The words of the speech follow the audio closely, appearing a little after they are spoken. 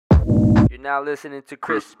You're now listening to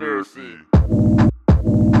Chris-spiracy.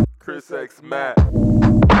 Chris X Matt.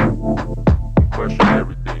 We question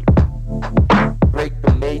everything. Break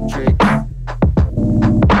the matrix.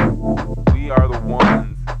 We are the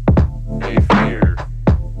ones they fear.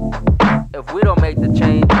 If we don't make the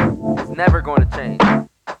change, it's never going to change.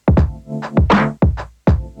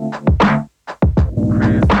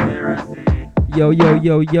 Chris-spiracy.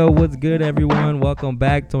 Yo, what's good, everyone? Welcome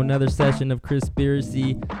back to another session of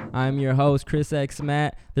Chris-spiracy. I'm your host, Chris X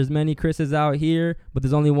Matt. There's many Chris's out here, but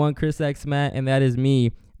there's only one Chris X Matt, and that is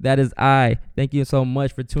me. That is I. Thank you so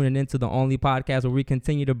much for tuning into the only podcast where we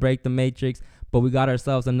continue to break the matrix, but we got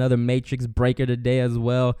ourselves another matrix breaker today as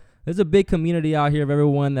well. There's a big community out here of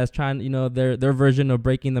everyone that's trying, their version of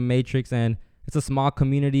breaking the matrix, and it's a small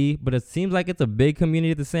community, but it seems like it's a big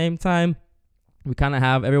community at the same time. We kind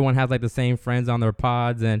of everyone has like the same friends on their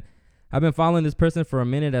pods, and I've been following this person for a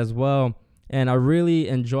minute as well, and I really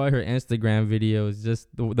enjoy her Instagram videos, just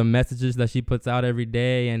the messages that she puts out every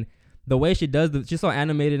day, and the way she does she's so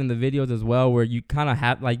animated in the videos as well, where you kind of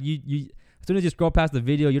have like you as soon as you scroll past the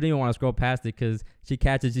video, you don't even want to scroll past it because she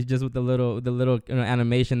catches you just with the little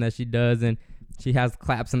animation that she does, and she has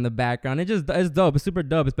claps in the background. It's dope. It's super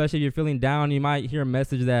dope, especially if you're feeling down. You might hear a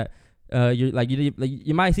message that you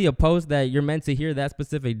might see a post that you're meant to hear that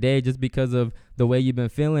specific day just because of the way you've been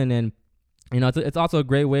feeling, and it's also a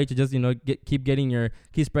great way to just keep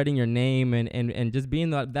spreading your name and just being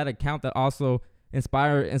that account that also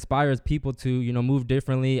inspires people to move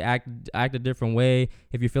differently, act a different way.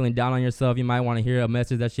 If you're feeling down on yourself, you might want to hear a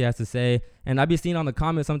message that she has to say. And I've been seeing on the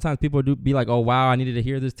comments sometimes people do be like, oh wow, I needed to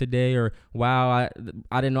hear this today, or wow,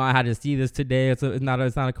 I didn't know I had to see this today. It's not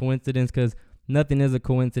a coincidence, because nothing is a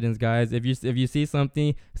coincidence, guys. If you see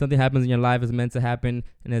something happens in your life, it's meant to happen,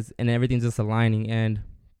 and everything's just aligning. And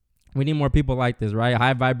we need more people like this, right?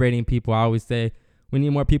 High vibrating people. I always say we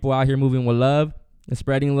need more people out here moving with love and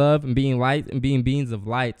spreading love and being light and being beings of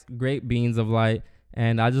light, great beings of light.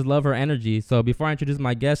 And I just love her energy. So before I introduce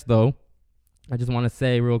my guest, though, I just want to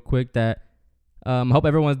say real quick that I hope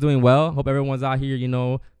everyone's doing well. Hope everyone's out here,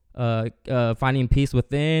 finding peace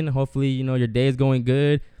within. Hopefully, your day is going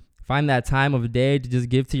good. Find that time of the day to just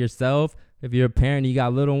give to yourself. If you're a parent, you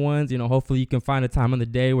got little ones, hopefully you can find a time of the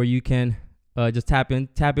day where you can just tap in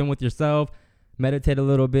with yourself, meditate a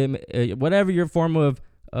little bit, whatever your form of,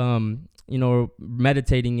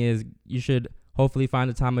 meditating is. You should hopefully find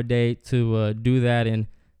a time of day to do that, and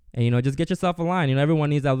just get yourself aligned. Everyone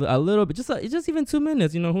needs a little bit, just even 2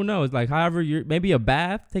 minutes. Who knows? Like, however, maybe a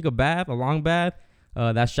bath, take a bath, a long bath,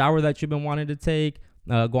 that shower that you've been wanting to take.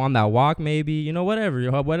 Go on that walk, maybe,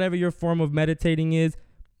 whatever your form of meditating is.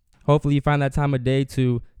 Hopefully you find that time of day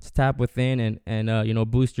to tap within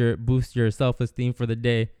and boost your self-esteem for the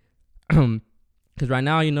day. Because right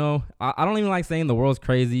now, I don't even like saying the world's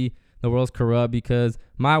crazy, the world's corrupt, because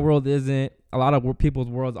my world isn't. A lot of people's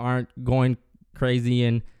worlds aren't going crazy.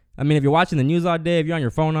 And I mean, if you're watching the news all day, if you're on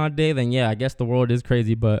your phone all day, then yeah, I guess the world is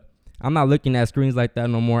crazy. But I'm not looking at screens like that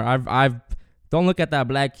no more. Don't look at that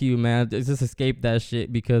black cube, man. Just escape that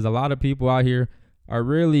shit, because a lot of people out here are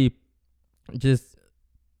really just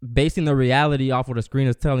basing the reality off what the screen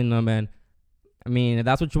is telling them. And I mean, if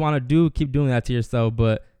that's what you want to do, keep doing that to yourself.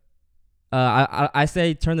 But I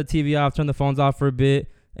say turn the TV off, turn the phones off for a bit,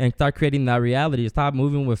 and start creating that reality. Stop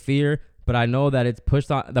moving with fear. But I know that it's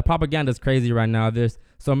pushed on. The propaganda is crazy right now. There's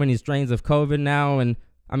so many strains of COVID now, and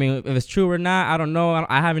I mean, if it's true or not, I don't know.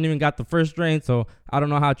 I haven't even got the first strain, so I don't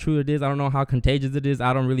know how true it is. I don't know how contagious it is.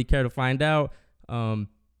 I don't really care to find out.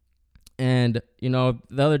 And, the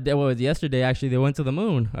other day, yesterday, actually, they went to the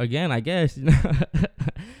moon again, I guess.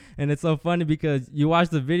 And it's so funny because you watch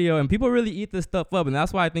the video and people really eat this stuff up. And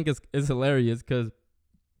that's why I think it's hilarious, because,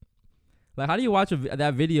 like, how do you watch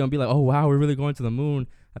that video and be like, oh, wow, we're really going to the moon?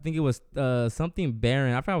 I think it was something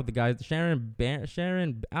Barron. I forgot what the guy, Sharon,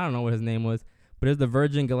 I don't know what his name was. But it's the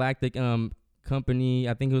Virgin Galactic company.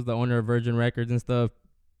 I think he was the owner of Virgin Records and stuff.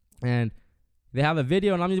 And they have a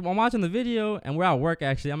video, and I'm watching the video, and we're at work,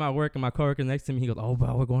 actually. I'm at work, and my coworker next to me, he goes, oh,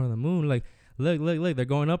 bro, we're going to the moon. Like, look, they're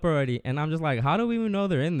going up already. And I'm just like, how do we even know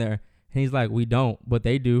they're in there? And he's like, we don't, but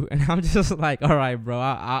they do. And I'm just like, all right, bro,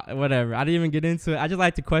 whatever. I didn't even get into it. I just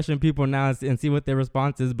like to question people now and see what their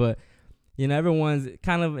response is. But, everyone's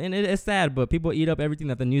kind of, and it's sad, but people eat up everything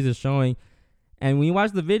that the news is showing. And when you watch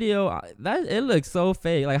the video, it looks so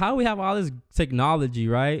fake. Like, how do we have all this technology,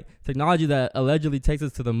 right? Technology that allegedly takes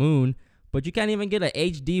us to the moon, but you can't even get an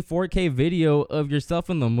HD 4K video of yourself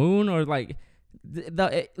in the moon, or like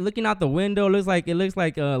looking out the window. It looks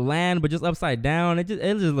like land, but just upside down. It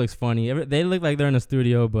just looks funny. They look like they're in a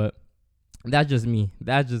studio, but That's just me.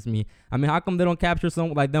 I mean, how come they don't capture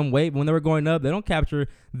some like them wave when they were going up? They don't capture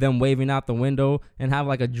them waving out the window and have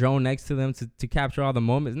like a drone next to them to capture all the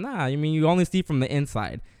moments. Nah, I mean, you only see from the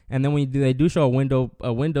inside. And then when they do show a window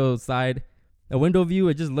view,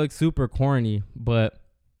 it just looks super corny. But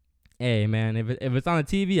hey, man, if it's on the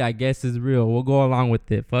TV, I guess it's real. We'll go along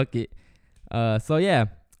with it. Fuck it. So yeah,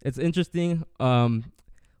 it's interesting.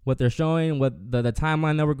 What they're showing, what the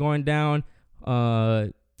timeline that we're going down.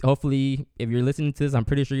 Hopefully, if you're listening to this, I'm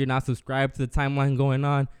pretty sure you're not subscribed to the timeline going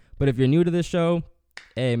on. But if you're new to this show,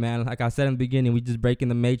 hey, man, like I said in the beginning, we just breaking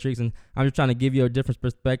the matrix. And I'm just trying to give you a different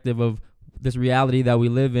perspective of this reality that we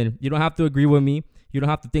live in. You don't have to agree with me. You don't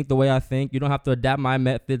have to think the way I think. You don't have to adapt my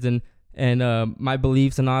methods and my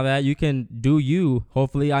beliefs and all that. You can do you.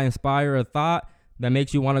 Hopefully, I inspire a thought that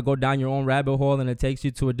makes you want to go down your own rabbit hole and it takes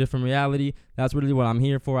you to a different reality. That's really what I'm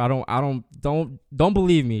here for. Don't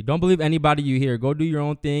believe me. Don't believe anybody you hear. Go do your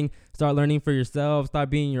own thing. Start learning for yourself.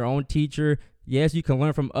 Start being your own teacher. Yes, you can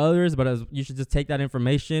learn from others, but you should just take that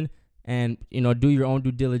information and, do your own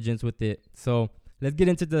due diligence with it. So let's get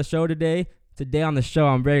into the show today. Today on the show,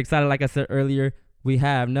 I'm very excited. Like I said earlier, we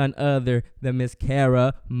have none other than Miss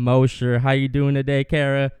Kara Mosher. How you doing today,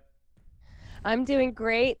 Kara? I'm doing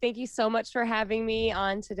great. Thank you so much for having me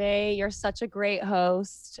on today. You're such a great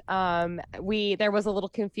host. There was a little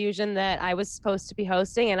confusion that I was supposed to be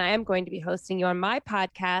hosting, and I am going to be hosting you on my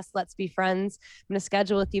podcast, Let's Be Friends. I'm going to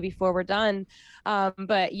schedule with you before we're done.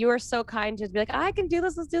 But you are so kind to be like, I can do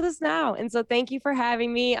this. Let's do this now. And so thank you for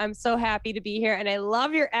having me. I'm so happy to be here, and I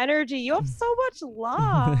love your energy. You have so much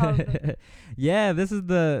love. Yeah, this is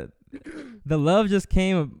the love just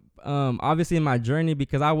came obviously in my journey,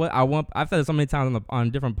 because I've said it so many times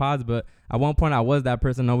on different pods, but at one point I was that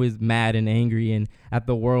person always mad and angry and at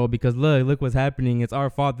the world because look what's happening. It's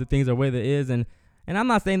our fault that things are the way that is. And I'm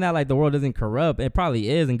not saying that like the world isn't corrupt. It probably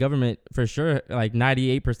is, and government for sure, like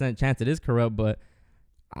 98% chance it is corrupt, but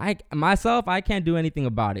I can't do anything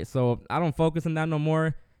about it. So I don't focus on that no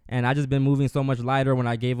more. And I just been moving so much lighter when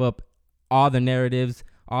I gave up all the narratives,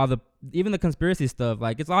 even the conspiracy stuff.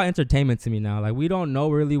 Like, it's all entertainment to me now. Like, we don't know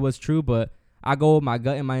really what's true, but I go with my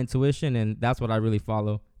gut and my intuition, and that's what I really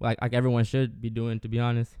follow. Like everyone should be doing, to be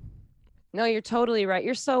honest. No, you're totally right.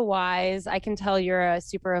 You're so wise. I can tell you're a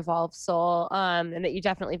super evolved soul, and that you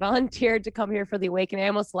definitely volunteered to come here for the awakening. I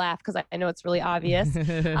almost laugh because I know it's really obvious.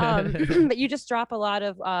 But you just drop a lot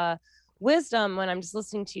of wisdom when I'm just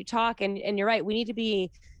listening to you talk. And you're right. We need to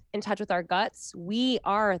be in touch with our guts. We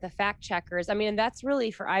are the fact checkers. I mean, and that's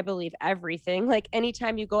really for, I believe, everything. Like,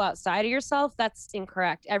 anytime you go outside of yourself, that's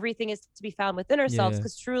incorrect. Everything is to be found within ourselves,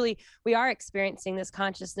 because truly we are experiencing this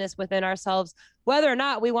consciousness within ourselves, whether or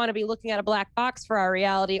not we want to be looking at a black box for our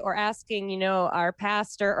reality or asking, our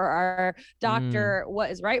pastor or our doctor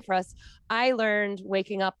what is right for us. I learned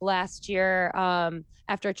waking up last year,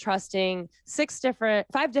 after trusting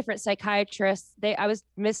 5 different psychiatrists. I was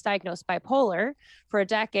misdiagnosed bipolar for a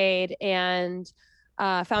decade, and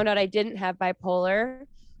found out I didn't have bipolar.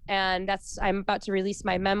 And I'm about to release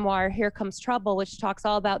my memoir, Here Comes Trouble, which talks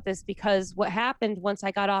all about this, because what happened once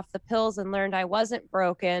I got off the pills and learned I wasn't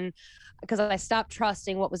broken, because I stopped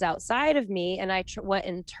trusting what was outside of me, and I went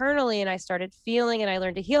internally and I started feeling, and I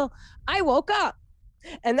learned to heal. I woke up.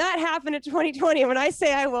 And that happened in 2020. When I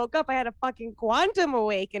say I woke up, I had a fucking quantum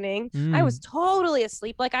awakening. I was totally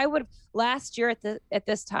asleep. Like, I would last year at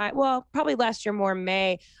this time, well, probably last year more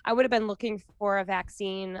May, I would have been looking for a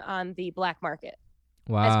vaccine on the black market.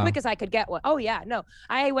 Wow. As quick as I could get one. Oh yeah, no.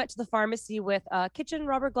 I went to the pharmacy with kitchen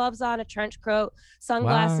rubber gloves on, a trench coat,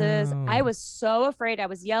 sunglasses. Wow. I was so afraid. I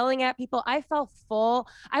was yelling at people. I felt full.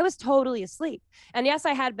 I was totally asleep. And yes,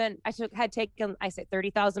 I had taken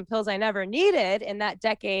 30,000 pills I never needed in that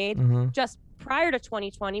decade, just prior to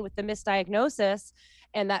 2020 with the misdiagnosis.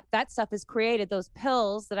 And that stuff has created those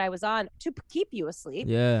pills that I was on to keep you asleep.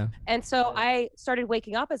 Yeah. And so I started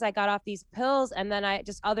waking up as I got off these pills, and then I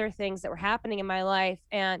just other things that were happening in my life,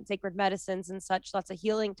 and sacred medicines and such, lots of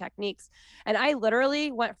healing techniques. And I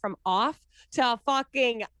literally went from off to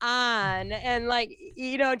fucking on, and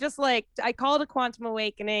just like I called a quantum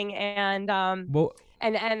awakening, and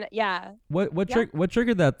yeah. What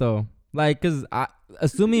triggered that though? Like, cause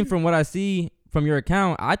assuming from what I see from your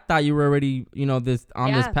account, I thought you were already, this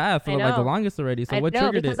path for like the longest already. So what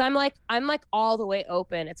triggered it? Because I'm like all the way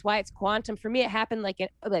open. It's why it's quantum. For me, it happened like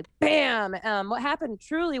bam. What happened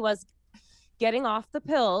truly was getting off the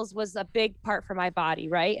pills was a big part for my body,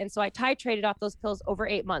 right? And so I titrated off those pills over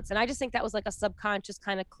 8 months. And I just think that was like a subconscious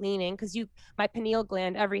kind of cleaning, because my pineal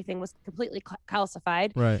gland, everything was completely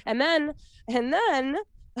calcified. Right. And then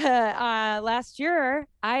last year,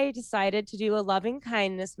 I decided to do a loving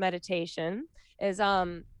kindness meditation.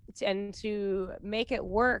 and to make it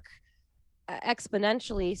work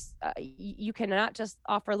exponentially, you cannot just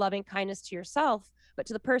offer loving kindness to yourself, but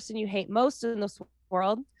to the person you hate most in this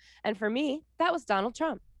world. And for me, that was Donald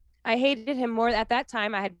Trump. I hated him more at that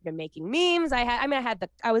time. I had been making memes.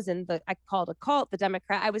 I was in I called a cult, the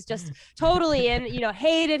Democrat. I was just totally in,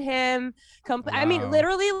 hated him. I mean,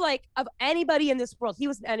 literally, like, of anybody in this world, he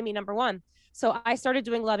was enemy number one. So I started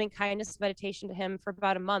doing loving kindness meditation to him for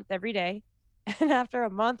about a month every day. And after a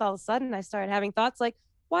month, all of a sudden, I started having thoughts like,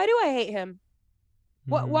 why do I hate him?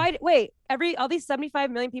 What? Why? Wait, all these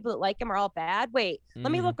 75 million people that like him are all bad. Wait,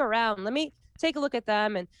 let me look around. Let me take a look at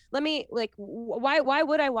them, and let me, like, why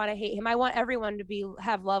would I want to hate him? I want everyone to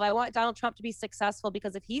have love. I want Donald Trump to be successful,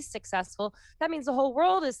 because if he's successful, that means the whole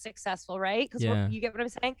world is successful, right? Because you get what I'm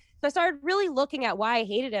saying? So I started really looking at why I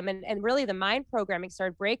hated him, and really the mind programming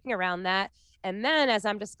started breaking around that. And then as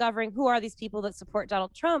I'm discovering who are these people that support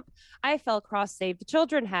Donald Trump, I fell across Save the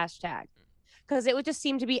Children hashtag, because it would just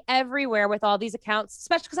seem to be everywhere with all these accounts,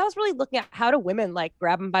 especially because I was really looking at how do women like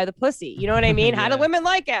grab him by the pussy. You know what I mean? How do women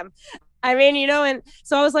like him? I mean, and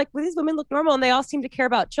so I was like, well, these women look normal and they all seem to care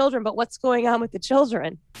about children, but what's going on with the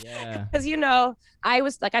children? Yeah. Because, I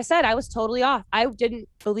was, like I said, I was totally off. I didn't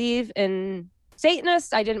believe in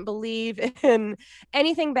Satanists. I didn't believe in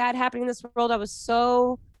anything bad happening in this world. I was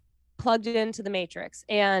so plugged into the Matrix.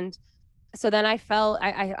 And so then I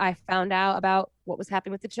found out about what was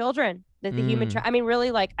happening with the children, that the human, I mean,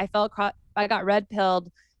 really, like, I got red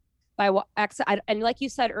pilled by what, and like you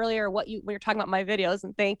said earlier, when you're talking about my videos,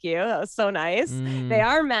 and thank you, that was so nice. They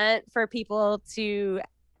are meant for people to,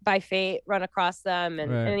 by fate, run across them.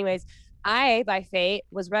 And anyways, I, by fate,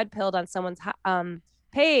 was red pilled on someone's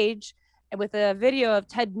page with a video of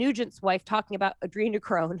Ted Nugent's wife talking about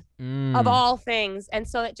adrenochrome, of all things. And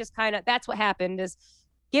so it just that's what happened, is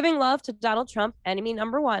giving love to Donald Trump, enemy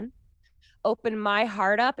number one, opened my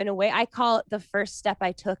heart up in a way. I call it the first step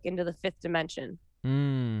I took into the fifth dimension.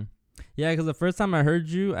 Yeah, because the first time I heard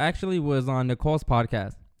you actually was on Nicole's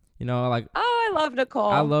podcast. Like, oh, I love Nicole.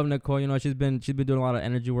 I love Nicole. She's been doing a lot of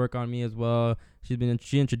energy work on me as well. She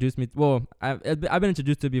introduced me. Well, I've been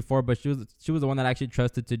introduced to her before, but she was the one that actually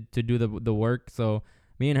trusted to do the work. So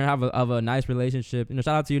me and her have a nice relationship. Shout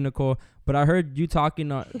out to you, Nicole. But I heard you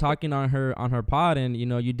talking on her pod, and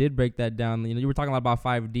you did break that down. You were talking a lot about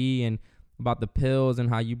 5D and about the pills and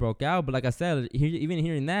how you broke out. But like I said, even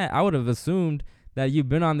hearing that, I would have assumed that you've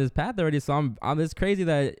been on this path already. So it's crazy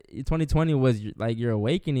that 2020 was like your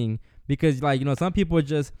awakening, because some people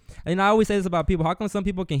just, and I always say this about people, how come some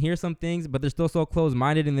people can hear some things but they're still so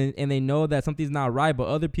close-minded, and they know that something's not right, but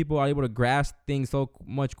other people are able to grasp things so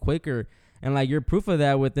much quicker, and like you're proof of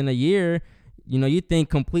that. Within a year, you think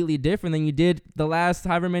completely different than you did the last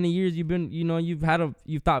however many years you've been, you've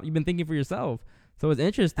been thinking for yourself. So it's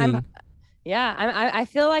interesting. I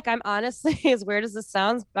feel like I'm honestly, as weird as this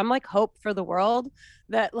sounds, I'm like hope for the world,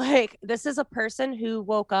 that like this is a person who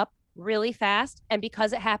woke up really fast, and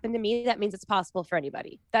because it happened to me, that means it's possible for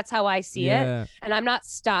anybody. That's how I see it. And I'm not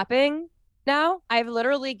stopping now. I've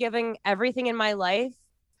literally given everything in my life,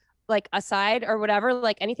 like aside or whatever,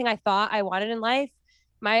 like anything I thought I wanted in life,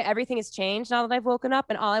 everything has changed now that I've woken up,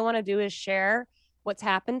 and all I want to do is share what's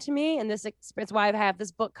happened to me. And this experience, why I have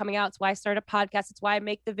this book coming out. It's why I started a podcast. It's why I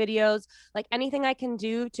make the videos, like anything I can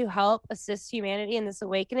do to help assist humanity in this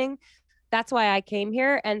awakening. That's why I came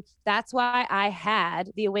here. And that's why I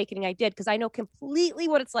had the awakening I did, because I know completely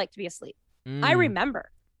what it's like to be asleep. I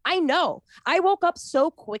remember. I know. I woke up so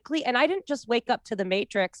quickly, and I didn't just wake up to the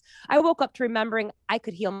Matrix. I woke up to remembering I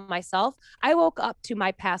could heal myself. I woke up to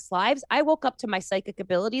my past lives. I woke up to my psychic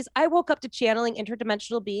abilities. I woke up to channeling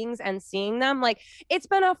interdimensional beings and seeing them. Like, it's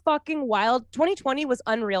been a fucking wild 2020 was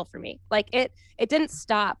unreal for me. Like, it didn't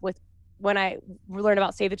stop with when I learned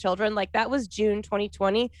about Save the Children. Like, that was June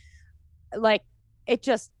 2020. Like, it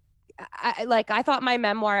just, I thought my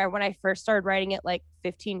memoir, when I first started writing it like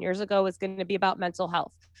 15 years ago, was going to be about mental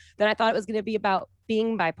health. Then I thought it was going to be about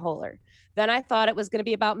being bipolar. Then I thought it was going to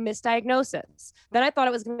be about misdiagnosis. Then I thought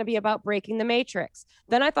it was going to be about breaking the Matrix.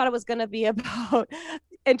 Then I thought it was going to be about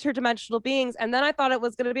interdimensional beings. And then I thought it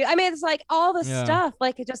was going to be, it's like all this stuff,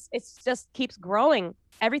 like it just keeps growing.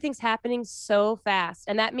 Everything's happening so fast.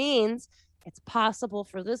 And that means it's possible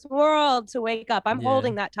for this world to wake up. I'm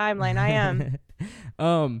holding that timeline. I am.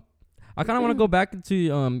 I kind of want to go back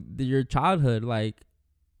into your childhood. Like,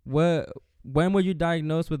 when were you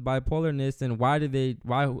diagnosed with bipolarness, and why did they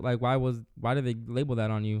label that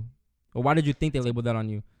on you, or why did you think they labeled that on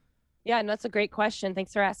you? Yeah, no, that's a great question.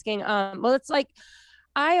 Thanks for asking. Well, it's like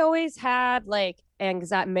I always had like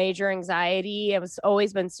major anxiety. I was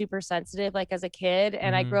always been super sensitive, like as a kid.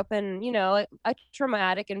 And I grew up in, a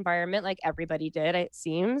traumatic environment, like everybody did, it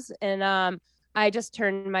seems. And I just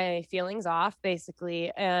turned my feelings off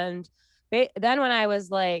basically. And then when I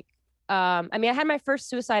was like, I had my first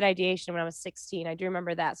suicide ideation when I was 16. I do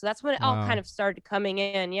remember that. So that's when it all kind of started coming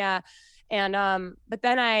in. Yeah. And, but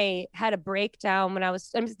then I had a breakdown when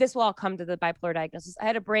this will all come to the bipolar diagnosis. I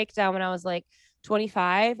had a breakdown when I was like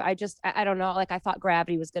 25. I don't know. Like I thought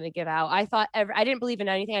gravity was going to give out. I didn't believe in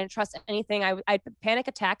anything. I didn't trust anything. I had a panic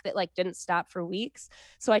attack that like didn't stop for weeks.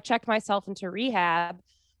 So I checked myself into rehab,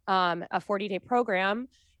 a 40-day program.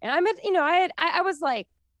 And I was like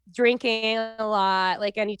drinking a lot,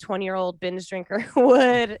 like any 20-year-old binge drinker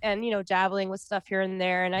would. And, dabbling with stuff here and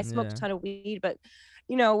there. And I smoked a ton of weed, but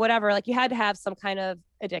whatever, like you had to have some kind of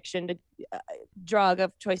addiction to drug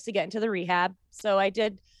of choice to get into the rehab. So I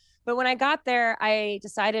did. But when I got there, I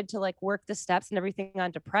decided to like work the steps and everything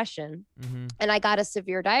on depression. And I got a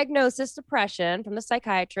severe diagnosis, depression, from the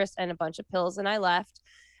psychiatrist and a bunch of pills, and I left.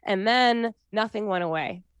 And then nothing went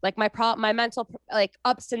away. Like my mental like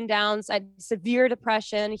ups and downs, I had severe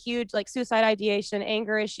depression, huge like suicide ideation,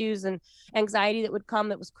 anger issues, and anxiety that would come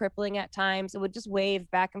that was crippling at times. It would just wave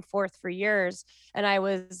back and forth for years. And I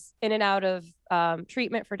was in and out of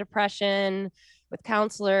treatment for depression with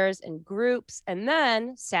counselors and groups. And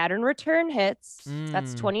then Saturn return hits.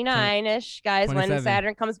 That's 29-ish, guys. 27. When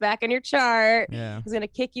Saturn comes back in your chart, Yeah. he's going to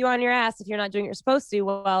kick you on your ass if you're not doing what you're supposed to.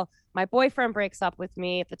 Well, my boyfriend breaks up with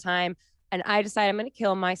me at the time, and I decide I'm going to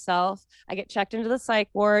kill myself. I get checked into the psych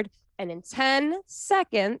ward, and in 10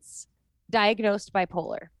 seconds, diagnosed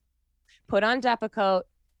bipolar, put on Depakote,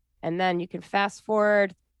 and then you can fast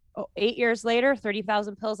forward 8 years later,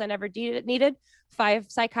 30,000 pills I never needed, 5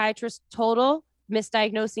 psychiatrists total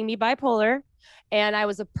misdiagnosing me bipolar. And I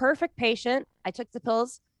was a perfect patient. I took the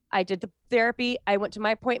pills. I did the therapy. I went to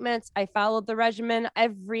my appointments. I followed the regimen,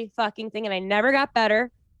 every fucking thing. And I never got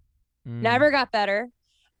better. Never got better.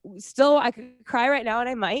 Still, I could cry right now, and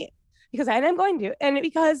I might, because I am going to, and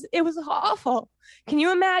because it was awful. Can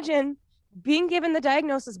you imagine being given the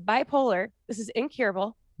diagnosis bipolar? This is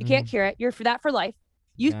incurable. You can't cure it. You're for that for life.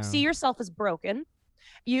 You see yourself as broken.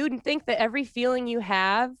 You think that every feeling you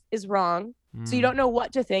have is wrong. So you don't know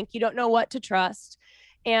what to think. You don't know what to trust.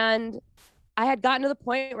 And I had gotten to the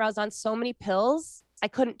point where I was on so many pills, I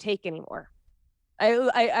couldn't take anymore.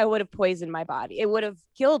 I would have poisoned my body. It would have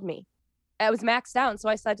killed me. I was maxed out. And so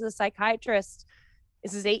I said to the psychiatrist,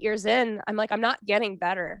 this is 8 years in, I'm like, I'm not getting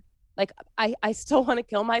better. Like I still want to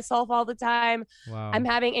kill myself all the time. Wow. I'm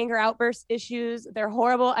having anger outburst issues. They're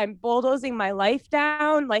horrible. I'm bulldozing my life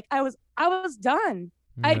down. Like I was done.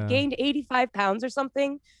 Yeah. I had gained 85 pounds or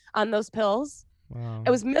something on those pills. Wow. It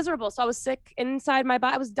was miserable. So I was sick inside my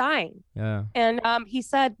body. I was dying. Yeah. And he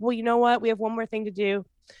said, well, you know what? We have one more thing to do.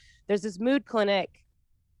 There's this mood clinic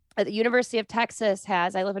at the University of Texas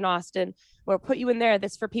I live in Austin, where put you in there.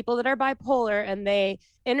 That's for people that are bipolar, and they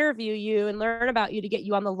interview you and learn about you to get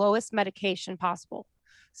you on the lowest medication possible.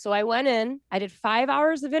 So I went in, I did 5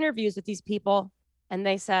 hours of interviews with these people. And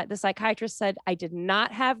the psychiatrist said, I did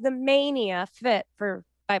not have the mania fit for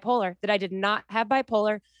bipolar, that I did not have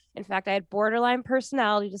bipolar. In fact, I had borderline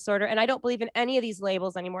personality disorder, and I don't believe in any of these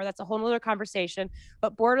labels anymore. That's a whole nother conversation,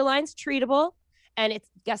 but borderline's treatable. And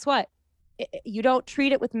guess what? You don't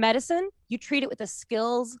treat it with medicine. You treat it with a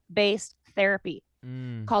skills-based therapy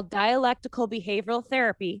called dialectical behavioral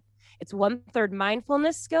therapy. It's 1/3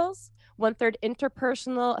 mindfulness skills, 1/3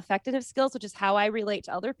 interpersonal effectiveness skills, which is how I relate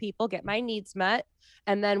to other people, get my needs met,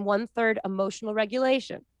 and then 1/3 emotional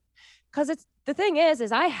regulation. Because the thing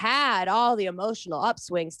is I had all the emotional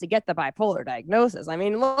upswings to get the bipolar diagnosis. I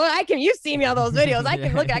mean, look, you see me on those videos. I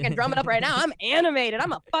can drum it up right now. I'm animated.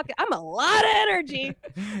 I'm a lot of energy.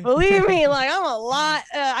 Believe me, like I'm a lot.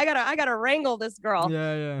 I gotta wrangle this girl.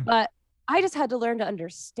 Yeah. But I just had to learn to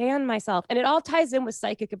understand myself, and it all ties in with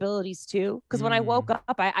psychic abilities too. Because when I woke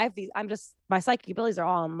up, I have these. My psychic abilities are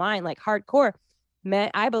all online, like hardcore.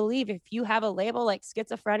 Man, I believe if you have a label like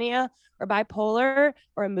schizophrenia or bipolar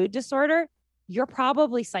or a mood disorder, you're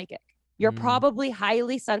probably psychic. You're probably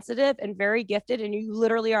highly sensitive and very gifted, and you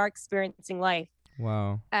literally are experiencing life.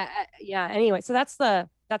 Wow. Yeah. Anyway, so that's the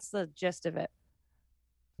gist of it.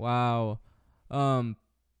 Wow. And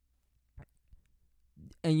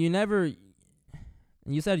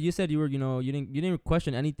you said you were, you didn't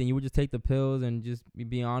question anything. You would just take the pills and just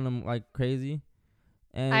be on them like crazy.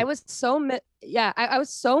 And I was so I was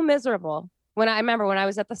so miserable when I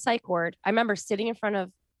was at the psych ward. I remember sitting in front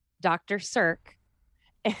of Dr. Cirque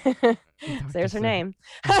So there's her name.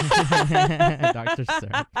 Dr.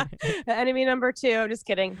 Sir. Enemy number 2. I'm just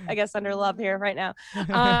kidding. I guess under love here right now.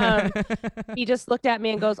 He just looked at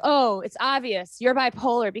me and goes, "Oh, it's obvious. You're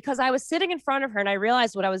bipolar." Because I was sitting in front of her and I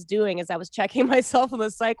realized what I was doing is I was checking myself on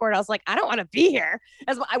the psych ward. I was like, I don't want to be here.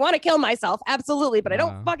 I want to kill myself. Absolutely. But I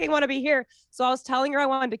don't fucking want to be here. So I was telling her I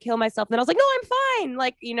wanted to kill myself. And then I was like, no, I'm fine.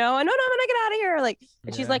 Like, you know, and no, I'm going to get out of here. Like,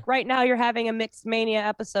 and she's like, right now you're having a mixed mania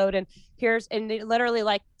episode. And here's the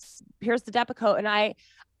Depakote. And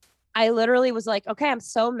I literally was like, okay, I'm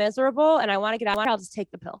so miserable and I want to get out. I'll just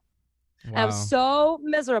take the pill. Wow. I was so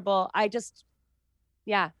miserable. I just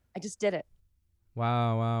did it.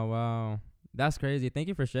 Wow. That's crazy. Thank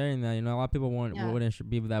you for sharing that. You know, a lot of people wouldn't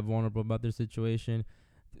be that vulnerable about their situation.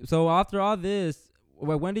 So after all this,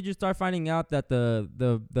 when did you start finding out that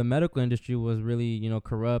the medical industry was really, you know,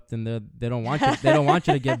 corrupt and they don't want you they don't want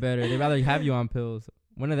you to get better. They'd rather have you on pills.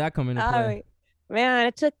 When did that come into play?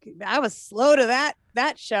 Man, I was slow to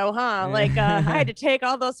that show, huh? Like I had to take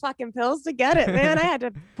all those fucking pills to get it, man. I had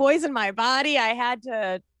to poison my body.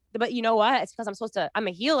 But you know what? It's because I'm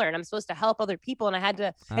a healer and I'm supposed to help other people. And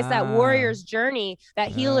it's that warrior's journey, that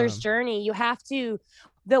healer's journey. You have to,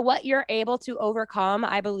 what you're able to overcome,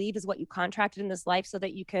 I believe, is what you contracted in this life so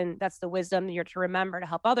that that's the wisdom you're to remember to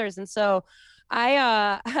help others. And so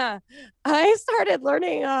I started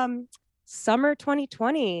learning, summer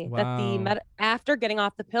 2020 that after getting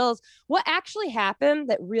off the pills, what actually happened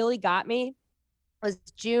that really got me was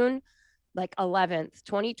June 11th,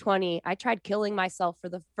 2020. I tried killing myself for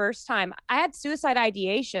the first time. I had suicide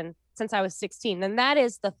ideation since I was 16. And that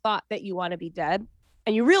is the thought that you want to be dead.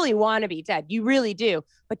 And you really want to be dead. You really do.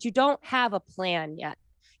 But you don't have a plan yet.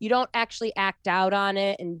 You don't actually act out on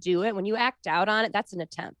it and do it. When you act out on it, that's an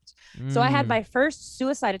attempt. So I had my first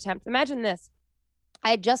suicide attempt. Imagine this. I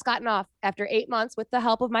had just gotten off after 8 months with the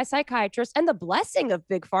help of my psychiatrist and the blessing of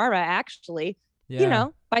Big Pharma, actually. You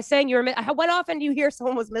know, by saying I went off and you hear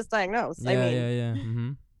someone was misdiagnosed.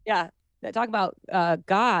 Yeah. Talk about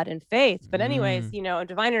God and faith. But anyways, you know,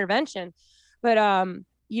 divine intervention. But,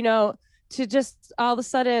 you know, to just all of a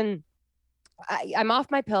sudden, I'm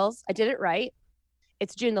off my pills. I did it right.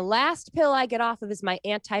 It's June. The last pill I get off of is my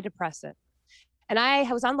antidepressant. And I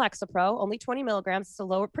was on Lexapro, only 20 milligrams. It's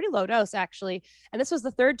a pretty low dose, actually. And this was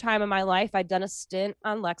the third time in my life I'd done a stint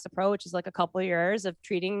on Lexapro, which is like a couple of years of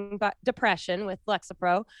treating depression with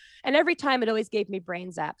Lexapro. And every time it always gave me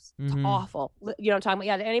brain zaps. It's awful. You know what I'm talking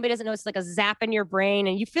about? Yeah, anybody doesn't know, it's like a zap in your brain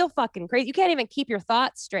and you feel fucking crazy. You can't even keep your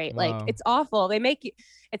thoughts straight. Wow. Like, it's awful. They make you,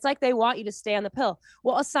 it's like they want you to stay on the pill.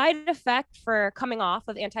 Well, a side effect for coming off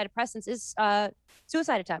of antidepressants is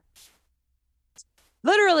suicide attempt.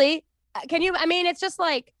 Literally. It's just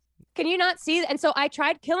like, can you not see? And so I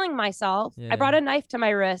tried killing myself. I brought a knife to my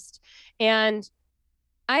wrist and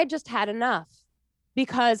I just had enough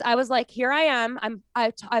because I was like, here I am. I'm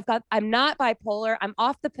not bipolar. I'm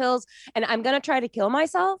off the pills and I'm going to try to kill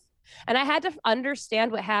myself. And I had to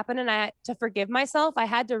understand what happened and I had to forgive myself. I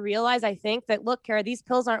had to realize, I think that, look, Kara, these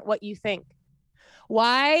pills aren't what you think.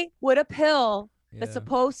 Why would a pill that's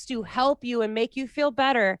supposed to help you and make you feel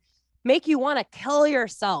better make you want to kill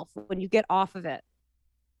yourself when you get off of it?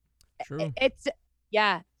 True.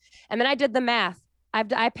 And then I did the math.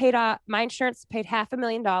 I paid my insurance paid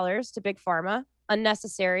 $500,000 to Big Pharma,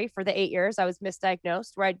 unnecessary for the 8 years I was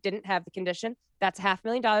misdiagnosed where I didn't have the condition. That's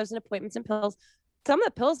 $500,000 in appointments and pills. Some of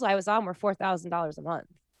the pills I was on were $4,000 a month.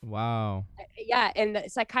 Wow. Yeah. And the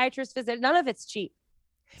psychiatrist visit, none of it's cheap.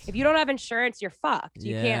 If you don't have insurance, you're fucked.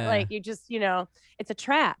 You can't it's a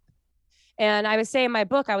trap. And I was saying in my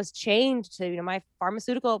book, I was chained to, you know, my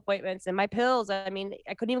pharmaceutical appointments and my pills. I mean,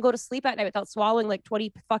 I couldn't even go to sleep at night without swallowing like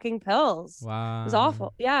 20 fucking pills. Wow. It was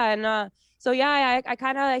awful. Yeah. And I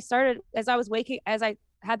started as I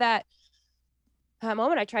had that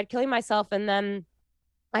moment, I tried killing myself. And then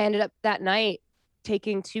I ended up that night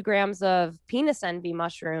taking 2 grams of penis envy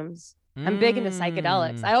mushrooms. I'm big into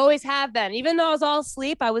psychedelics. I always have been. Even though I was all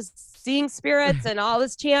asleep, I was seeing spirits and all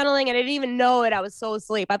this channeling, and I didn't even know it. I was so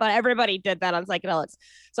asleep. I thought everybody did that on psychedelics.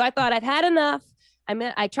 So I thought I've had enough.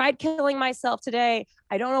 I tried killing myself today.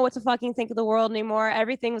 I don't know what to fucking think of the world anymore.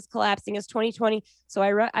 Everything was collapsing. It's 2020. So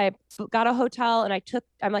I got a hotel and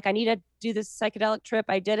I'm like, I need to do this psychedelic trip.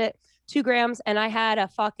 I did it, 2 grams, and I had a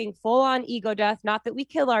fucking full on ego death. Not that we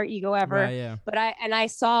kill our ego ever, right, yeah. But I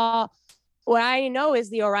saw. What I know is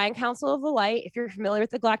the Orion Council of the Light. If you're familiar with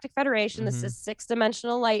the Galactic Federation, this is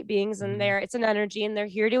 6-dimensional light beings, and it's an energy, and they're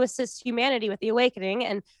here to assist humanity with the awakening.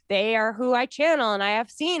 And they are who I channel and I have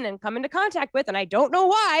seen and come into contact with. And I don't know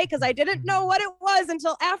why, because I didn't know what it was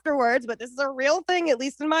until afterwards, but this is a real thing, at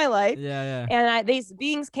least in my life. Yeah. And these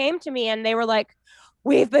beings came to me and they were like,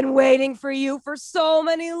 we've been waiting for you for so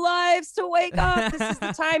many lives to wake up. This is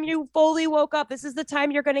the time you fully woke up. This is the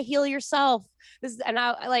time you're going to heal yourself. And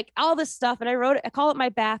I like all this stuff. And I call it my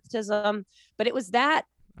baptism, but it was that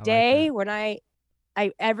day when I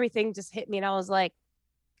everything just hit me and I was like,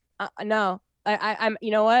 no, I'm, you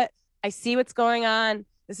know what? I see what's going on.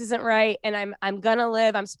 This isn't right. And I'm going to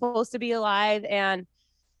live. I'm supposed to be alive. And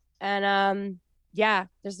yeah,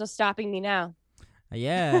 there's no stopping me now.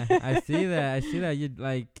 Yeah, I see that. You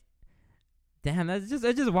like, damn, it's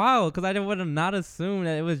just wild because I would have not assumed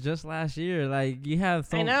that it was just last year. Like you have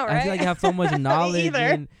so, I know, right? I feel like you have so much knowledge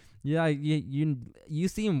and yeah, you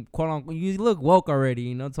seem quote unquote, you look woke already,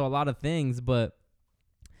 you know, to a lot of things, but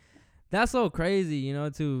that's so crazy, you know,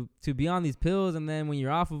 to be on these pills and then when you're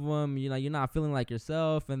off of them, you know, you're not feeling like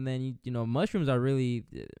yourself, and then you know, mushrooms are really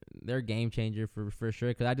they're a game changer for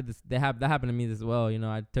sure. Because I did this, that happened to me as well. You know,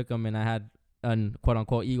 I took them and I had an quote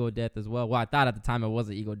unquote ego death as well. Well, I thought at the time it was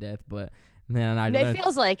an ego death, but then it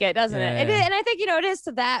feels like it, doesn't it? And I think, you know, it is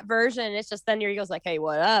to that version. It's just then your ego's like, hey,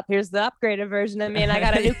 what up? Here's the upgraded version of me, and I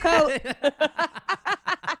got a new coat.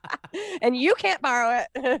 And you can't borrow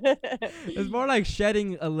it. It's more like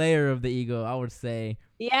shedding a layer of the ego, I would say.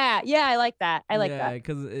 Yeah, I like that. I like that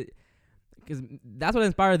because that's what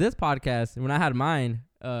inspired this podcast. When I had mine,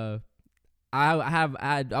 I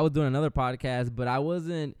was doing another podcast, but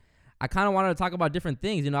I kind of wanted to talk about different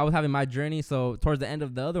things. You know, I was having my journey, so towards the end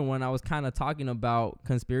of the other one, I was kind of talking about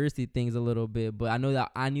conspiracy things a little bit, but I knew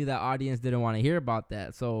that audience didn't want to hear about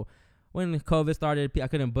that. So when COVID started, I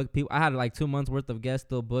couldn't book people. I had like 2 months worth of guests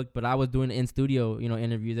still booked, but I was doing in studio, you know,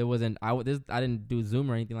 interviews. It wasn't I didn't do Zoom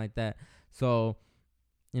or anything like that. So,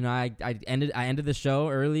 you know, I ended the show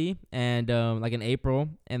early and like in April,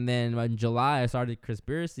 and then in July I started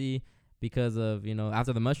Conspiracy because of, you know,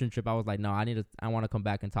 after the mushroom trip, I was like, no, I want to come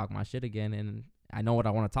back and talk my shit again, and I know what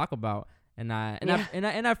I want to talk about. And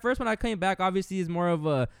at first when I came back, obviously it's more of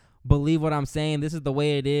a believe what I'm saying. This is the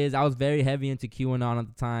way it is. I was very heavy into QAnon at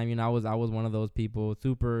the time. You know, I was one of those people,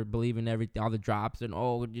 super believing everything, all the drops, and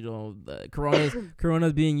you know, the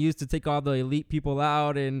corona's being used to take all the elite people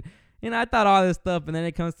out, and you know, I thought all this stuff, and then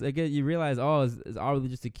it comes to again, you realize, it's all really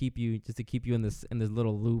just to keep you in this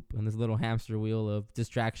little loop, in this little hamster wheel of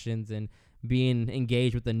distractions and being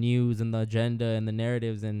engaged with the news and the agenda and the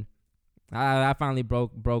narratives. And I finally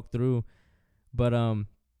broke through. But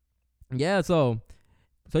yeah, so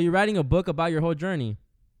you're writing a book about your whole journey.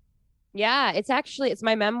 Yeah, it's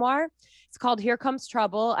my memoir. It's called Here Comes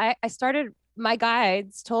Trouble. I started, my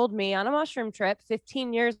guides told me on a mushroom trip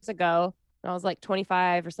 15 years ago, when I was like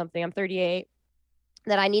 25 or something, I'm 38,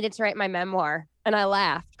 that I needed to write my memoir. And I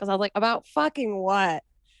laughed because I was like, about fucking what?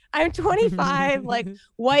 I'm 25, like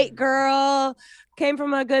white girl, came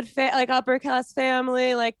from a good like upper class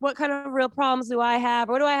family. Like, what kind of real problems do I have?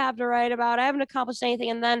 What do I have to write about? I haven't accomplished anything.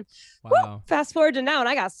 And then fast forward to now, and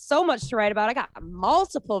I got so much to write about. I got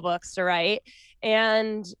multiple books to write.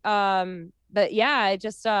 And but yeah, I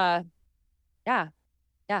just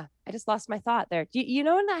I just lost my thought there. You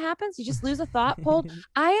know when that happens? You just lose a thought pull.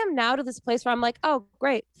 I am now to this place where I'm like, oh,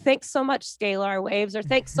 great. Thanks so much, scalar waves, or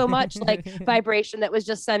thanks so much, like vibration that was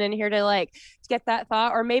just sent in here to like get that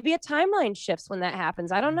thought. Or maybe a timeline shifts when that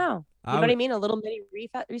happens. I don't know. You know what I mean? A little mini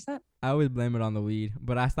reset. I always blame it on the weed,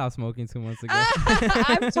 but I stopped smoking 2 months ago.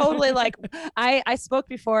 I'm totally like, I spoke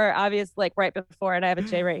before, obviously, like right before, and I have a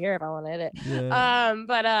J right here if I want to hit it. Yeah.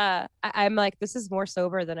 But I'm like, this is more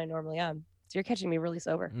sober than I normally am. So you're catching me really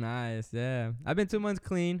sober. Nice, yeah. I've been 2 months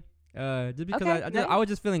clean, just because I was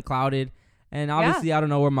just feeling clouded, and obviously I don't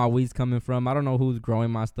know where my weed's coming from. I don't know who's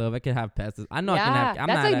growing my stuff. I could have pests. I know I can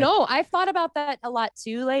have. No, I've thought about that a lot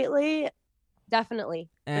too lately. Definitely,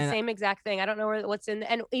 the same exact thing. I don't know what's in,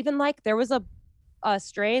 and even like there was a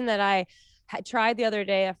strain that I had tried the other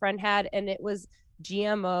day. A friend had, and it was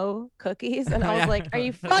GMO cookies, and I was like, are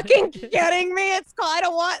you fucking kidding me? I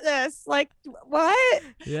don't want this. Like, what?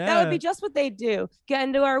 Yeah, that would be just what they do. Get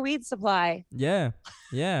into our weed supply. Yeah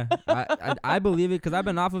I believe it because I've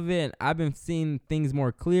been off of it. I've been seeing things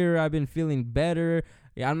more clear. I've been feeling better.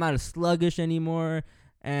 I'm not as sluggish anymore.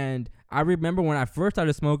 And I remember when I first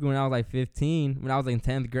started smoking when I was like 15, when I was in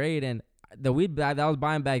 10th grade, and the weed that I was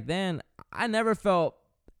buying back then, I never felt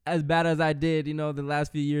as bad as I did, you know, the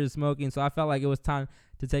last few years smoking. So I felt like it was time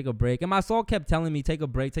to take a break. And my soul kept telling me, take a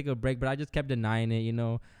break, but I just kept denying it, you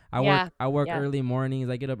know. I work early mornings.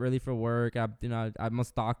 I get up early for work. I'm a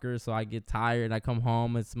stalker, so I get tired. I come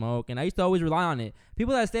home and smoke. And I used to always rely on it.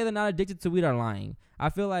 People that say they're not addicted to weed are lying. I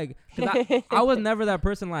feel like, cause I was never that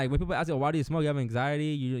person. Like when people ask me, why do you smoke? You have anxiety?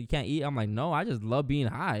 You can't eat? I'm like, no, I just love being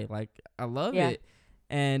high. Like I love it.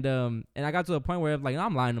 And I got to a point where like, no,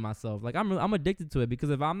 I'm lying to myself. Like I'm addicted to it because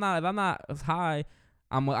if I'm not high,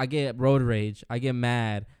 I get road rage. I get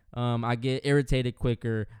mad. I get irritated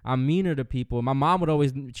quicker. I'm meaner to people. My mom would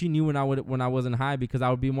always, she knew when I wasn't high because I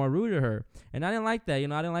would be more rude to her, and I didn't like that. I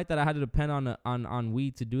didn't like that I had to depend on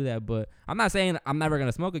weed to do that. But I'm not saying I'm never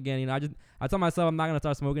gonna smoke again. I told myself I'm not gonna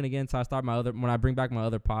start smoking again until I start when I bring back my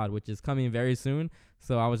other pod, which is coming very soon.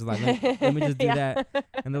 So I was just like, let me just do that.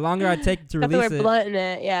 And the longer I take to release it, blunting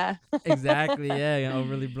it, yeah. Exactly, yeah,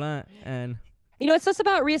 overly blunt. And it's just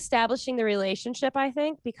about reestablishing the relationship, I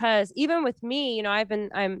think, because even with me,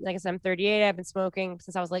 I'm like I said, I'm 38. I've been smoking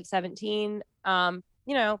since I was like 17,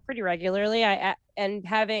 pretty regularly. I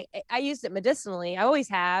used it medicinally. I always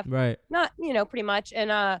have. Right. Not, pretty much. And,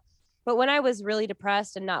 but when I was really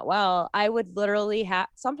depressed and not well, I would literally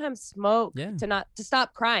sometimes smoke to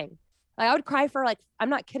stop crying. Like I would cry for I'm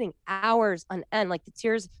not kidding, hours on end. Like the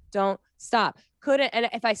tears don't stop. And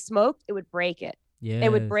if I smoked, it would break it. Yeah.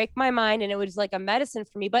 It would break my mind, and it was like a medicine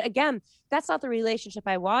for me. But again, that's not the relationship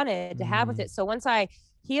I wanted to have with it. So once I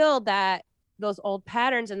healed those old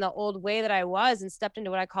patterns and the old way that I was and stepped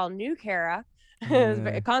into what I call new Kara,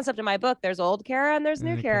 a concept in my book, there's old Kara and there's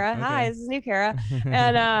new Kara. Okay. Hi, this is new Kara.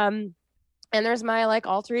 And there's my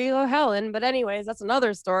alter ego Helen. But anyways, that's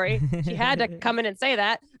another story. She had to come in and say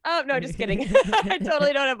that. Oh, no, just kidding. I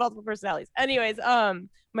totally don't have multiple personalities. Anyways,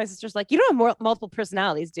 my sister's like, you don't have multiple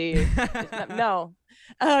personalities, do you? No.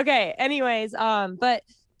 Okay. Anyways, but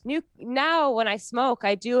now when I smoke,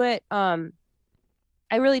 I do it. I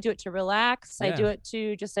really do it to relax. Yeah. I do it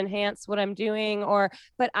to just enhance what I'm doing,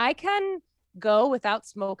 but I can go without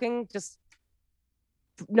smoking, just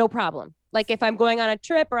no problem. Like if I'm going on a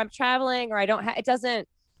trip or I'm traveling or I don't it doesn't,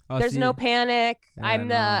 there's no panic.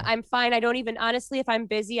 I'm fine. I don't even, honestly, if I'm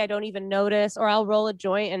busy, I don't even notice, or I'll roll a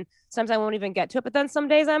joint and sometimes I won't even get to it. But then some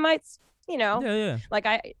days I might, have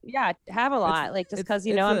a lot, just because,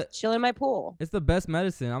 I'm chilling in my pool. It's the best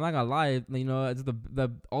medicine. I'm not gonna lie. It's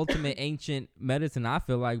the ultimate ancient medicine, I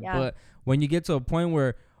feel like. Yeah. But when you get to a point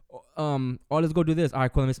where, let's go do this. All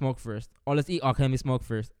right, cool. Let me smoke first. Let's eat. Okay, let me smoke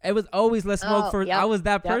first. It was always let's smoke first. Yep, I was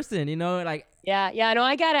that person, Yeah, no,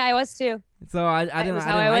 I get it. I was too. So I didn't. That's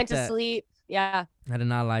how I went to sleep. Yeah. I did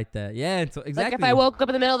not like that. Yeah. So exactly. If I woke up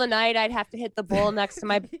in the middle of the night, I'd have to hit the bowl next to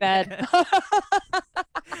my bed.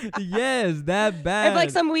 Yes, that bad.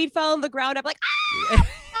 If some weed fell on the ground, I'm like, ah!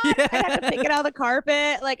 Yeah. I had to pick it out of the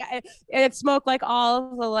carpet. It smoked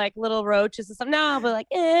all of the little roaches and stuff. No, but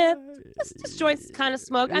this joint's kind of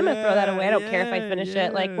smoked. I'm gonna throw that away. I don't care if I finish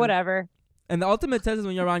it. Whatever. And the ultimate test is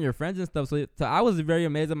when you're around your friends and stuff. So I was very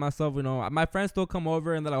amazed at myself. My friends still come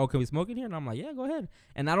over and they're like, "Oh, can we smoke in here?" And I'm like, "Yeah, go ahead."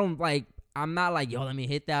 And I'm not like, "Yo, let me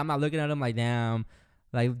hit that." I'm not looking at them like, "Damn."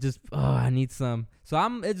 I need some.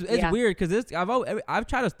 So it's weird because I've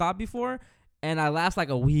tried to stop before. And I last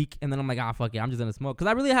a week, and then I'm like, fuck it, I'm just gonna smoke, cause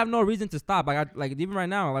I really have no reason to stop. Even right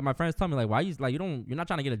now, my friends tell me why you're not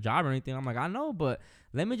trying to get a job or anything. I'm like, I know, but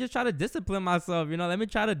let me just try to discipline myself, let me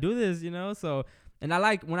try to do this, So, and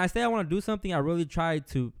when I say I want to do something, I really try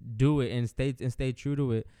to do it and stay true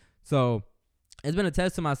to it. So, it's been a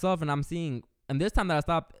test to myself, and I'm seeing. And this time that I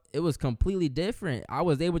stopped, it was completely different. I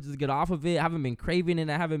was able to just get off of it. I haven't been craving it.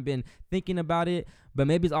 I haven't been thinking about it. But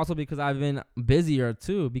maybe it's also because I've been busier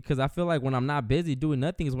too. Because I feel like when I'm not busy doing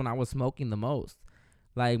nothing is when I was smoking the most.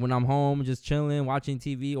 When I'm home, just chilling, watching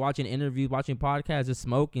TV, watching interviews, watching podcasts, just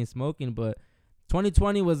smoking. But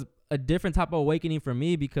 2020 was a different type of awakening for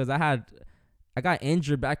me because I got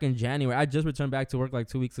injured back in January. I just returned back to work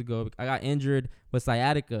 2 weeks ago. I got injured with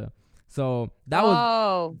sciatica. So that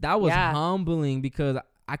was humbling because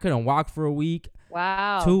I couldn't walk for a week.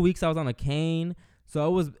 Wow. 2 weeks I was on a cane. So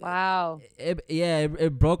it was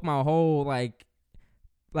It broke my whole I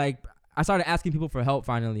started asking people for help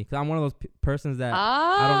finally because I'm one of those persons that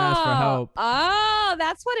I don't ask for help. Oh,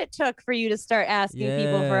 that's what it took for you to start asking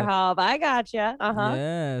people for help. I gotcha.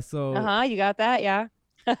 Yeah. So. You got that. Yeah.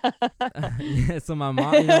 Yeah, so my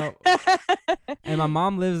mom, and my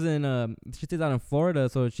mom lives she stays out in Florida,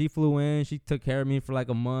 so she flew in, she took care of me for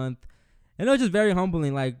a month, and it was just very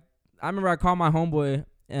humbling. I remember I called my homeboy,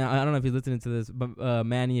 and I don't know if he's listening to this, but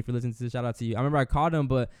Manny, if you're listening to this, shout out to you. I remember I called him,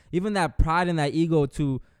 but even that pride and that ego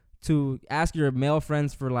to ask your male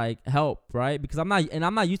friends for help, right? Because I'm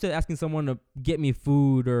not used to asking someone to get me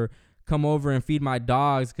food or come over and feed my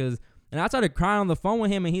dogs, and I started crying on the phone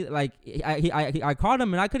with him, and I called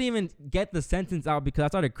him, and I couldn't even get the sentence out because I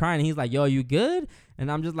started crying. And he's like, "Yo, you good?"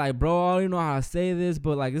 And I'm just like, "Bro, I don't even know how to say this,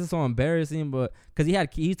 but this is so embarrassing." But because he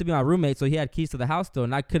used to be my roommate, so he had keys to the house still,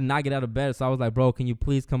 and I could not get out of bed. So I was like, "Bro, can you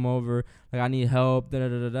please come over? I need help." Da da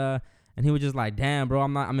da da da. And he was just like, "Damn, bro,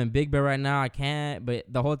 I'm in Big Bear right now. I can't." But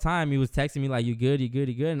the whole time he was texting me like, "You good? You good?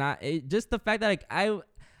 You good?" And just the fact that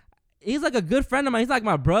he's like a good friend of mine. He's like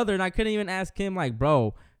my brother, and I couldn't even ask him like,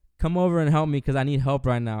 bro, come over and help me because I need help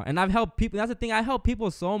right now. And I've helped people. That's the thing. I help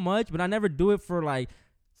people so much, but I never do it for like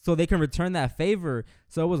so they can return that favor.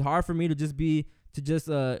 So it was hard for me to just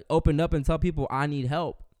open up and tell people I need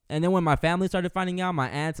help. And then when my family started finding out, my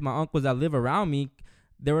aunts and my uncles that live around me,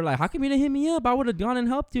 they were like, how come you didn't hit me up? I would have gone and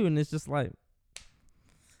helped you. And it's just like,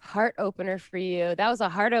 heart opener for you. That was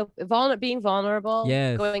a being vulnerable.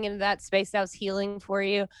 Yes. Going into that space, that was healing for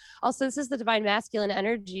you. Also, this is the divine masculine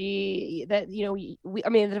energy that,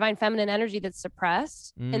 the divine feminine energy that's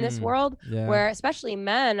suppressed in this world, where especially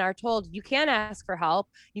men are told you can't ask for help,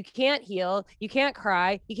 you can't heal, you can't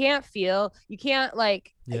cry, you can't feel, you can't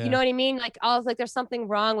you know what I mean? Like, I was like, there's something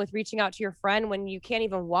wrong with reaching out to your friend when you can't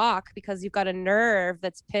even walk because you've got a nerve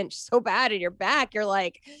that's pinched so bad in your back. You're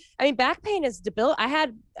like, back pain is debilitating. I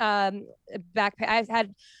had back pain.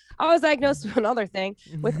 I was diagnosed with another thing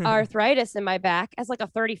with arthritis in my back as like a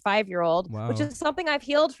 35-year-old, which is something I've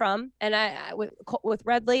healed from. And with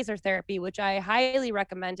red laser therapy, which I highly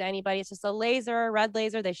recommend to anybody. It's just a red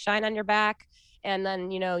laser. They shine on your back. And then,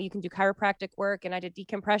 you can do chiropractic work, and I did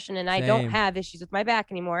decompression, and I don't have issues with my back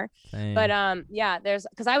anymore. But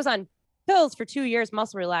because I was on pills for 2 years,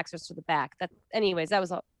 muscle relaxers to the back. I didn't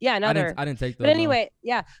take those. But anyway,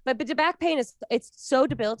 but the back pain it's so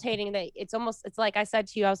debilitating that it's like I said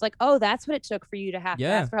to you, I was like, oh, that's what it took for you to have to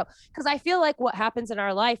ask for help. Because I feel like what happens in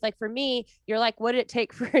our life, like for me, you're like, what did it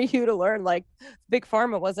take for you to learn? Like Big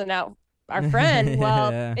Pharma wasn't out our friend.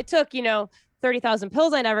 Well, it took, 30,000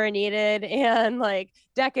 pills I never needed, and like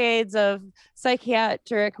decades of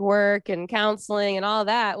psychiatric work and counseling and all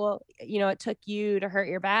that. Well, it took you to hurt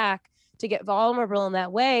your back to get vulnerable in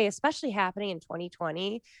that way, especially happening in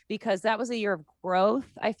 2020, because that was a year of growth.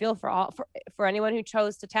 I feel for anyone who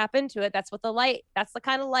chose to tap into it, that's the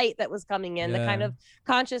kind of light that was coming in, the kind of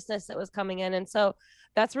consciousness that was coming in. And so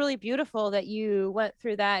that's really beautiful that you went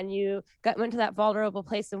through that and you went to that vulnerable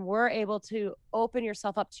place and were able to open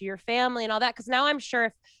yourself up to your family and all that. Because now I'm sure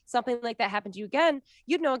if something like that happened to you again,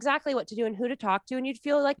 you'd know exactly what to do and who to talk to, and you'd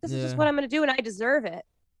feel like this is just what I'm going to do and I deserve it.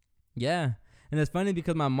 Yeah. And it's funny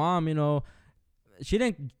because my mom, she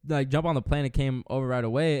didn't like jump on the plane and came over right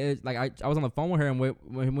away. I was on the phone with her, and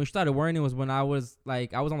when we started worrying, it was when I was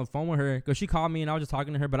on the phone with her because she called me and I was just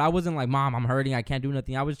talking to her, but I wasn't like, Mom, I'm hurting, I can't do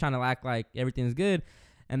nothing. I was trying to act like everything's good.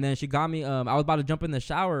 And then she got me, I was about to jump in the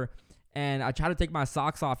shower, and I tried to take my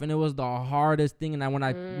socks off, and it was the hardest thing. And when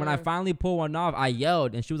I finally pulled one off, I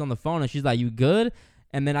yelled, and she was on the phone, and she's like, you good?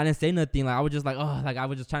 And then I didn't say nothing. Like I was just like, oh, like I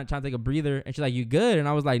was just trying to take a breather. And she's like, you good? And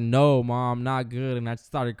I was like, no, Mom, not good. And I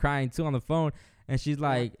started crying too on the phone. And she's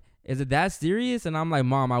like, is it that serious? And I'm like,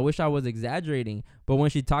 Mom, I wish I was exaggerating. But when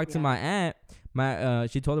she talked to my aunt,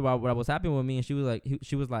 she told her what was happening with me, and she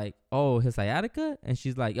was like, oh, his sciatica? And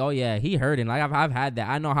she's like, oh yeah, he hurting. Like I've had that.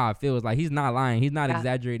 I know how it feels. Like he's not lying. He's not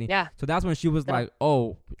exaggerating. Yeah. So that's when she was like,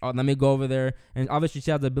 oh, let me go over there. And obviously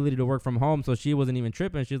she has the ability to work from home, so she wasn't even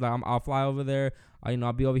tripping. She's like, I'll fly over there.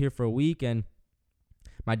 I'll be over here for a week. And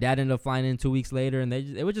my dad ended up flying in 2 weeks later, and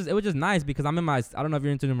it was just nice because I'm in my, I don't know if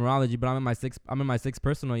you're into numerology, but I'm in my sixth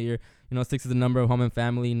personal year. 6 is the number of home and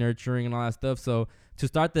family, nurturing, and all that stuff. So to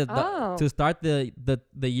start the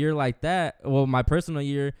year like that, well, my personal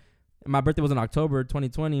year, my birthday was in October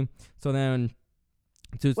 2020. So then,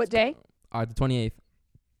 what day? The 28th,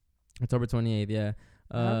 October 28th.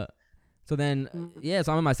 Yeah. So then,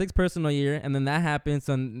 so I'm in my 6th personal year, and then that happens,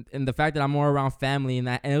 and the fact that I'm more around family, and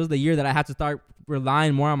it was the year that I had to start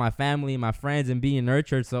relying more on my family and my friends and being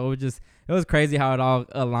nurtured. So it was crazy how it all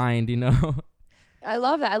aligned, I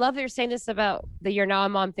love that. I love that you're saying this about the year. Now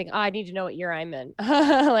I'm thinking, I need to know what year I'm in.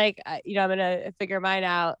 I'm going to figure mine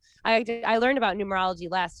out. I learned about numerology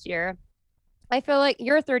last year. I feel like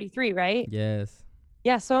you're 33, right? Yes.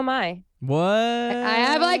 Yeah, so am I. What? I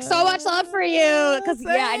have so much love for you because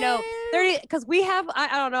I know 30 because we have I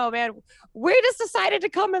don't know, man, we just decided to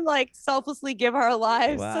come and selflessly give our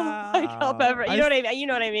lives to help everyone. You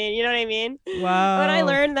know what I mean. Wow. When I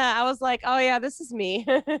learned that, I was like, oh yeah, this is me.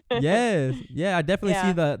 Yes. Yeah, I definitely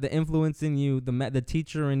see the influence in you, the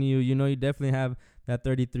teacher in you. You definitely have that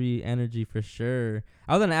 33 energy for sure.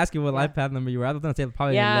 I was gonna ask you what life path number you were. I was gonna say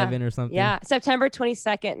probably 11 or something. Yeah, September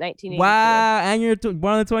 22nd, 1982. Wow, and you're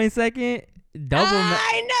born on the 22nd.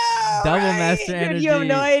 I know. Double master energy. You have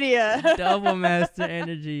no idea. Double master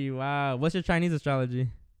energy. Wow. What's your Chinese astrology?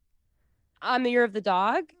 I'm the year of the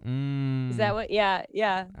dog. Is that what? Yeah.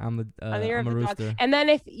 I'm the year I'm of a the rooster. Dog. And then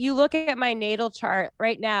if you look at my natal chart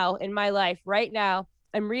right now in my life, I'm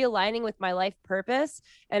realigning with my life purpose,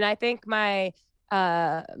 and I think my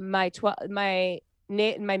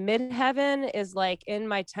my midheaven is like in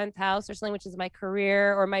my 10th house or something, which is my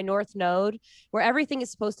career, or my north node, where everything is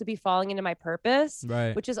supposed to be falling into my purpose,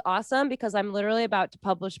 Right. which is awesome because I'm literally about to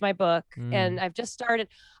publish my book. Mm. And I've just started.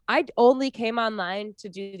 I only came online to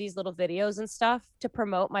do these little videos and stuff to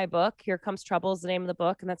promote my book. Here Comes Trouble is the name of the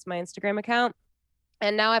book, and that's my Instagram account.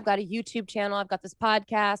 And now I've got a YouTube channel. I've got this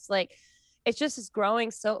podcast. Like, it's just is growing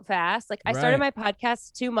so fast. Like, I started my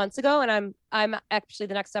podcast 2 months ago, and I'm actually,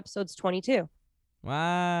 the next episode's 22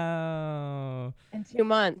 Wow. in 2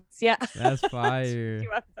 months. Yeah. That's fire. 2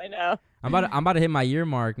 months, I know. I'm about to hit my year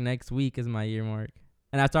mark. Next week is my year mark.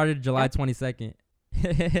 And I started July 22nd.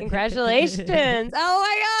 Congratulations. Oh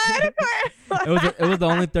my God. Of course. It was the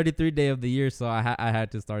only 33 day of the year, so I had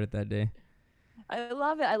to start it that day. I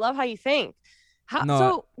love it. I love how you think. No,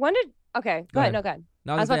 So when did, okay, go ahead. No, go ahead.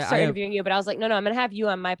 No, I was about to saying, start interviewing you, but I was like, no, I'm going to have you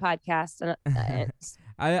on my podcast. And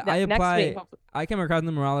I next apply. week, I came across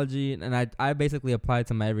numerology, and I basically apply it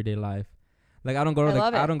to my everyday life. Like, I don't go to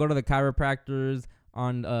I don't go to the chiropractors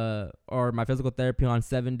on or my physical therapy on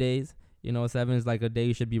 7 days. You know, 7 is like a day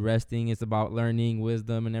you should be resting. It's about learning,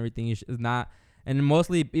 wisdom, and everything. Is not, and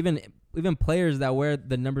mostly even players that wear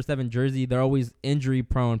the number 7 jersey, they're always injury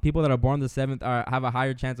prone. People that are born the 7th have a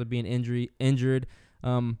higher chance of being injured.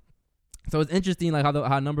 So it's interesting, like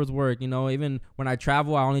how numbers work. You know, even when I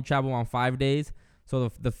travel, I only travel on 5 days.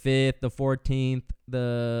 So the 5th, the 14th,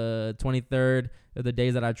 the 23rd are the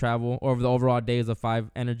days that I travel, or the overall days of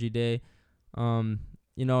 5 energy day. You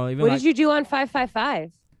know, even what did you do on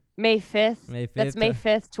 555? May 5th. May 5th. That's May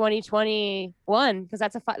 5th, 2021, because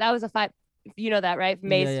that was a 5. You know that, right?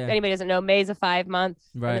 May. Yeah. Anybody doesn't know, May's a 5 month.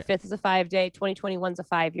 Right. And the 5th is a 5 day. 2021's a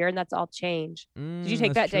 5 year, and that's all change. Did you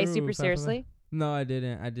take that day super seriously? No, I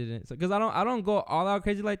didn't. So, because I don't go all out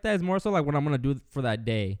crazy like that. It's more so like what I'm gonna do for that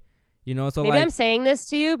day. You know, so maybe like, I'm saying this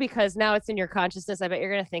to you because now it's in your consciousness. I bet you're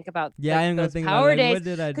gonna think about I am gonna think power about days. What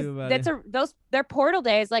did I do about it? They're portal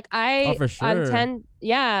days. Like for sure. on 10,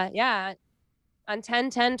 on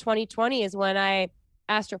 10/10/2020 is when I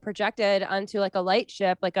astro projected onto like a light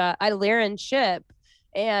ship, like a Lyran ship,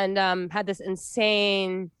 and had this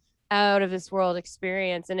insane out of this world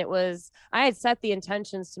experience. And I had set the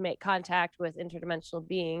intentions to make contact with interdimensional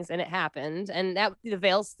beings, and it happened. And that the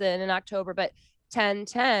veil's thin in October, but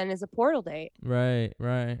 10/10 is a portal date. Right.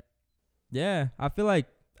 Yeah, I feel like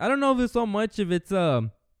I don't know if it's so much if it's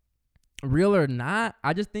real or not.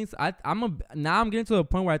 I just think I'm getting to a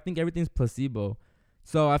point where I think everything's placebo.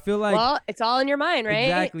 So I feel like, well, it's all in your mind, right?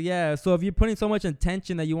 Exactly, yeah. So if you're putting so much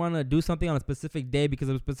intention that you want to do something on a specific day because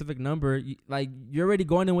of a specific number, you're already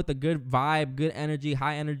going in with a good vibe, good energy,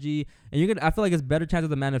 high energy, and I feel like it's better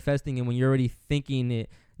chances of manifesting it when you're already thinking it.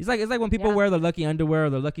 It's like when people wear their lucky underwear or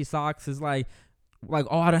their lucky socks. It's like,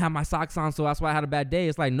 oh, I don't have my socks on, so that's why I had a bad day.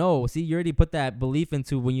 It's like, no, see, you already put that belief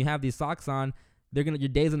into when you have these socks on, your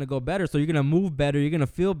day's gonna go better. So you're gonna move better, you're gonna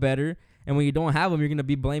feel better. And when you don't have them, you're going to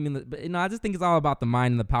be blaming but I just think it's all about the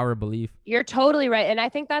mind and the power of belief. You're totally right. And I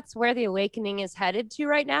think that's where the awakening is headed to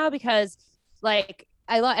right now, because like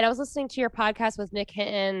and I was listening to your podcast with Nick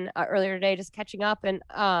Hinton earlier today, just catching up. And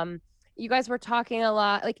you guys were talking a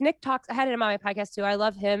lot. Like Nick talks, I had him on my podcast too. I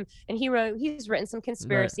love him. And he's written some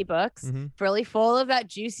conspiracy books, really full of that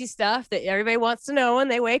juicy stuff that everybody wants to know when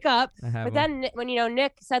they wake up. But then when,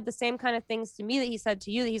 Nick said the same kind of things to me that he said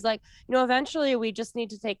to you, that he's like, eventually we just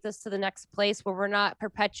need to take this to the next place where we're not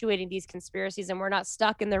perpetuating these conspiracies and we're not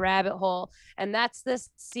stuck in the rabbit hole. And that's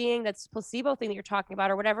that's placebo thing that you're talking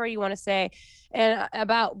about, or whatever you want to say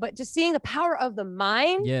but just seeing the power of the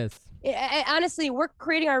mind. Yes. Honestly, we're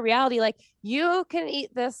creating our reality. Like, you can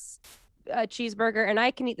eat this cheeseburger and I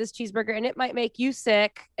can eat this cheeseburger, and it might make you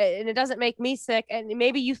sick, and it doesn't make me sick. And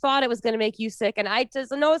maybe you thought it was going to make you sick, and I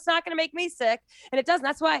just know it's not going to make me sick, and it doesn't.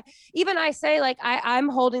 That's why even I say, like, I'm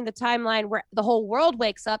holding the timeline where the whole world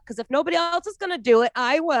wakes up, because if nobody else is going to do it,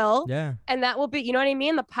 I will. Yeah. And that will be, you know what I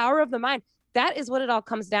mean? The power of the mind. That is what it all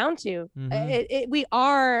comes down to. We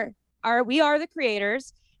are the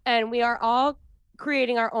creators, and we are all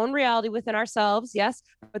creating our own reality within ourselves. Yes,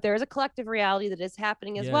 but there is a collective reality that is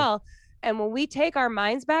happening as well. And when we take our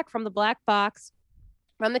minds back from the black box,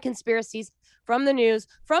 from the conspiracies, from the news,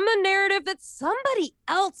 from the narrative that somebody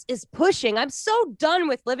else is pushing. I'm so done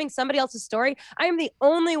with living somebody else's story. I am the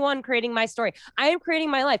only one creating my story. I am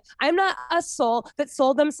creating my life. I'm not a soul that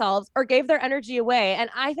sold themselves or gave their energy away.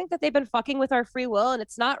 And I think that they've been fucking with our free will, and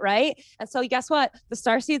it's not right. And so guess what? The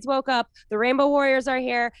Starseeds woke up. The Rainbow Warriors are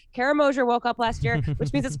here. Kara Mosier woke up last year,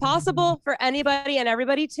 which means it's possible for anybody and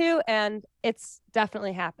everybody to. And it's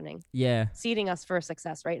definitely happening. Yeah. Seeding us for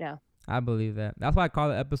success right now. I believe that. That's why I call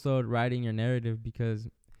the episode "Writing Your Narrative," because,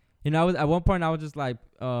 at one point I was just like,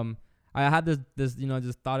 I had this,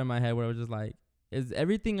 just thought in my head where it was just like, is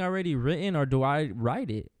everything already written, or do I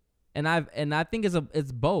write it? And I think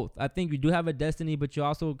it's both. I think you do have a destiny, but you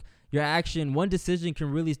also, your action, one decision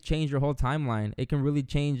can really change your whole timeline. It can really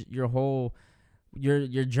change your whole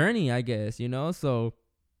your journey, I guess, you know. So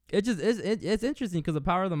it just it's interesting because the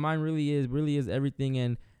power of the mind really is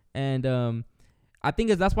everything. And I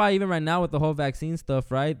think that's why even right now with the whole vaccine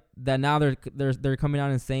stuff, right, that now they're coming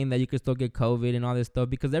out and saying that you could still get COVID and all this stuff,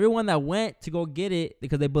 because everyone that went to go get it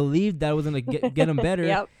because they believed that it was gonna get them better.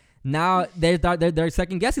 Yep. Now they're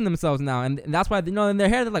second guessing themselves now, and that's why, you know, in their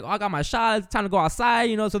head they're like, oh, I got my shot, it's time to go outside,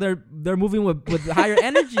 you know. So they're moving with higher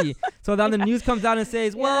energy. So then the news comes out and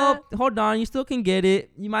says, well, hold on, you still can get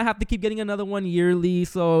it. You might have to keep getting another one yearly.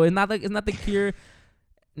 So it's not the cure.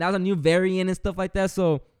 Now it's a new variant and stuff like that.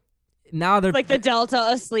 So now they're like the Delta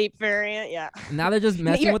asleep variant. Yeah. Now they're just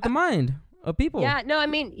messing with the mind of people. Yeah. No, I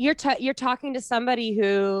mean, you're talking to somebody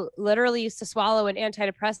who literally used to swallow an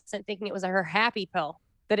antidepressant thinking it was her happy pill,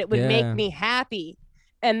 that it would make me happy.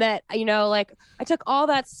 And that, you know, like I took all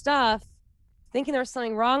that stuff thinking there was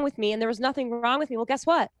something wrong with me, and there was nothing wrong with me. Well, guess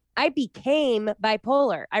what? I became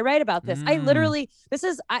bipolar. I write about this. I literally,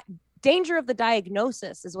 danger of the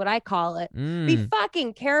diagnosis is what I call it. Be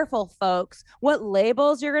fucking careful, folks, what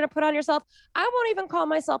labels you're going to put on yourself. I won't even call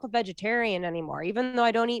myself a vegetarian anymore, even though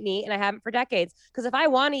I don't eat meat and I haven't for decades. Because if I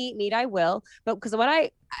want to eat meat, I will. But because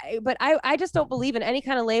I just don't believe in any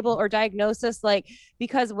kind of label or diagnosis. Like,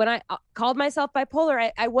 because when I called myself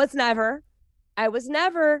bipolar, I was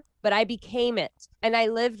never, but I became it, and I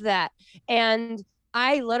lived that. And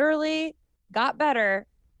I literally got better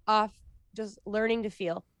off just learning to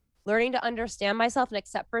feel, learning to understand myself and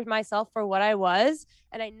accept for myself for what I was.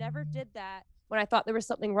 And I never did that when I thought there was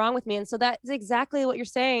something wrong with me. And so that's exactly what you're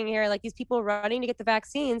saying here. Like these people running to get the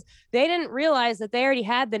vaccines, they didn't realize that they already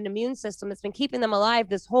had an immune system that's been keeping them alive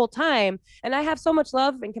this whole time. And I have so much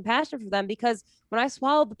love and compassion for them, because when I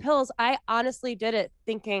swallowed the pills, I honestly did it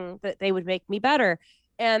thinking that they would make me better.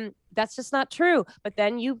 And that's just not true. But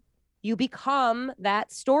then you become that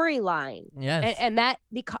storyline. Yes. And that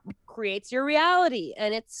creates your reality.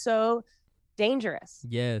 And it's so dangerous.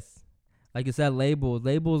 Yes. Like you said,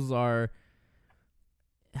 labels are,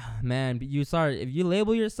 man, if you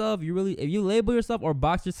label yourself, if you label yourself or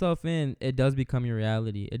box yourself in, it does become your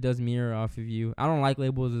reality. It does mirror off of you. I don't like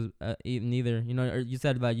labels neither. You know, you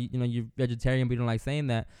said like, you know, you're vegetarian, but you don't like saying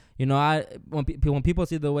that. You know, when people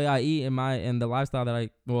see the way I eat and the lifestyle that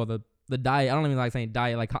the diet, I don't even like saying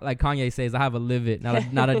diet, like Kanye says, I have a live it,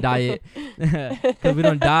 not a diet, because we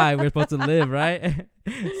don't die, we're supposed to live, right?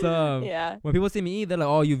 So when people see me eat, they're like,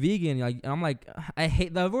 oh, you vegan? Like, and I'm like, I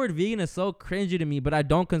hate the word vegan, is so cringy to me, but I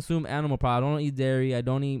don't consume animal products. I don't eat dairy, I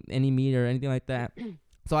don't eat any meat or anything like that.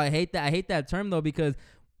 So I hate that term though, because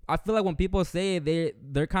I feel like when people say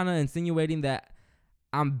it, they're kind of insinuating that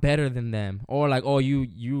I'm better than them, or like, oh,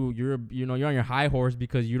 you're on your high horse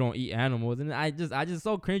because you don't eat animals. And I just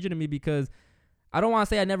so cringy to me, because I don't want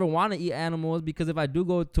to say I never want to eat animals, because if I do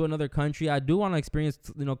go to another country, I do want to experience,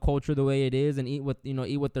 you know, culture the way it is and eat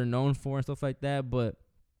what they're known for and stuff like that. But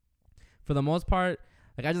for the most part,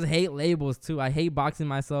 like, I just hate labels too. I hate boxing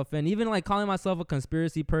myself in, even like calling myself a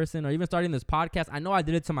conspiracy person, or even starting this podcast. I know I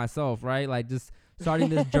did it to myself, right? Like, just starting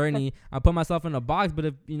this journey, I put myself in a box.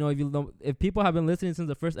 But if people have been listening since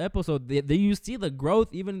the first episode, you see the growth,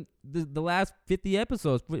 even the last 52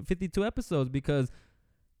 episodes, because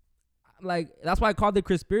like, that's why I called it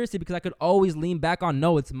conspiracy, because I could always lean back on,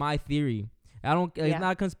 no, it's my theory. It's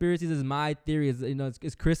not conspiracies, it's my theory.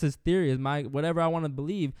 It's Chris's theory, it's my, whatever I want to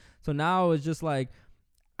believe. So now it's just like,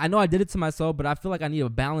 I know I did it to myself, but I feel like I need a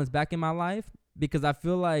balance back in my life, because I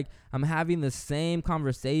feel like I'm having the same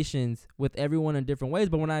conversations with everyone in different ways.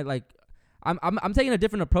 But when I'm taking a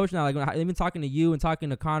different approach now. Like, when even talking to you and talking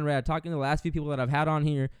to Conrad, talking to the last few people that I've had on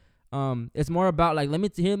here, it's more about like, let me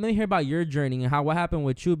hear about your journey and what happened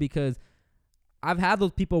with you, because I've had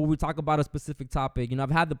those people where we talk about a specific topic. You know, I've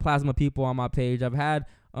had the plasma people on my page. I've had,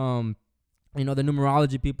 the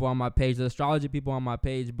numerology people on my page, the astrology people on my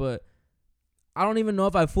page, but I don't even know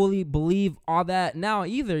if I fully believe all that now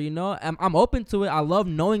either. You know, I'm open to it. I love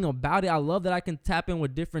knowing about it. I love that I can tap in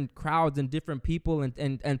with different crowds and different people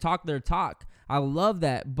and talk their talk. I love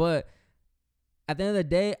that. But at the end of the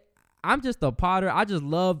day, I'm just a potter. I just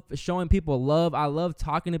love showing people love. I love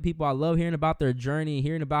talking to people. I love hearing about their journey,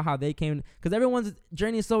 hearing about how they came, because everyone's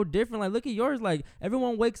journey is so different. Like, look at yours. Like,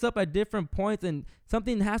 everyone wakes up at different points, and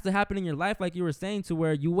something has to happen in your life, like you were saying, to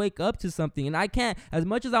where you wake up to something. And I can't, as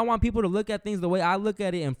much as I want people to look at things the way I look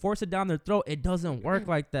at it and force it down their throat, it doesn't work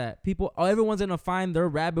like that. Everyone's going to find their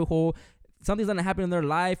rabbit hole. Something's going to happen in their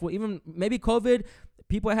life. Well, even maybe COVID,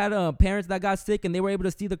 people had parents that got sick and they were able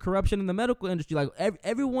to see the corruption in the medical industry. Like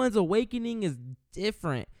everyone's awakening is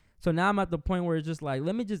different. So now I'm at the point where it's just like,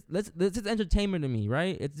 let's it's entertainment to me,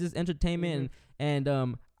 right? It's just entertainment, and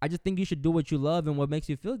I just think you should do what you love and what makes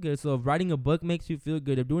you feel good. So if writing a book makes you feel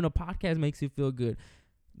good, if doing a podcast makes you feel good,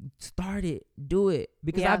 start it, do it.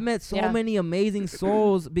 Because I've met so many amazing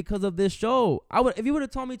souls because of this show. If you would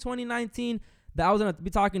have told me 2019 that I was gonna be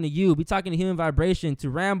talking to you, be talking to Human Vibration, to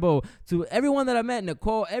Rambo, to everyone that I met,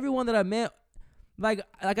 Nicole, everyone that I met. Like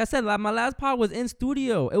I said, my last pod was in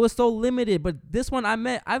studio. It was so limited, but this one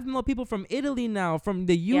I've known people from Italy now, from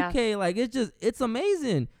the UK. Yeah. Like it's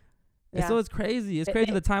amazing. Yeah. And so it's crazy. It's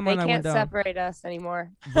crazy the timeline I went down. They can't separate us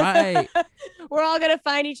anymore. Right. We're all gonna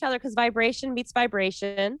find each other because vibration meets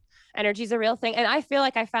vibration. Energy is a real thing, and I feel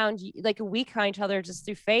like I found like we find each other just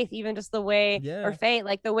through faith, even just the way or fate,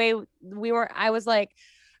 like the way we were. I was like,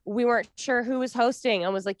 we weren't sure who was hosting. I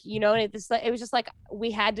was like, it was just like we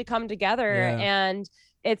had to come together. And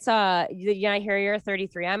it's I hear you're a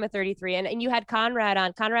 33, I'm a 33, and you had Conrad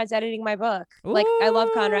on. Conrad's editing my book. Ooh. Like I love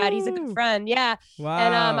Conrad, he's a good friend. Wow.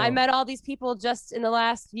 And I met all these people just in the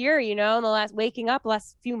last year, in the last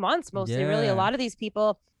last few months, mostly. Really a lot of these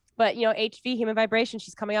people. But HV, Human Vibration,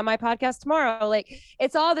 she's coming on my podcast tomorrow. Like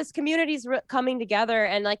it's all this community's coming together,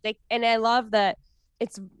 and and I love that.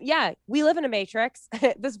 It's we live in a matrix.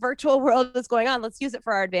 This virtual world is going on. Let's use it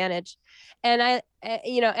for our advantage. And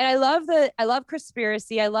I love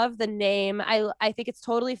conspiracy. I love the name. I think it's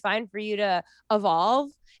totally fine for you to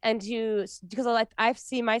evolve because I've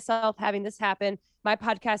seen myself having this happen. My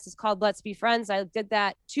podcast is called Let's Be Friends. I did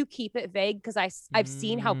that to keep it vague because I've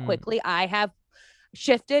seen how quickly I have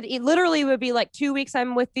shifted. It literally would be like 2 weeks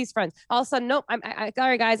I'm with these friends. All of a sudden, nope.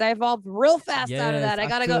 Sorry guys, I evolved real fast out of that. I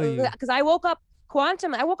gotta go because I woke up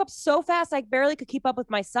quantum. I woke up so fast I barely could keep up with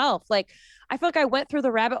myself. Like I feel like I went through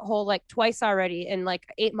the rabbit hole like twice already in like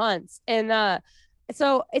 8 months. And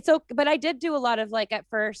so it's okay, but I did do a lot of like at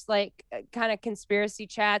first like kind of conspiracy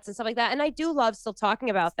chats and stuff like that, and I do love still talking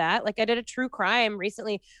about that. Like I did a true crime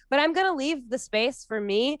recently, but I'm gonna leave the space for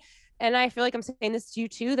me. And I feel like I'm saying this to you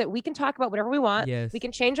too, that we can talk about whatever we want. Yes. We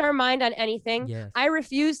can change our mind on anything. Yes. I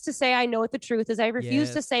refuse to say I know what the truth is. I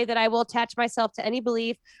refuse to say that I will attach myself to any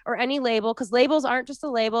belief or any label, because labels aren't just a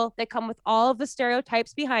label. They come with all of the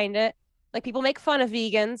stereotypes behind it. Like people make fun of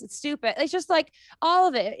vegans. It's stupid. It's just like all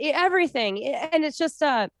of it, everything. And it's just,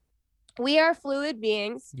 we are fluid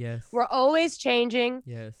beings. Yes. We're always changing.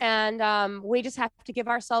 Yes. And we just have to give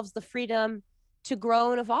ourselves the freedom to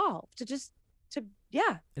grow and evolve,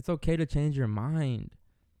 it's okay to change your mind.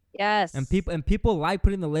 Yes. And people like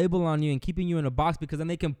putting the label on you and keeping you in a box, because then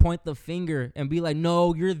they can point the finger and be like,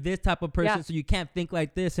 no, you're this type of person, so you can't think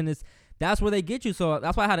like this. And that's where they get you. So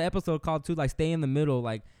that's why I had an episode called too, like stay in the middle.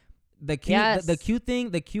 Like the Q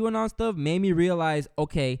thing, the QAnon stuff made me realize,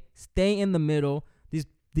 okay, stay in the middle.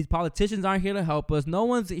 These politicians aren't here to help us. No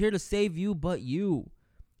one's here to save you but you.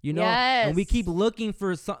 And we keep looking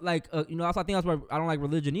for some, like, I think that's why I don't like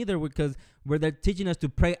religion either, because where they're teaching us to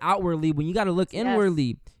pray outwardly when you got to look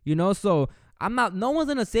inwardly, so no one's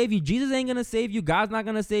going to save you. Jesus ain't going to save you. God's not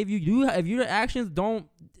going to save you. If your actions don't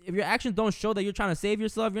show that you're trying to save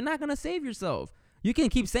yourself, you're not going to save yourself. You can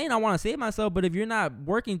keep saying, I want to save myself, but if you're not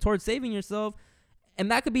working towards saving yourself, and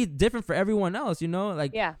that could be different for everyone else,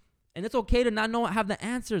 and it's okay to not have the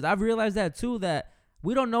answers. I've realized that too, that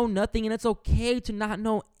we don't know nothing, and it's okay to not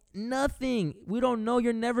know nothing. We don't know.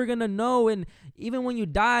 You're never going to know. And even when you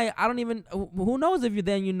die, who knows if you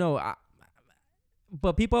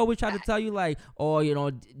but people always try to tell you like, oh,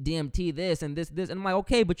 DMT this and this. And I'm like,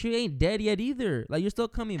 okay, but you ain't dead yet either. Like you're still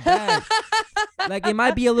coming back. Like it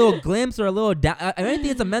might be a little glimpse or a little, I think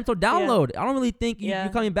it's a mental download. I don't really think you're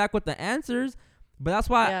coming back with the answers. But that's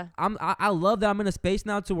why I love that I'm in a space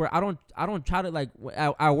now to where I don't try to like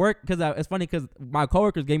I work, because it's funny because my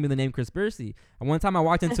coworkers gave me the name Conspiracy. And one time I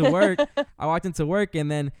walked into work,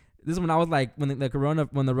 and then this is when I was like when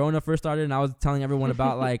the Rona first started, and I was telling everyone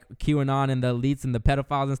about like QAnon and the elites and the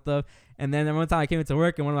pedophiles and stuff. And then one time I came into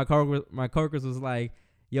work, and one of my coworkers was like,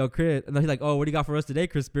 yo, Chris, and then he's like, oh, what do you got for us today,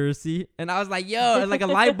 Conspiracy? And I was like, yo, it's like a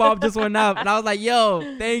light bulb just went up, and I was like, yo,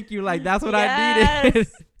 thank you, like that's what I needed.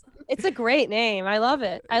 It's a great name. I love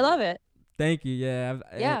it. Thank you.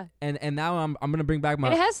 Yeah. And now I'm gonna bring back my.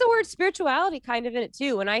 And it has the word spirituality kind of in it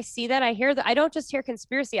too. When I see that, I hear that. I don't just hear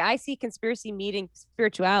conspiracy. I see conspiracy meeting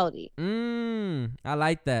spirituality. I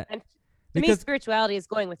like that. And to me, spirituality is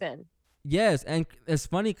going within. Yes, and it's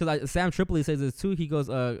funny because Sam Tripoli says this too. He goes,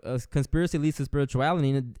 conspiracy leads to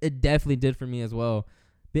spirituality, and it definitely did for me as well.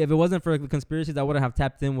 But if it wasn't for the conspiracies, I wouldn't have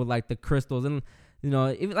tapped in with like the crystals and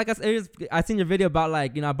even like I said, I seen your video about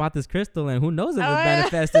like, I bought this crystal and who knows if it's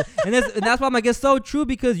manifested. And that's why I'm like, it's so true,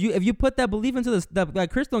 because if you put that belief into that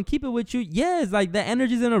crystal and keep it with you, it's like the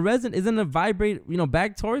energy's in a resonance, is gonna vibrate,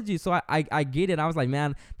 back towards you. So I get it. I was like,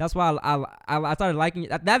 man, that's why I started liking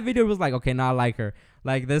it. That video was like, okay, now I like her.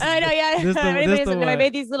 Like this. I know, yeah. I I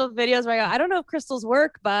made these little videos where I don't know if crystals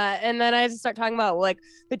work, and then I just start talking about like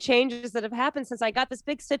the changes that have happened since I got this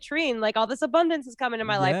big citrine. Like all this abundance is coming in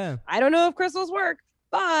my life. I don't know if crystals work,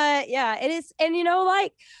 but yeah, it is. And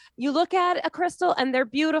like you look at a crystal and they're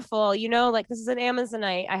beautiful, like this is an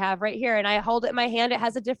Amazonite I have right here, and I hold it in my hand. It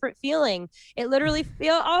has a different feeling. It literally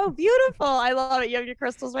feels, beautiful. I love it. You have your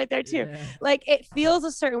crystals right there too. Yeah. Like it feels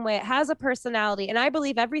a certain way. It has a personality. And I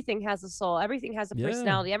believe everything has a soul. Everything has a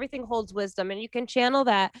personality. Everything holds wisdom. And you can channel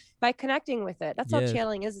that by connecting with it. That's all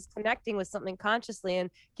channeling is connecting with something consciously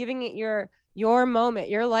and giving it your moment,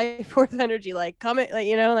 your life force energy, like coming,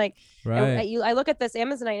 like, right. I look at this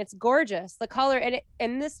Amazonite, it's gorgeous, the color, and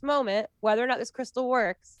in this moment, whether or not this crystal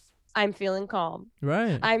works, I'm feeling calm.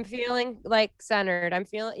 Right. I'm feeling like centered. I'm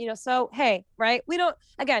feeling, so, hey, right.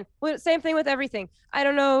 Same thing with everything. I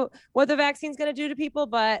don't know what the vaccine's going to do to people,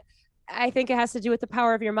 but I think it has to do with the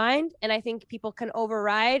power of your mind. And I think people can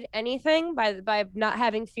override anything by not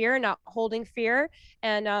having fear, not holding fear.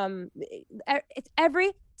 And it's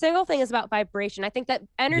every single thing is about vibration. I think that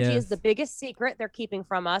energy is the biggest secret they're keeping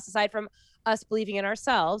from us, aside from us believing in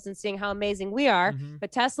ourselves and seeing how amazing we are. Mm-hmm.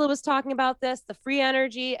 But Tesla was talking about this, the free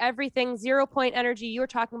energy, everything, 0 point energy. You were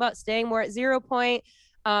talking about staying more at 0 point.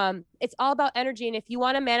 It's all about energy. And if you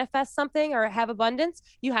want to manifest something or have abundance,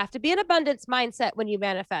 you have to be in abundance mindset when you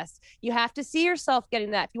manifest. You have to see yourself getting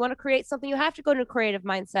that. If you want to create something, you have to go to a creative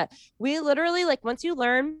mindset. We literally, like, once you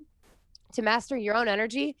learn to master your own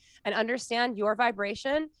energy and understand your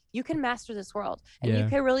vibration, you can master this world, and you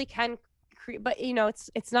can create. But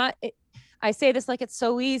it's not. I say this like it's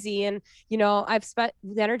so easy, and I've spent,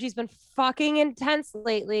 the energy's been fucking intense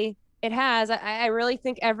lately. It has. I really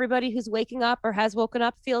think everybody who's waking up or has woken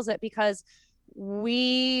up feels it, because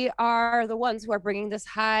we are the ones who are bringing this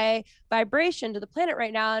high vibration to the planet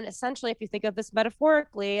right now. And essentially, if you think of this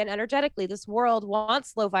metaphorically and energetically, this world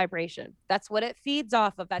wants low vibration. That's what it feeds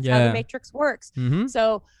off of. That's how the matrix works. Mm-hmm.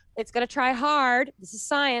 So it's going to try hard. This is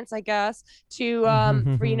science, I guess, to,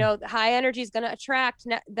 for, high energy is going to attract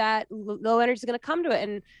that low energy is going to come to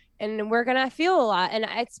it. And we're going to feel a lot. And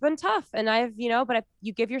it's been tough. And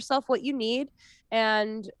you give yourself what you need,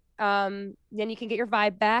 and then you can get your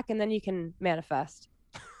vibe back, and then you can manifest.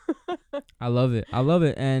 I love it.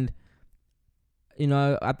 And,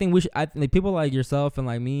 I think people like yourself and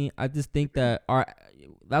like me, I just think that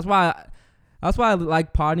that's why I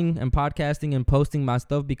like podding and podcasting and posting my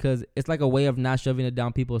stuff, because it's like a way of not shoving it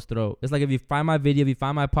down people's throat. It's like, if you find my video, if you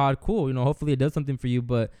find my pod, cool, hopefully it does something for you,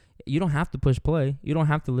 but you don't have to push play. You don't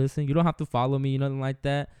have to listen. You don't have to follow me, nothing like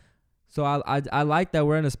that. So I like that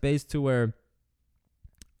we're in a space to where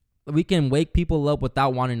we can wake people up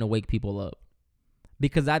without wanting to wake people up.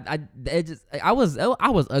 Because I was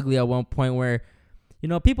ugly at one point where,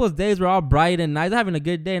 people's days were all bright and nice, having a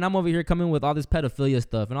good day, and I'm over here coming with all this pedophilia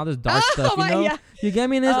stuff and all this dark stuff, You get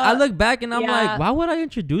me? I look back and I'm like, why would I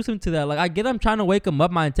introduce him to that? Like, I get I'm trying to wake him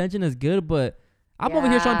up. My intention is good, but I'm over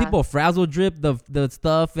here showing people Frazzle Drip, the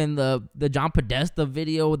stuff, and the John Podesta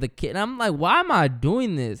video with the kid. And I'm like, why am I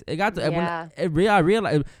doing this? It got to I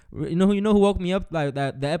realized, who woke me up, like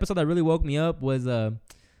that. The episode that really woke me up was the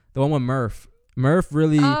one with Murph. Murph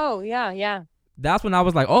really. Oh yeah. That's when I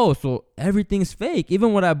was like, oh, so everything's fake.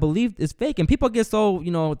 Even what I believed is fake. And people get so,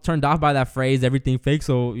 turned off by that phrase, everything fake.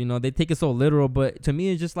 So, they take it so literal. But to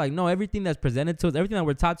me, it's just like, no, everything that's presented to us, everything that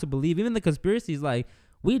we're taught to believe, even the conspiracies, like,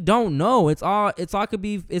 we don't know. It's all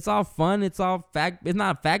fun. It's all fact. It's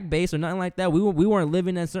not fact based or nothing like that. We weren't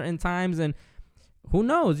living at certain times, and who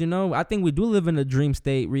knows? I think we do live in a dream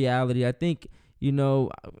state reality. I think,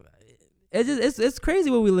 it's crazy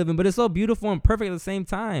what we live in, but it's so beautiful and perfect at the same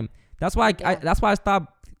time. That's why I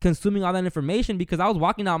stopped consuming all that information, because I was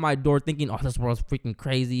walking out my door thinking, oh, this world's freaking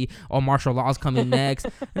crazy. Oh, martial law's coming next.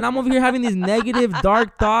 And I'm over here having these negative,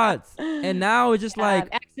 dark thoughts. And now it's just like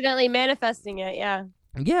accidentally manifesting it. Yeah.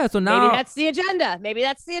 Yeah. So now maybe that's the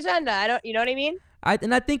agenda. I don't, you know what I mean? I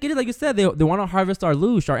think it is, like you said, they want to harvest our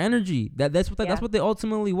loosh, our energy. That's what they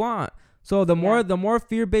ultimately want. So the more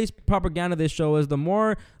fear-based propaganda this show is, the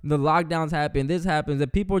more the lockdowns happen, this happens,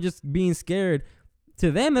 that people are just being scared. To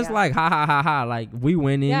them, it's like, ha, ha, ha, ha, like, we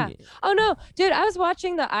winning. Yeah. Oh, no. Dude, I was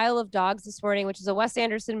watching The Isle of Dogs this morning, which is a Wes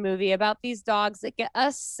Anderson movie about these dogs that get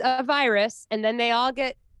a virus, and then they all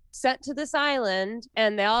get sent to this island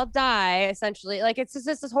and they all die essentially. Like it's just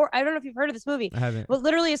this horror. I don't know if you've heard of this movie. I haven't. But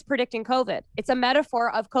literally is predicting COVID. It's a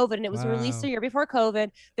metaphor of COVID, and it was released Wow. a year before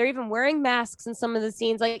COVID. They're even wearing masks in some of the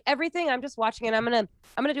scenes, like everything. I'm just watching it. I'm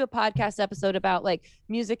gonna do a podcast episode about like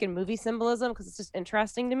music and movie symbolism because it's just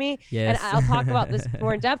interesting to me. Yes. And I'll talk about this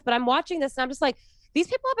more in depth. But I'm watching this and I'm just like, these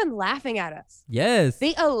people have been laughing at us. Yes.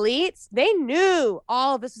 The elites, they knew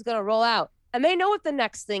all of this was gonna roll out, and they know what the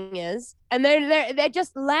next thing is, and they're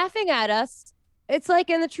just laughing at us. It's like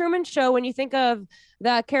in the Truman Show when you think of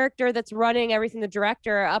the character that's running everything, the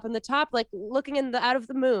director up in the top, like looking in the out of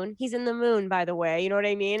the moon. He's in the moon, by the way. You know what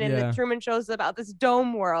I mean? And Yeah. the Truman Show's about this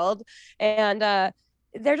dome world, and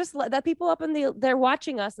they're just the people up in they're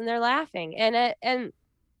watching us and they're laughing, and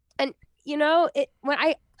you know it when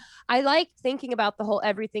I like thinking about the whole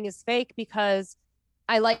everything is fake because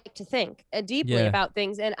I like to think deeply Yeah. about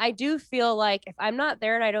things. And I do feel like if I'm not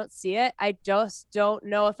there and I don't see it, I just don't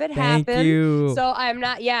know if it Thank happened. you. So I'm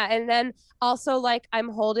not, yeah. And then also like I'm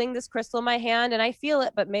holding this crystal in my hand and I feel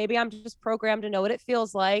it, but maybe I'm just programmed to know what it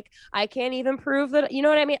feels like. I can't even prove that, you know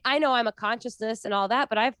what I mean? I know I'm a consciousness and all that,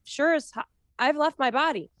 but I've left my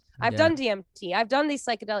body. I've Yeah. done DMT. I've done these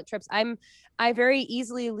psychedelic trips. I very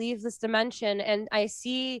easily leave this dimension and I've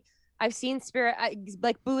seen spirit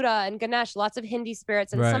like Buddha and Ganesh, lots of Hindi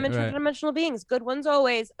spirits and Right, some right. interdimensional beings, good ones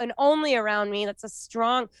always and only around me. That's a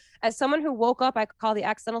strong, as someone who woke up, I could call the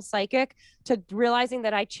accidental psychic, to realizing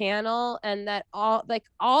that I channel and that all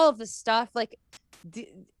of the stuff, like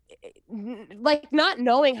not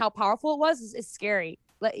knowing how powerful it was is scary.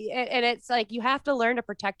 And it's like, you have to learn to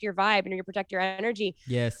protect your vibe and you protect your energy.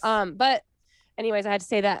 Yes. But anyways, I had to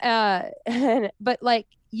say that. But like,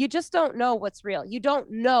 you just don't know what's real. You don't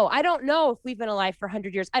know. I don't know if we've been alive for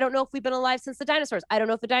 100 years. I don't know if we've been alive since the dinosaurs. I don't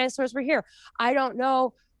know if the dinosaurs were here. I don't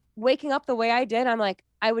know. Waking up the way I did, I'm like,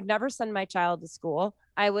 I would never send my child to school.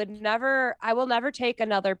 I will never take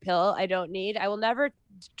another pill I don't need. I will never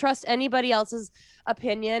trust anybody else's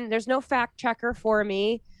opinion. There's no fact checker for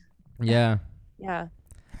me. Yeah. Yeah.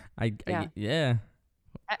 Yeah.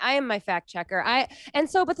 I am my fact checker.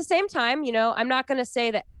 But at the same time, you know, I'm not going to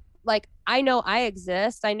say that, like, I know I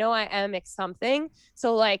exist. I know I am something.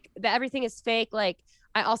 So like that everything is fake. Like,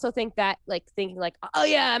 I also think that like thinking like, oh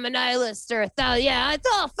yeah, I'm a nihilist or yeah, it's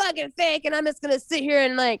all fucking fake. And I'm just going to sit here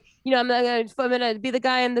and like, you know, I'm going to be the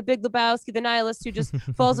guy in the Big Lebowski, the nihilist who just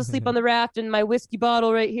falls asleep on the raft and my whiskey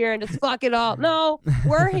bottle right here and just fuck it all. No,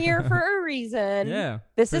 we're here for a reason. Yeah.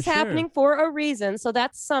 This for is sure. happening for a reason. So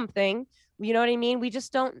that's something, you know what I mean? We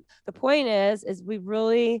just don't, the point is we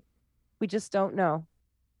just don't know.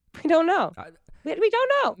 We don't know. We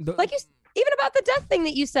don't know. Like even about the death thing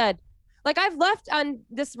that you said, like I've left on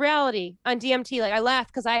this reality on DMT. Like I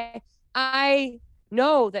left because I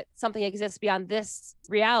know that something exists beyond this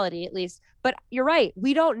reality at least, but you're right.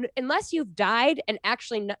 We don't, unless you've died and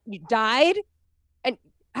actually you died and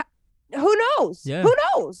who knows? Yeah. Who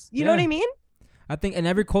knows? You know Yeah. what I mean? I think, and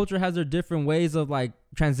every culture has their different ways of like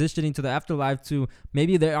transitioning to the afterlife. To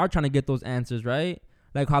maybe they are trying to get those answers, right?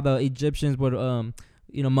 Like how the Egyptians would,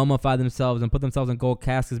 mummify themselves and put themselves in gold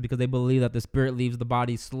caskets because they believe that the spirit leaves the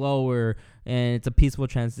body slower and it's a peaceful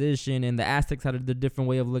transition. And the Aztecs had a different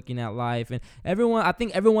way of looking at life. And I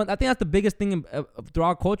think that's the biggest thing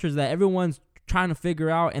throughout cultures, that everyone's trying to figure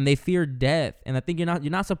out, and they fear death. And I think you're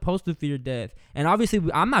not supposed to fear death. And obviously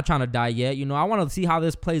I'm not trying to die yet. You know, I want to see how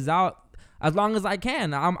this plays out as long as I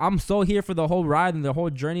can. I'm so here for the whole ride and the whole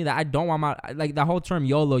journey that I don't want like the whole term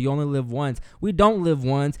YOLO, you only live once. We don't live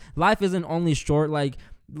once. Life isn't only short. Like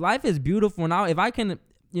life is beautiful. Now, if I can,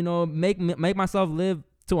 you know, make myself live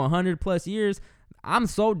to 100+ years, I'm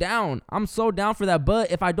so down. I'm so down for that. But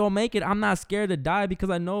if I don't make it, I'm not scared to die because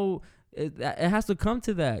I know it has to come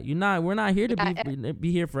to that. We're not here to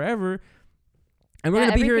be here forever, and we're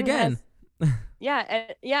gonna be here again.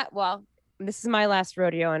 Well, this is my last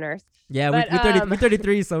rodeo on Earth. Yeah, But, we're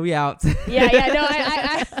 33, so we out. Yeah. No,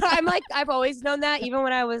 I'm like, I've always known that, even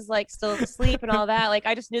when I was like still asleep and all that. Like,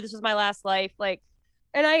 I just knew this was my last life. Like,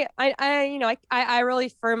 and I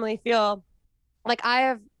really firmly feel like I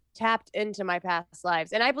have tapped into my past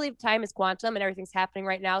lives, and I believe time is quantum and everything's happening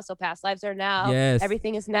right now. So past lives are now. Yes.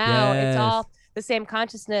 Everything is now. Yes. It's all the same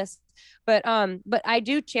consciousness. But I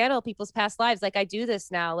do channel people's past lives. Like I do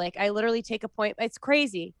this now. Like I literally take a point. It's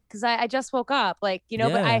crazy because I just woke up. Like, you know,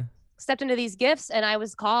 but I stepped into these gifts and I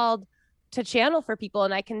was called to channel for people,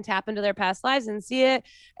 and I can tap into their past lives and see it.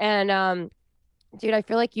 And dude, I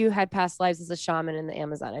feel like you had past lives as a shaman in the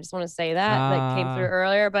Amazon. I just want to say that came through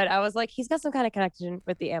earlier, but I was like, he's got some kind of connection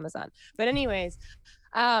with the Amazon. But anyways,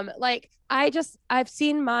 like I've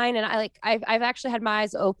seen mine, and I've actually had my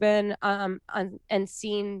eyes open and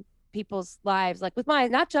seen people's lives, like with my,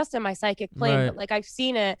 not just in my psychic plane, Right. but like I've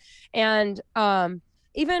seen it. And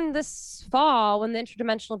even this fall, when the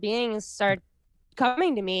interdimensional beings started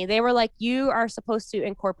coming to me, they were like, you are supposed to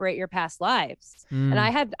incorporate your past lives. And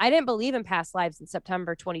I didn't believe in past lives in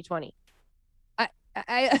September 2020.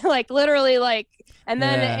 I like literally like, and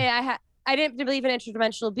then Yeah. I didn't believe in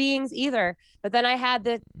interdimensional beings either. But then I had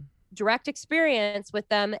the direct experience with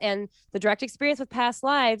them and the direct experience with past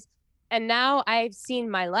lives. And now I've seen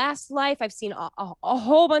my last life. I've seen a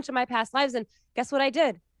whole bunch of my past lives. And guess what I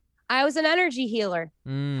did? I was an energy healer.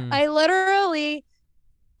 I literally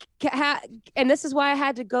and this is why I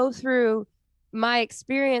had to go through my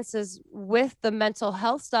experiences with the mental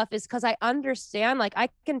health stuff, is because I understand, like I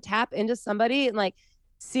can tap into somebody and like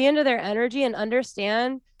see into their energy and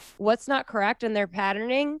understand what's not correct in their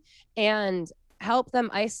patterning and help them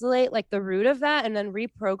isolate like the root of that and then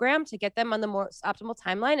reprogram to get them on the most optimal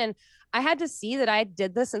timeline. And I had to see that I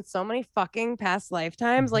did this in so many fucking past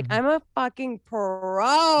lifetimes. Like I'm a fucking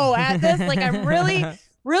pro at this. Like I'm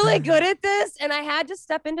really good at this. And I had to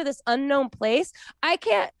step into this unknown place.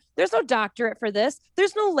 There's no doctorate for this.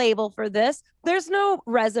 There's no label for this. There's no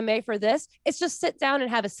resume for this. It's just sit down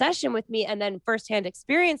and have a session with me and then firsthand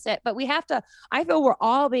experience it. But I feel we're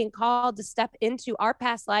all being called to step into our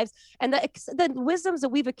past lives and the wisdoms that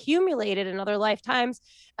we've accumulated in other lifetimes,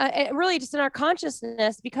 and really just in our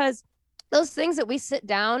consciousness, because those things that we sit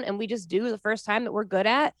down and we just do the first time that we're good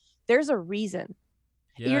at, there's a reason.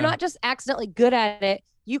 Yeah. You're not just accidentally good at it.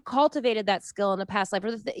 You cultivated that skill in the past life,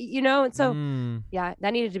 and so yeah,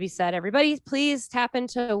 that needed to be said. Everybody, please tap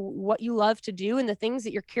into what you love to do and the things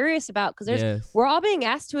that you're curious about, because we're all being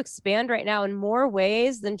asked to expand right now in more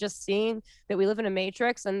ways than just seeing that we live in a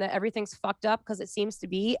matrix and that everything's fucked up, because it seems to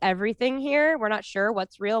be everything here. We're not sure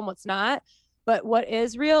what's real and what's not, but what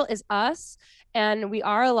is real is us. And we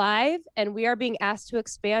are alive, and we are being asked to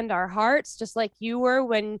expand our hearts, just like you were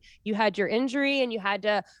when you had your injury and you had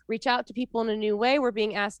to reach out to people in a new way. We're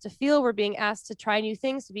being asked to feel, we're being asked to try new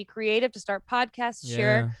things, to be creative, to start podcasts,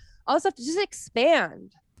 share all stuff, to just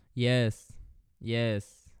expand. Yes.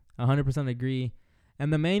 100% agree.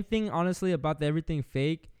 And the main thing, honestly, about the everything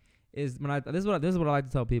fake is this is what I like to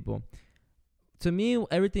tell people. To me,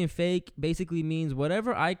 everything fake basically means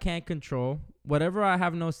whatever I can't control, whatever I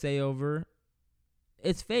have no say over,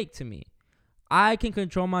 it's fake to me. I can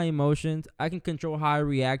control my emotions. I can control how I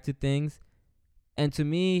react to things. And to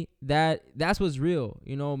me, that's what's real.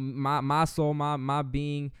 You know, my soul, my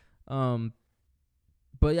being. But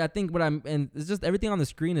yeah, I think and it's just everything on the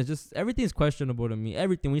screen is just, everything's questionable to me.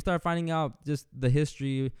 Everything. When you start finding out just the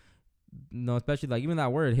history, especially like even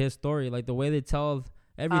that word, his story, like the way they tell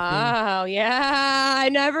everything. Oh yeah, I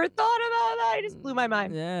never thought about that. It just blew my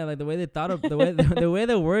mind. Yeah, like the way they thought of the way the way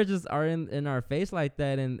the words just are in our face like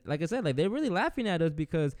that, and like I said, like they're really laughing at us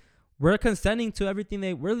because we're consenting to everything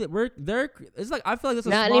they're. It's like I feel like this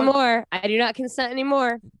is not anymore. I do not consent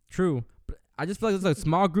anymore. True, but I just feel like there's a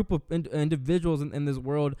small group of individuals in this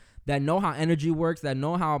world that know how energy works, that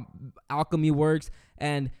know how alchemy works,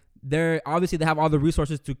 and they have all the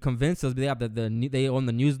resources to convince us. They have they own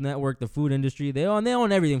the news network, the food industry. They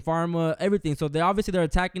own everything, pharma, everything. So they're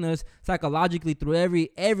attacking us psychologically through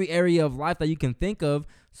every area of life that you can think of.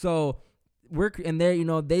 So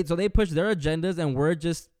they push their agendas, and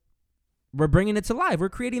we're bringing it to life. We're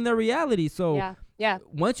creating their reality. So yeah.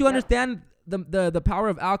 Once you understand the power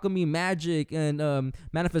of alchemy, magic, and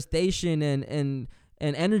manifestation and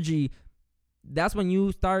energy, that's when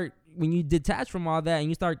you start. When you detach from all that and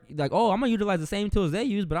you start like, oh, I'm going to utilize the same tools they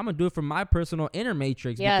use, but I'm going to do it for my personal inner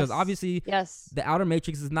matrix. Because obviously the outer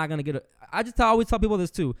matrix is not going to get always tell people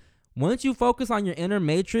this too. Once you focus on your inner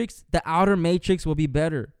matrix, the outer matrix will be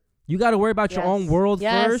better. You got to worry about your own world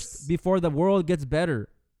first before the world gets better.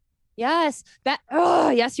 Yes.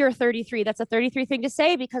 Yes, you're 33. That's a 33 thing to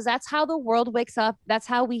say, because that's how the world wakes up. That's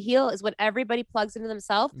how we heal, is when everybody plugs into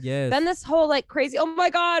themselves. Yes. Then this whole like crazy, oh my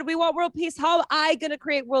God, we want world peace. How am I going to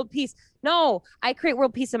create world peace? No, I create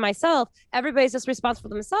world peace in myself. Everybody's just responsible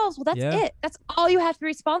for themselves. Well, that's it. That's all you have to be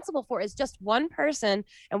responsible for, is just one person.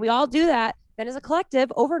 And we all do that. Then as a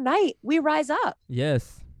collective, overnight, we rise up.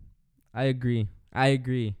 Yes. I agree.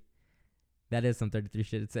 That is some 33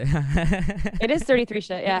 shit to say. It is 33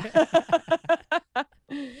 shit, yeah.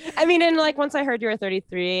 I mean, and like once I heard you were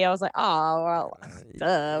 33, I was like, oh,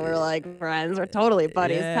 well, we're like friends. We're totally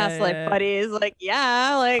buddies, past life buddies. Like,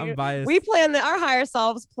 yeah, like I'm biased. we planned our higher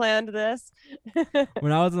selves planned this.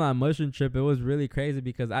 When I was on that mushroom trip, it was really crazy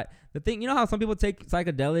because you know how some people take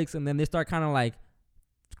psychedelics and then they start kind of like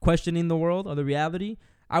questioning the world or the reality.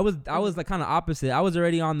 I was like kind of opposite. I was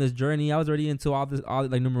already on this journey. I was already into all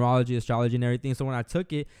like numerology, astrology, and everything. So when I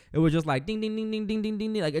took it, it was just like ding, ding, ding, ding, ding, ding,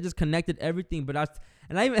 ding, ding. Like it just connected everything. But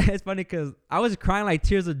it's funny because I was crying like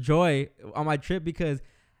tears of joy on my trip because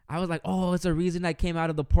I was like, oh, it's a reason I came out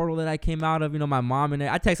of the portal that I came out of. You know, my mom and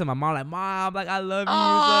I texted my mom like, Mom, like I love you.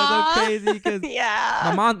 So crazy because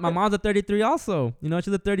yeah. my mom's a 33 also. You know,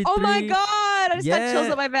 she's a 33. Oh my God. I just got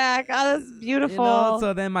chills on my back. Oh, that's beautiful. You know,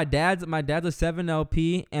 so then my dad's a 7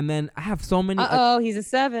 LP, and then I have so many. He's a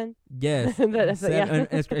 7. Yes, Seven. And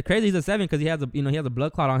it's crazy. He's a 7 because he has a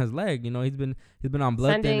blood clot on his leg. You know, he's been on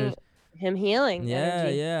blood thinners. Him healing.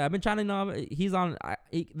 Energy. Yeah. I've been trying to know. He's on.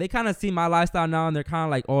 They kind of see my lifestyle now, and they're kind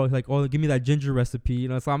of like, oh, give me that ginger recipe. You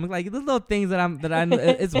know, so I'm like, these little things that I know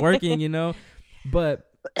it's working. You know, but.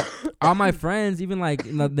 All my friends, even like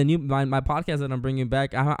the new my podcast that I'm bringing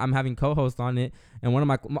back, I'm having co-hosts on it, and one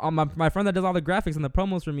of my friend that does all the graphics and the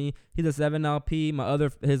promos for me, he's a 7 LP.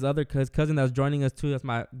 His cousin that's joining us too, that's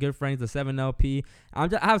my good friend, he's a 7 LP.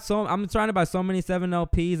 I'm surrounded by so many 7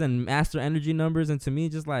 LPs and master energy numbers, and to me,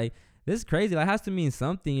 just like this is crazy. That has to mean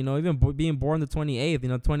something, you know. Even being born the 28th, you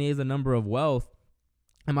know, 28 is a number of wealth,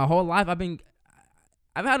 and my whole life I've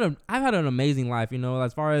had an amazing life, you know,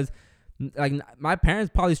 as far as. Like my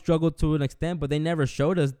parents probably struggled to an extent, but they never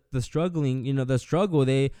showed us the struggling. You know, the struggle.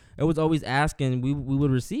 It was always asking. We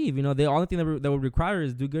would receive. You know, the only thing that would require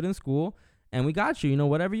is do good in school, and we got you. You know,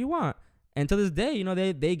 whatever you want. And to this day, you know,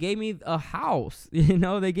 they gave me a house. You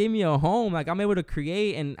know, they gave me a home. Like I'm able to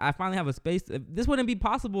create, and I finally have a space. This wouldn't be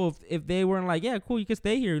possible if they weren't like, yeah, cool, you can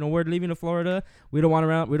stay here. You know, we're leaving to Florida. We don't want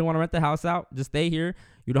to rent the house out. Just stay here.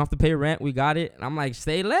 You don't have to pay rent. We got it. And I'm like,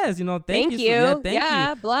 stay less. You know, thank you. Thank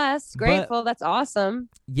you. Blessed, grateful. That's awesome.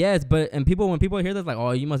 Yes, but when people hear this, like,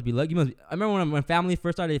 oh, you must be lucky. I remember when family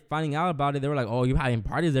first started finding out about it, they were like, oh, you're having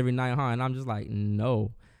parties every night, huh? And I'm just like,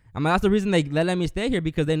 no. I mean, that's the reason they let me stay here,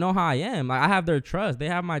 because they know how I am. Like, I have their trust. They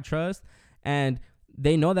have my trust, and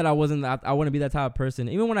they know that I wouldn't be that type of person.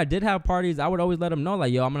 Even when I did have parties, I would always let them know,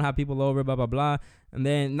 like, yo, I'm gonna have people over, blah blah blah, and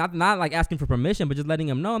then not like asking for permission, but just letting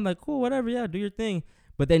them know. I'm like, cool, whatever, yeah, do your thing.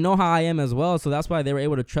 But they know how I am as well, so that's why they were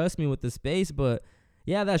able to trust me with the space. But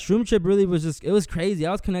yeah, that shroom trip really it was crazy.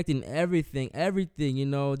 I was connecting everything, you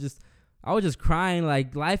know, I was just crying,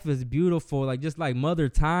 like, life is beautiful, like, just like Mother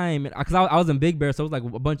Time. Because I was in Big Bear, so it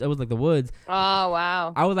was like the woods. Oh,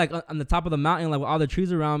 wow. I was like on the top of the mountain, like with all the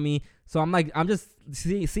trees around me. So I'm just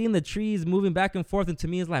seeing the trees moving back and forth. And to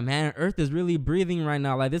me, it's like, man, Earth is really breathing right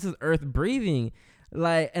now. Like, this is Earth breathing.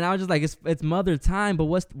 Like, and I was just like, it's Mother Time. But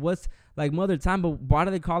what's like Mother Time? But why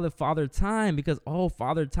do they call it Father Time? Because,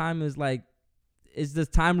 Father Time is like, it's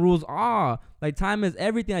just time rules all. Like, time is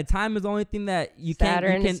everything. Like, time is the only thing that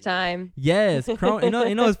Saturn is time. Yes. you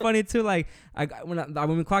know, it's funny too. Like,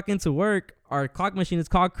 when we clock into work, our clock machine is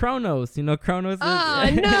called Chronos. You know, Chronos. Oh,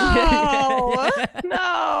 no.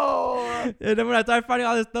 No. And then when I started finding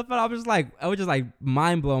all this stuff out, I was just like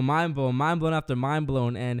mind blown after mind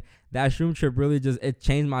blown. And that shroom trip really it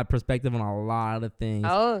changed my perspective on a lot of things.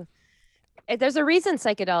 Oh, there's a reason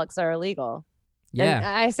psychedelics are illegal. Yeah. And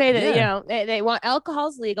I say that, you know, they want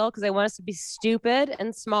alcohol's legal because they want us to be stupid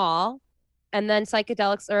and small. And then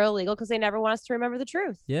psychedelics are illegal because they never want us to remember the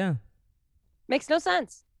truth. Yeah. Makes no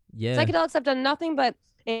sense. Yeah. Psychedelics have done nothing but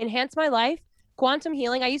enhance my life. Quantum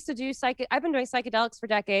healing. I used to do I've been doing psychedelics for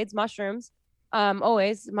decades, mushrooms.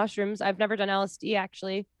 Always mushrooms. I've never done LSD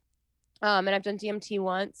actually. And I've done DMT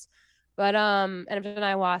once. But and I've done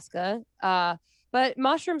ayahuasca. But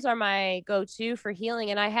mushrooms are my go-to for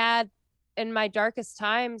healing. And I had, in my darkest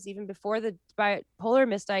times, even before the bipolar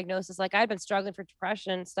misdiagnosis, like, I'd been struggling for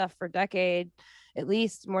depression and stuff for a decade, at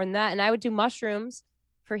least more than that. And I would do mushrooms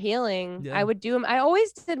for healing. Yeah. I would do them. I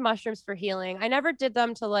always did mushrooms for healing. I never did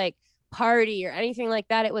them to like party or anything like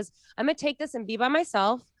that. It was, I'm going to take this and be by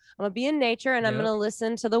myself. I'm going to be in nature, and I'm going to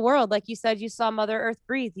listen to the world. Like you said, you saw Mother Earth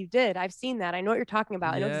breathe. You did. I've seen that. I know what you're talking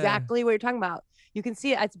about. I know exactly what you're talking about. You can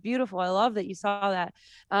see it. It's beautiful. I love that you saw that.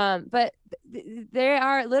 But they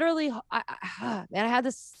are literally, man, I had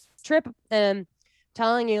this trip and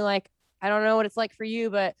telling you, like, I don't know what it's like for you,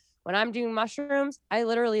 but when I'm doing mushrooms, I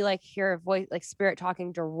literally like hear a voice, like spirit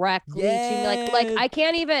talking directly to me. Like I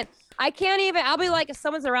can't even, I'll be like, if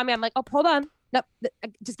someone's around me, I'm like, oh, hold on. No,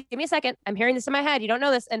 just give me a second. I'm hearing this in my head. You don't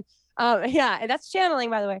know this. And and that's channeling,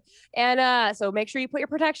 by the way. And so make sure you put your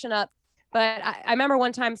protection up. But I remember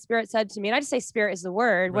one time Spirit said to me, and I just say Spirit is the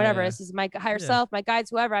word, whatever. This is my higher self, my guides,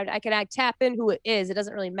 whoever. I can tap in who it is. It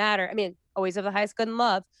doesn't really matter. I mean, always have the highest good and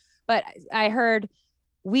love. But I heard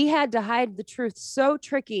we had to hide the truth. So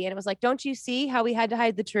tricky. And it was like, don't you see how we had to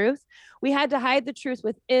hide the truth? We had to hide the truth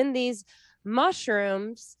within these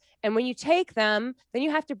mushrooms. And when you take them, then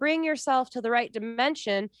you have to bring yourself to the right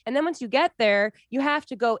dimension. And then once you get there, you have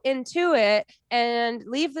to go into it and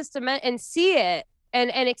leave this dimension and see it. And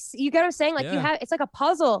you get what I'm saying? Like it's like a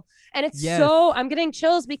puzzle, and it's I'm getting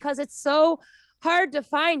chills because it's so hard to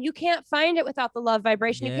find. You can't find it without the love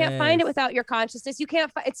vibration. You can't find it without your consciousness. You can't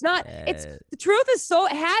it's not it's the truth is so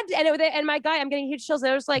and my guy, I'm getting huge chills.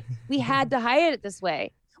 It was like, we had to hide it this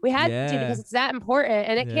way. We had to, because it's that important,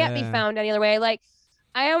 and it can't be found any other way. Like,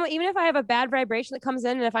 even if I have a bad vibration that comes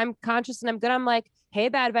in, and if I'm conscious and I'm good, I'm like, hey,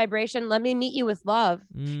 bad vibration, let me meet you with love.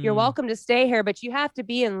 You're welcome to stay here, but you have to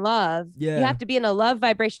be in love. You have to be in a love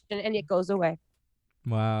vibration, and it goes away.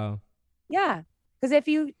 Wow. Yeah. Because if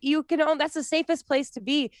you can own, that's the safest place to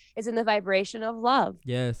be, is in the vibration of love.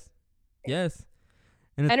 Yes. And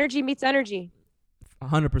energy meets energy.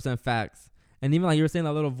 100% facts. And even like you were saying,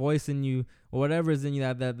 that little voice in you or whatever is in you,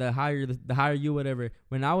 that the higher you, whatever.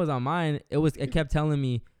 When I was on mine, it kept telling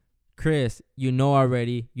me, Chris, you know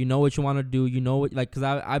already, you know what you want to do, you know what, like, because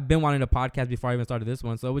I've been wanting a podcast before I even started this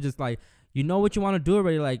one, so it was just like, you know what you want to do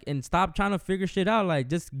already, like, and stop trying to figure shit out, like,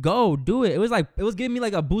 just go do it. It was giving me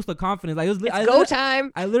like a boost of confidence, like, go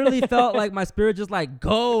time. I literally felt like my spirit just like,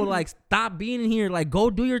 go, like, stop being in here, like, go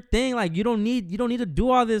do your thing, like, you don't need to do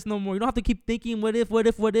all this no more. You don't have to keep thinking what if or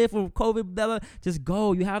COVID, blah, blah. Just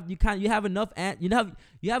go. You have enough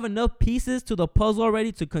you have enough pieces to the puzzle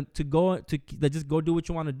already to just go do what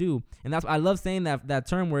you want to do. And that's, I love saying that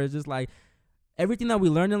term where it's just like, everything that we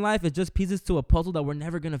learn in life is just pieces to a puzzle that we're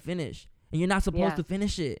never gonna finish, and you're not supposed to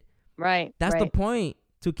finish it. Right. That's the point,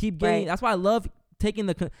 to keep getting. Right. That's why I love taking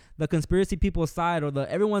the conspiracy people aside, or the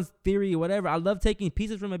everyone's theory or whatever. I love taking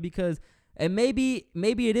pieces from it, because, and maybe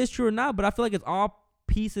it is true or not, but I feel like it's all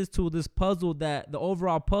pieces to this puzzle, that the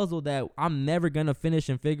overall puzzle that I'm never gonna finish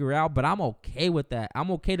and figure out. But I'm okay with that. I'm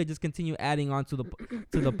okay to just continue adding on to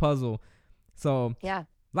the puzzle. So yeah.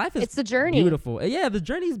 Life is, it's the journey. Beautiful. Yeah, the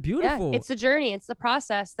journey is beautiful. Yeah, it's the journey. It's the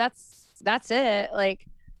process. That's it. Like,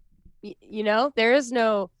 there is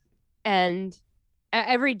no end.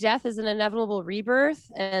 Every death is an inevitable rebirth,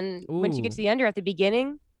 and once you get to the end, you're at the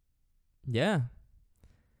beginning. Yeah.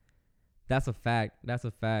 That's a fact.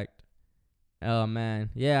 Oh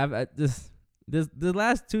man, yeah. The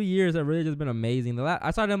last 2 years have really just been amazing.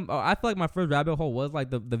 I feel like my first rabbit hole was like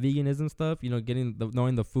the veganism stuff.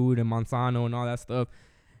 Knowing the food and Monsanto and all that stuff.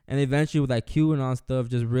 And eventually with like QAnon stuff,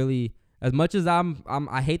 just really, as much as I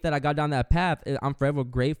hate that I got down that path, I'm forever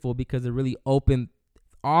grateful, because it really opened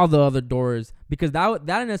all the other doors, because that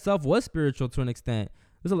in itself was spiritual to an extent.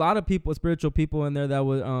 There's a lot of spiritual people in there that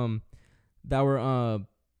were I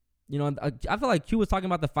feel like Q was talking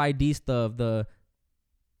about the 5D stuff,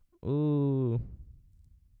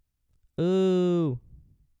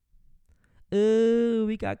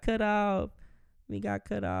 we got cut off.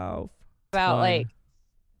 About like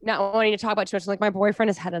not wanting to talk about too much. Like, my boyfriend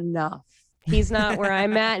has had enough. He's not where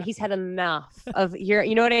I'm at. He's had enough of your,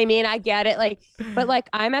 you know what I mean? I get it. Like, but like,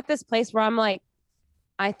 I'm at this place where I'm like,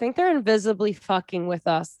 I think they're invisibly fucking with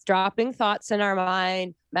us, dropping thoughts in our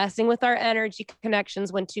mind, messing with our energy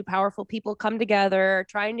connections when two powerful people come together,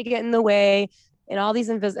 trying to get in the way, and all these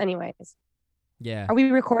anyways. Yeah. Are we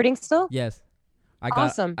recording still? Yes.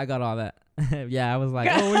 Awesome. I got all that. Yeah, I was like,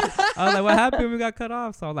 what happened? We got cut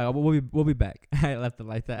off. So I was like, we'll be back. I left it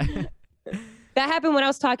like that. That happened when I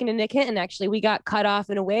was talking to Nick Hinton. Actually, we got cut off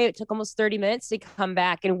in a way. It took almost 30 minutes to come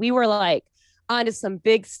back, and we were like onto some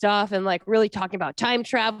big stuff and like really talking about time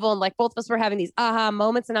travel, and like both of us were having these aha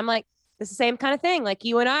moments. And I'm like, it's the same kind of thing. Like,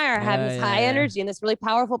 you and I are having this high energy, and this really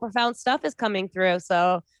powerful, profound stuff is coming through.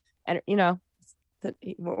 So, and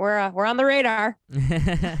we're on the radar.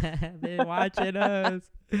 They're watching us.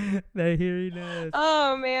 They're hearing us.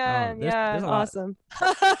 Oh man, there's awesome.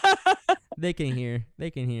 They can hear.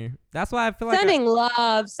 That's why I feel like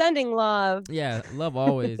sending love. Yeah, love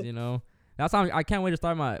always. That's how I can't wait to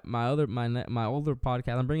start my older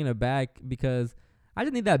podcast. I'm bringing it back because I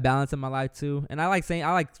just need that balance in my life too. And I like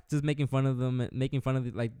just making fun of them, making fun of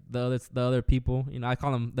the other people. I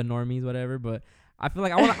call them the normies, whatever. But I feel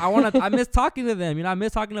like I miss talking to them. I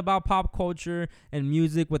miss talking about pop culture and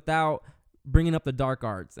music without bringing up the dark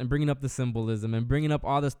arts and bringing up the symbolism and bringing up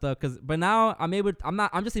all this stuff. But now I'm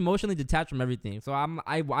just emotionally detached from everything. So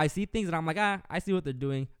I see things and I'm like, I see what they're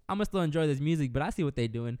doing. I'm gonna still enjoy this music, but I see what they're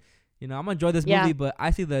doing. I'm gonna enjoy this movie, but I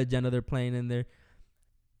see the agenda they're playing in there.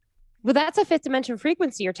 Well, that's a fifth dimension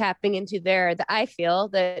frequency you're tapping into there, that I feel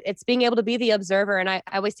that it's being able to be the observer. And I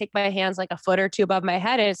always take my hands like a foot or two above my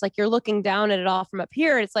head. And it's like, you're looking down at it all from up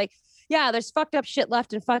here. And it's like, yeah, there's fucked up shit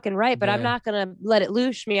left and fucking right, but I'm Yeah. not gonna let it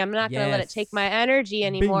loose me. I'm not gonna let it take Yes. my energy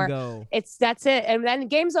anymore. Bingo. That's it. And then the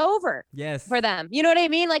game's over Yes. for them. You know what I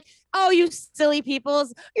mean? Like, oh, you silly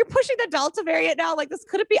peoples, you're pushing the Delta variant now. Like, this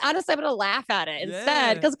couldn't be honest. I'm gonna laugh at it instead.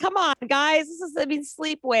 Yeah. Because come on, guys, this is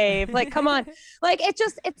sleep wave. Like, come on. Like,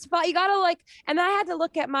 it's fun. You gotta like, and I had to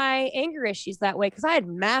look at my anger issues that way because I had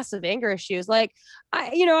massive anger issues. Like,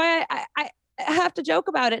 I have to joke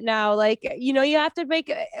about it now. Like, you have to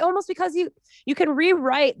make almost because you can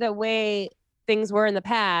rewrite the way things were in the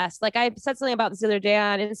past. Like, I said something about this the other day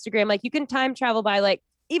on Instagram. Like, you can time travel by like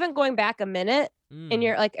even going back a minute and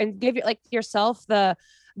you're like, and give yourself the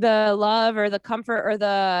love or the comfort or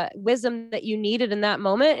the wisdom that you needed in that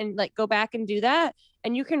moment, and like go back and do that,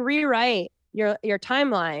 and you can rewrite your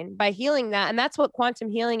timeline by healing that. And that's what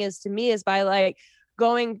quantum healing is to me, is by like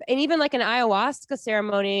going, and even like an ayahuasca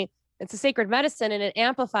ceremony, it's a sacred medicine and it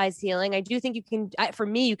amplifies healing. I do think for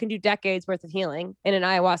me, you can do decades worth of healing in an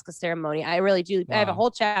ayahuasca ceremony. I really do. Wow. I have a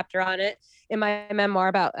whole chapter on it in my memoir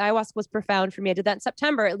about ayahuasca. Was profound for me. I did that in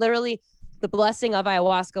September. It literally, the blessing of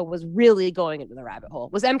ayahuasca was really going into the rabbit hole,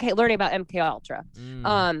 was learning about MK Ultra.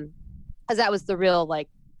 Because that was the real like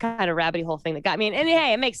kind of rabbit hole thing that got me. And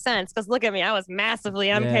hey, it makes sense because look at me, I was massively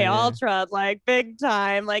MK Ultra, like big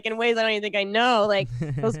time, like in ways I don't even think I know. Like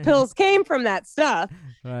those pills came from that stuff.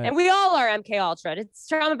 Right. And we all are MK Ultra. It's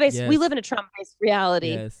trauma-based. Yes. We live in a trauma-based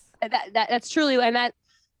reality. Yes. That's truly,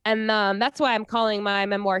 and that's why I'm calling my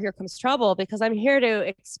memoir "Here Comes Trouble," because I'm here to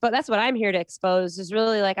expose. That's what I'm here to expose. Is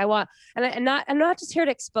really like I'm not just here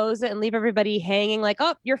to expose it and leave everybody hanging like,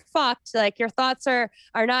 oh, you're fucked. Like your thoughts are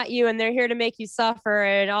not you, and they're here to make you suffer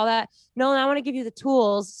and all that. No, I want to give you the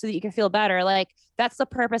tools so that you can feel better. Like that's the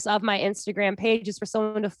purpose of my Instagram page, is for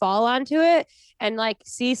someone to fall onto it and like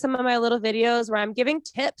see some of my little videos where I'm giving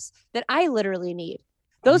tips that I literally need.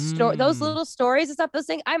 Those little stories and stuff, those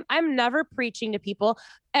things, I'm never preaching to people.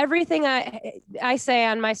 Everything I say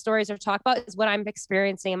on my stories or talk about is what I'm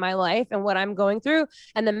experiencing in my life and what I'm going through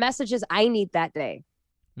and the messages I need that day.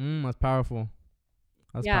 That's powerful.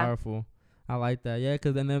 That's powerful. I like that. Yeah,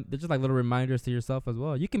 because then they're just like little reminders to yourself as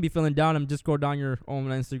well. You can be feeling down and just go down your own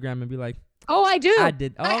Instagram and be like, oh, I do. I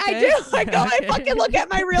did. Oh, okay. I do. I go, I fucking look at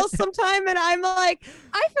my reels sometime and I'm like,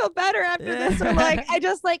 I feel better after this. Or like, I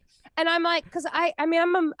just like, and I'm like, cause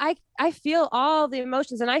I feel all the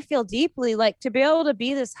emotions and I feel deeply, like to be able to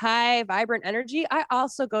be this high, vibrant energy. I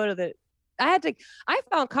also I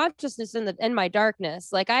found consciousness in my darkness.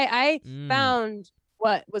 Like I found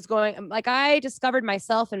what was going, like I discovered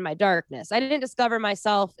myself in my darkness. I didn't discover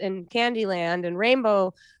myself in Candyland and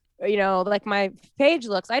Rainbow, like my page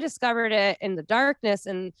looks. I discovered it in the darkness,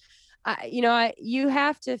 and you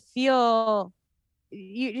have to feel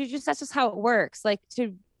you just, that's just how it works. Like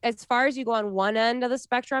as far as you go on one end of the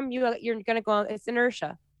spectrum, you're going to go on, it's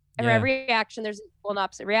inertia. And for every action, there's equal and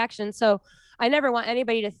opposite reaction. So I never want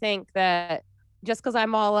anybody to think that just because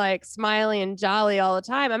I'm all like smiley and jolly all the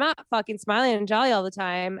time, I'm not fucking smiling and jolly all the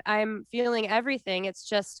time. I'm feeling everything. It's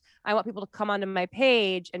just, I want people to come onto my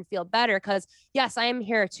page and feel better. Cause yes, I am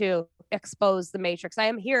here to expose the matrix. I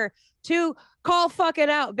am here to call fucking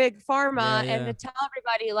out big pharma and to tell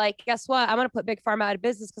everybody, like, guess what? I'm going to put big pharma out of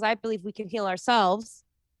business because I believe we can heal ourselves.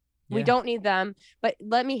 We don't need them, but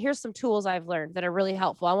here's some tools I've learned that are really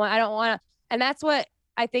helpful. I don't want to, and that's what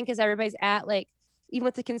I think is everybody's at. Like, even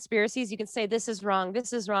with the conspiracies, you can say, this is wrong, and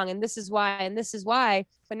this is why, and this is why.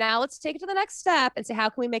 But now let's take it to the next step and say, how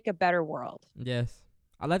can we make a better world? Yes.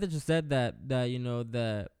 I like that you said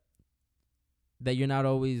that you're not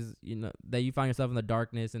always, that you find yourself in the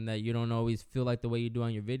darkness and that you don't always feel like the way you do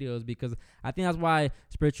on your videos, because I think that's why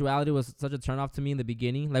spirituality was such a turnoff to me in the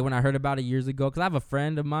beginning. Like when I heard about it years ago, because I have a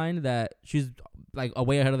friend of mine that she's like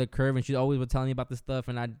way ahead of the curve and she always would tell me about this stuff,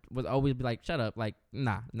 and I would always be like, shut up, like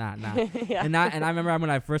nah. And I remember when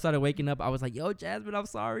I first started waking up, I was like, yo, Jasmine, I'm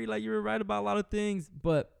sorry, like you were right about a lot of things,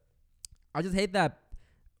 but I just hate that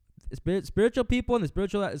spiritual people in the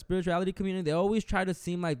spirituality community, they always try to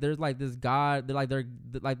seem like there's like this God. They're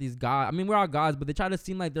like these gods. I mean, we're all gods, but they try to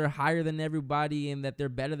seem like they're higher than everybody and that they're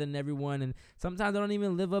better than everyone. And sometimes they don't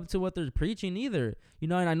even live up to what they're preaching either.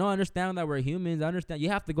 And I understand that we're humans. I understand you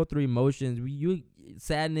have to go through emotions.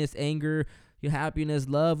 Sadness, anger, your happiness,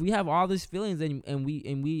 love. We have all these feelings, and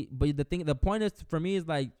we. But the point is, for me, is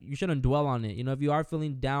like you shouldn't dwell on it. If you are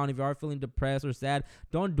feeling down, if you are feeling depressed or sad,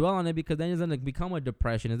 don't dwell on it, because then it's gonna become a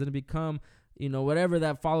depression. It's gonna become, whatever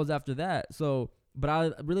that follows after that. So, but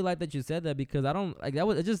I really like that you said that, because I don't like that.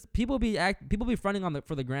 It's just people be fronting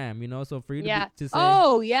for the gram. So for you to say,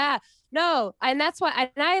 oh yeah, no, and that's why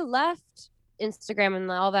I left Instagram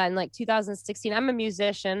and all that in like 2016. I'm a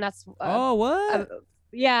musician. That's what?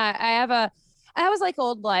 I have I was like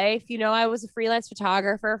old life, you know. I was a freelance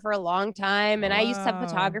photographer for a long time, and I used to have a Wow.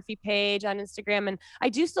 photography page on Instagram, and I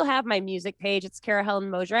do still have my music page. It's Kara Helen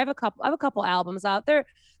Mosier. I have a couple albums out there.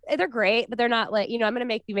 They're great, but they're not like, you know, I'm gonna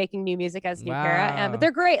be making new music as new Kara, Wow. but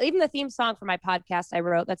they're great. Even the theme song for my podcast I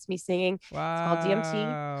wrote, that's me singing. Wow. Called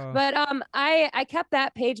DMT. But I kept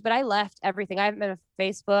that page, but I left everything. I haven't been on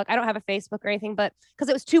Facebook. I don't have a Facebook or anything, but because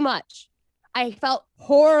it was too much. I felt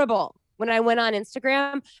horrible when I went on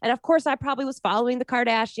Instagram. And of course, I probably was following the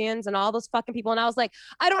Kardashians and all those fucking people. And I was like,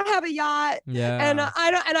 I don't have a yacht. Yeah. And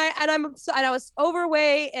I was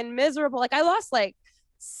overweight and miserable. Like I lost like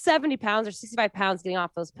 70 pounds or 65 pounds getting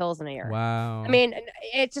off those pills in a year. Wow. I mean,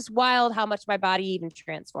 it's just wild how much my body even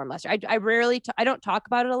transformed last year. I rarely, I don't talk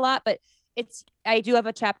about it a lot, but I do have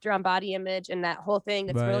a chapter on body image and that whole thing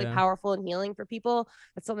that's Right, really yeah. powerful and healing for people.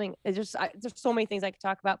 It's something, there's so many things I could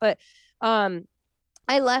talk about, but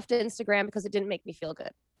I left Instagram because it didn't make me feel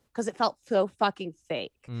good, because it felt so fucking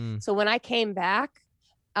fake. So when I came back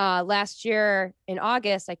last year in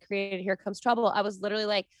August, I created Here Comes Trouble. I was literally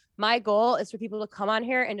like, my goal is for people to come on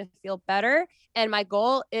here and to feel better. And my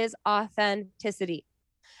goal is authenticity.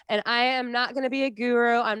 And I am not going to be a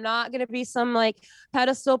guru. I'm not going to be some like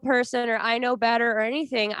pedestal person or I know better or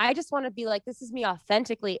anything. I just want to be like, this is me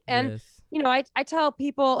authentically. And Yes. you know, I tell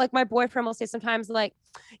people, like my boyfriend will say sometimes like,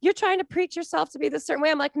 you're trying to preach yourself to be this certain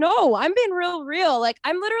way. I'm like, no, I'm being real. Like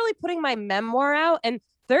I'm literally putting my memoir out, and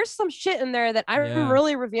there's some shit in there that I'm Yeah.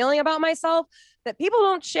 really revealing about myself that people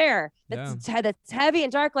don't share. Yeah. That's heavy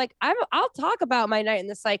and dark. Like I'll talk about my night in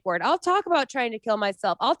the psych ward. I'll talk about trying to kill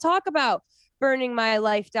myself. I'll talk about burning my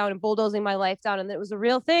life down and bulldozing my life down. And it was a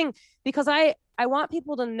real thing, because I want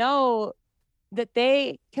people to know that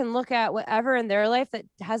they can look at whatever in their life that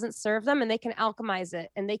hasn't served them, and they can alchemize it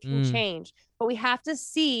and they can change. But we have to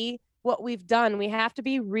see what we've done. We have to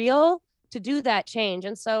be real to do that change.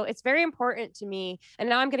 And so it's very important to me. And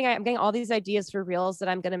now I'm getting all these ideas for reels that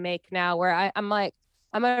I'm going to make now, where I'm like,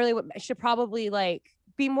 I should probably like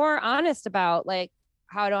be more honest about like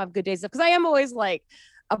how I don't have good days. Because I am always like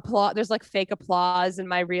applaud. There's like fake applause in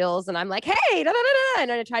my reels, and I'm like, hey, da, da, da, da,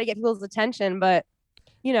 and I try to get people's attention. But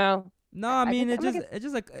you know, No, I mean think it's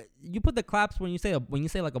just like you put the claps when you say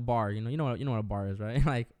like a bar, you know what a bar is, right?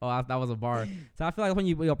 Like, oh, that was a bar. So I feel like when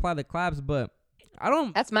you apply the claps, but I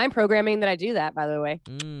don't. that's my programming that I do that, by the way.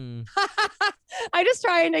 I just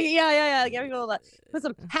trying to get people to put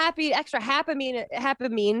some extra dopamine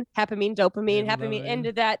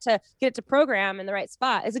into that to get it to program in the right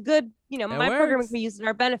spot. It's a good, you know, my program works. can be used in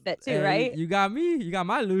our benefit too, Hey, right? You got me. You got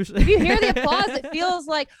my loose. If you hear the applause, it feels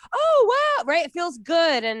like, oh wow, right? It feels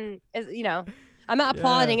good, and you know, I'm not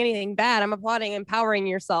applauding anything bad. I'm applauding empowering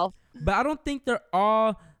yourself. But I don't think they're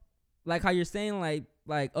all like how you're saying, like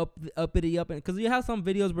uppity up, because you have some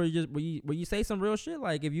videos where you say some real shit.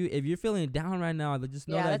 Like if you're feeling down right now, just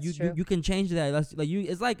know that you can change that. That's like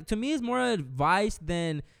it's like, to me, it's more advice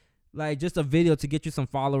than like just a video to get you some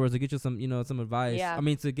followers, to get you some, you know, some advice. Yeah. I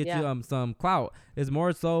mean, to get you some clout. It's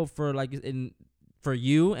more so for like for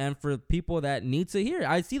you and for people that need to hear.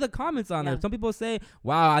 I see the comments on there. Some people say,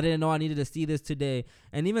 wow, I didn't know I needed to see this today.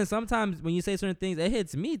 And even sometimes when you say certain things, it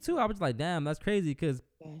hits me too. I was like, damn, that's crazy. Because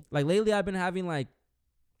like lately I've been having like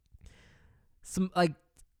some like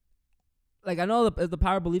I know the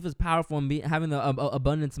power of belief is powerful and having the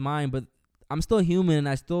abundance mind, but I'm still human and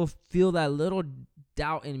I still feel that little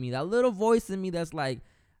doubt in me, that little voice in me that's like,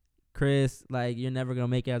 Chris, like you're never gonna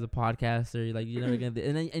make it as a podcaster, like you're never gonna,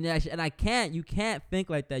 and I can't. You can't think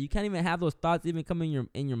like that. You can't even have those thoughts even come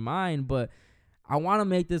in your mind. But I want to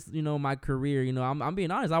make this, you know, my career. You know, I'm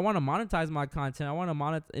being honest. I want to monetize my content. I want to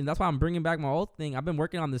monetize, and that's why I'm bringing back my old thing. I've been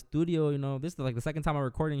working on the studio. You know, this is like the second time I'm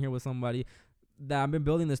recording here with somebody. That I've been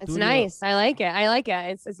building the studio. It's nice. I like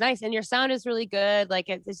it. It's nice, and your sound is really good. Like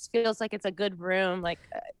it just feels like it's a good room. Like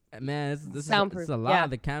man, this soundproof. is a lot. Yeah.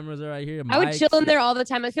 The cameras are right here. I would mics. chill in there all the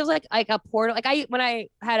time. It feels like a portal. Like when I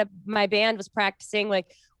had my band was practicing, like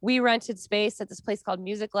we rented space at this place called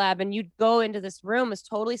Music Lab, and you'd go into this room. It's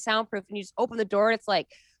totally soundproof, and you just open the door. And it's like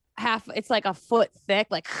it's like a foot thick,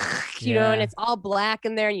 like you know, and it's all black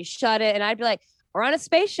in there, and you shut it, and I'd be like, we're on a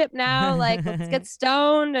spaceship now. Like, let's get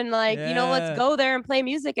stoned and like, you know, let's go there and play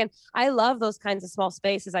music. And I love those kinds of small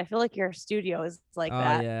spaces. I feel like your studio is like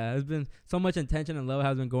that. Yeah. There's been so much intention and love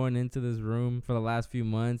has been going into this room for the last few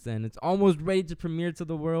months, and it's almost ready to premiere to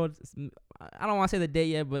the world. I don't want to say the date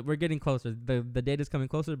yet, but we're getting closer. The date is coming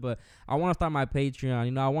closer, but I want to start my Patreon.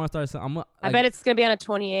 You know, I want to start. I bet it's going to be on a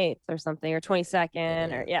 28th or something, or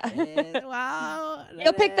 22nd or wow.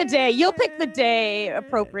 You'll pick the day. You'll pick the day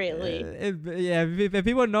appropriately. If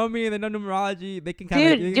people know me and they know numerology, they can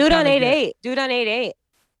kind of do it on 8/8. Do it on 8/8.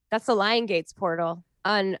 That's the Lion Gates portal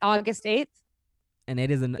on August 8th. And it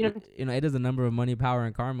is You know- it is a number of money, power,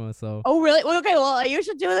 and karma. So Oh, really? Well, okay. Well, you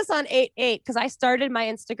should do this on 8/8 because I started my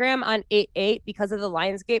Instagram on 8/8 because of the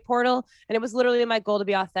Lionsgate portal, and it was literally my goal to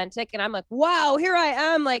be authentic. And I'm like, wow, here I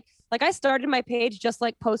am. Like I started my page just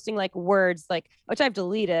like posting like words, like which I've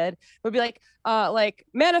deleted. Would be like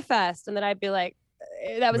manifest, and then I'd be like,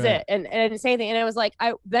 that was Right. it, and I didn't say anything. And it was like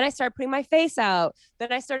then I started putting my face out.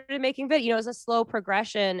 Then I started making video. You know, it was a slow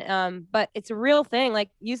progression. But it's a real thing. Like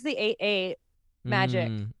use the 8/8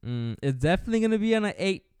 magic. It's definitely gonna be on an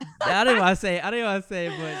 8. I didn't want to say.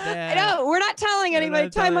 But I know we're not telling anybody.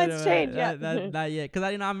 Timelines change. Yeah. Not yet. Because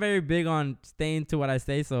I'm very big on staying to what I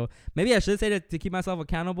say. So maybe I should say that to keep myself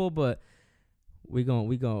accountable. But we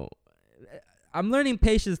go. I'm learning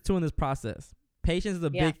patience too in this process. Patience is a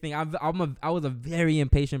Yeah. big thing. I was a very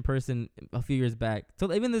impatient person a few years back.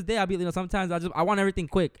 So even this day, I'll be, sometimes I want everything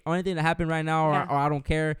quick. I want anything to happen right now, Yeah. or I don't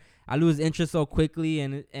care. I lose interest so quickly,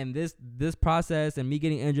 and this process and me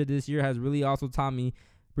getting injured this year has really also taught me,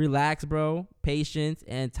 relax, bro. Patience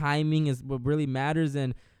and timing is what really matters.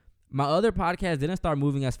 And my other podcast didn't start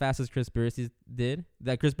moving as fast as Conspiracy did.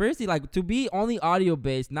 That Conspiracy, like, to be only audio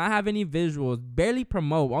based, not have any visuals, barely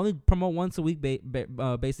promote, only promote once a week,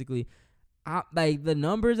 basically. Like the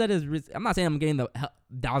numbers that I'm not saying I'm getting the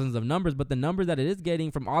thousands of numbers, but the numbers that it is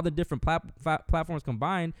getting from all the different platforms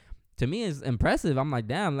combined, to me, is impressive. I'm like,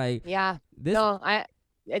 damn, like, Yeah. this,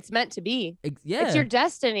 It's meant to be. yeah, It's your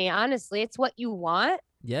destiny, honestly. It's what you want.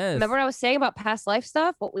 yes, Remember what I was saying about past life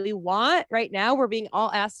stuff? What we want right now, we're being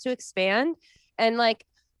all asked to expand. And like,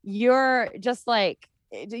 you're just like,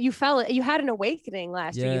 you had an awakening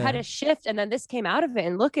last year. You had Yeah. a shift, and then this came out of it.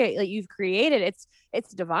 And look at, like, you've created.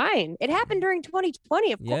 It's divine. It happened during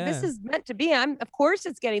 2020. Of course, this Yeah. is meant to be. Of course,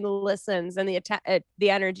 it's getting the listens and the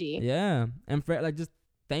energy. yeah, and for, like, just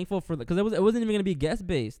thankful for, because it wasn't even gonna be guest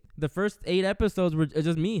based. The first 8 episodes were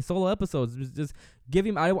just me, solo episodes. It was just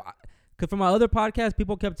giving. Because from my other podcast,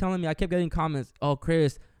 people kept telling me, I kept getting comments. Oh,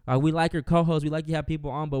 Chris, we like your co-host. We like you have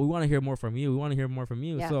people on, but we want to hear more from you.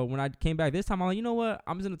 Yeah. So when I came back this time, I'm like, you know what?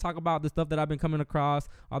 I'm just going to talk about the stuff that I've been coming across,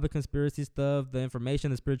 all the conspiracy stuff, the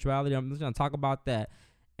information, the spirituality. I'm just going to talk about that.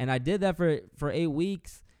 And I did that for 8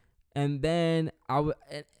 weeks. And then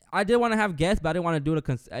I did want to have guests, but I didn't want to do it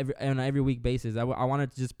on an every week basis. I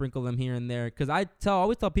wanted to just sprinkle them here and there. Because I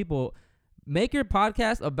always tell people, make your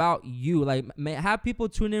podcast about you. Like, have people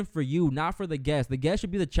tune in for you, not for the guest. The guest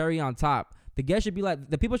should be the cherry on top. The guest should be like,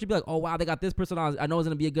 the people should be like, oh, wow, they got this person on. I know it's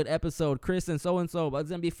going to be a good episode, Chris and so, but it's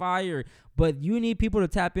going to be fire. But you need people to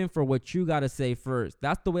tap in for what you got to say first.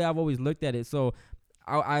 That's the way I've always looked at it. So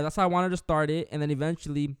that's how I wanted to start it. And then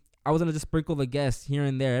eventually I was going to just sprinkle the guests here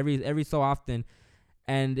and there every so often.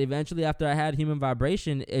 And eventually, after I had Human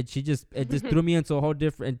Vibration, it just threw me into a whole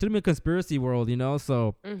different, threw me a conspiracy world,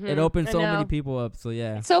 So it opened so many people up. So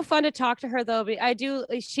yeah, It's so fun to talk to her though. But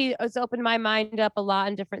she has opened my mind up a lot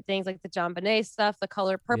in different things, like the John Bonet stuff, the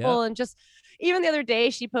color purple, and just even the other day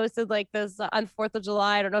she posted like this on 4th of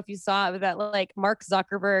July. I don't know if you saw it, but that like Mark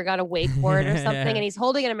Zuckerberg got a wakeboard or something, Yeah. and he's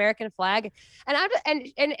holding an American flag. And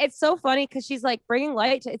and it's so funny because she's like bringing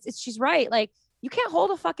light to she's right. Like, you can't hold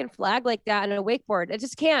a fucking flag like that in a wakeboard. It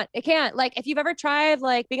just can't. It can't. Like, if you've ever tried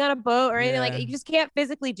like being on a boat or anything, like, you just can't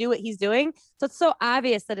physically do what he's doing. So it's so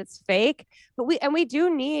obvious that it's fake. But we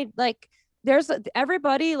do need, like, there's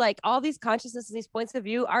everybody, like, all these consciousnesses, these points of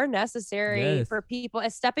view are necessary for people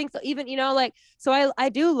as stepping. So even, so I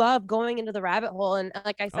do love going into the rabbit hole. And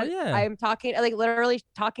like I said, I'm talking, like, literally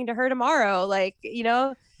talking to her tomorrow, like,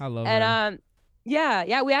 I love and, her. Yeah.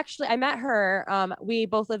 I met her. We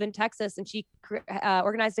both live in Texas, and she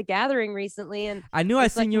organized a gathering recently. And I knew I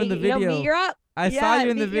seen you in the video. Meet her up. I saw you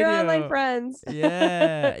in the video. Your online friends.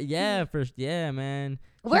 Yeah, man.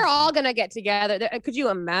 We're all gonna get together. Could you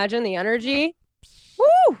imagine the energy?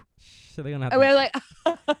 Woo! So they're gonna have We're like,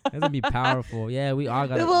 it's gonna be powerful. Yeah, we all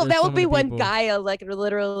got. Well, that will be when Gaia like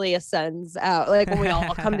literally ascends out. Like when we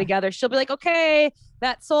all come together, she'll be like, okay,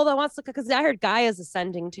 that soul that wants to, because I heard Gaia's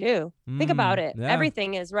ascending too. Think about it. Yeah.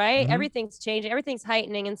 Everything is right. Mhm. Everything's changing. Everything's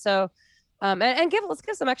heightening. And so, let's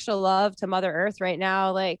give some extra love to Mother Earth right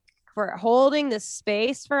now, like, for holding this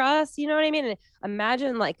space for us. You know what I mean? And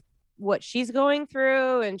imagine like what she's going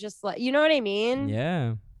through, and just like, you know what I mean?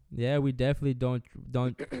 Yeah, we definitely don't.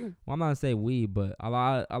 Well, I'm not gonna say we, but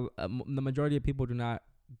the majority of people do not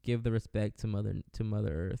give the respect to Mother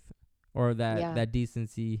Earth, or that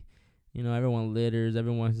decency. Everyone litters.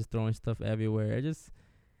 Everyone's just throwing stuff everywhere. It is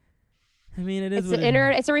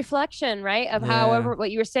It's a reflection, right, of however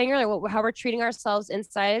what you were saying earlier, how we're treating ourselves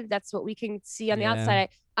inside. That's what we can see on the outside.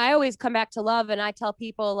 I always come back to love, and I tell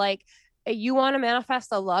people, like, you want to manifest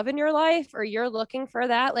a love in your life, or you're looking for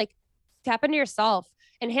that, like, tap into yourself.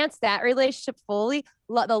 enhance that relationship fully,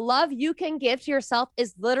 the love you can give to yourself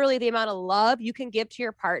is literally the amount of love you can give to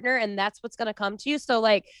your partner. And that's what's going to come to you. So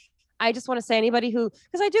like, I just want to say anybody who,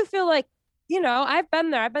 because I do feel like, I've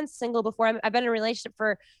been there. I've been single before. I've been in a relationship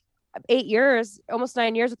for 8 years, almost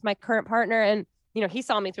 9 years with my current partner. And, he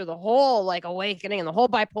saw me through the whole like awakening and the whole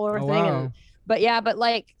bipolar thing. Wow. But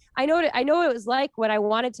like, I know it was like when I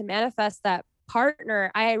wanted to manifest that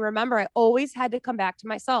partner, I remember I always had to come back to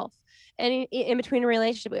myself. And in between a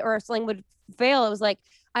relationship or something would fail, it was like,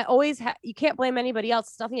 I always you can't blame anybody else.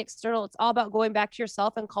 It's nothing external. It's all about going back to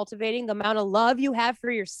yourself and cultivating the amount of love you have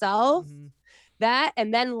for yourself. That,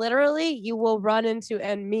 and then literally you will run into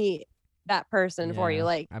and meet that person for you.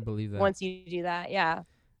 Like, I believe that. Once you do that. Yeah.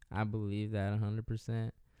 I believe that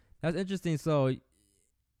 100%. That's interesting. So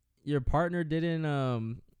your partner didn't,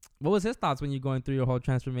 what was his thoughts when you're going through your whole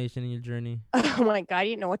transformation in your journey? Oh my God. You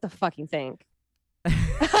didn't know what to fucking think.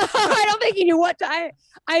 I don't think he knew what to,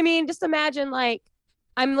 I mean, just imagine like,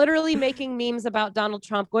 I'm literally making memes about Donald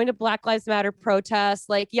Trump, going to Black Lives Matter protests,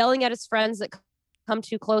 like yelling at his friends that come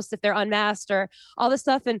too close if they're unmasked or all this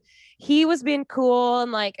stuff. And he was being cool.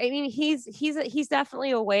 And like, I mean, he's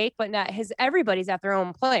definitely awake, but not everybody's at their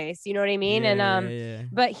own place. You know what I mean?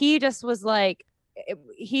 But he just was like,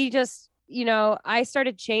 I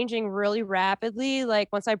started changing really rapidly. Like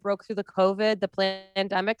once I broke through the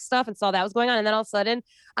pandemic stuff and saw that was going on. And then all of a sudden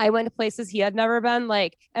I went to places he had never been,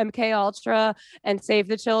 like MK Ultra and Save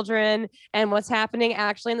the Children and what's happening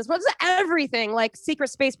actually in this world. It's everything, like secret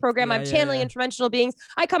space program. I'm channeling interdimensional beings.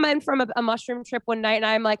 I come in from a mushroom trip one night and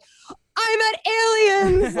I'm like, I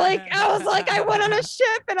met aliens. Like, I was like, I went on a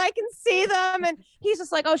ship and I can see them. And he's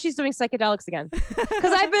just like, oh, she's doing psychedelics again.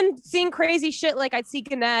 Cause I've been seeing crazy shit. Like I'd see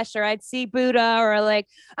Ganesh or I'd see Buddha or like,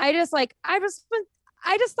 I just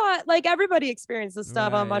thought like everybody experiences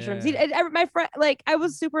stuff on mushrooms. My friend, like I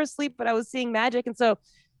was super asleep, but I was seeing magic. And so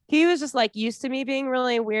he was just like used to me being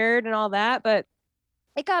really weird and all that, but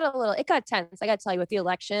it got tense. I got to tell you, with the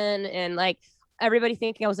election and like, everybody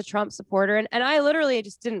thinking I was a Trump supporter. And I literally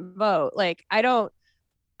just didn't vote. Like,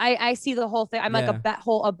 I see the whole thing. I'm like that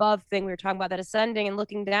whole above thing we were talking about, that ascending and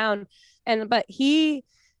looking down. But he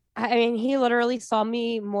literally saw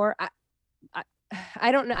me more.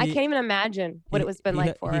 I don't know. I can't even imagine what it was been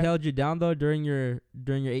like for him. He held you down though during your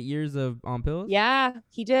 8 years of on pills? Yeah,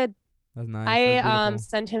 he did. That's nice. I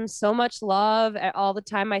sent him so much love all the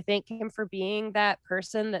time. I thank him for being that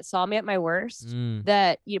person that saw me at my worst,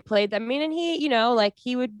 that you played. I mean, and he, like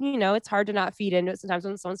he would, it's hard to not feed into it sometimes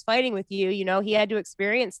when someone's fighting with you, he had to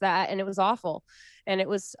experience that and it was awful. And it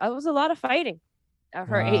was a lot of fighting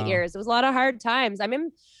for 8 years. It was a lot of hard times. I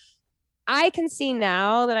mean, I can see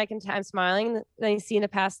now that I'm smiling that I see in the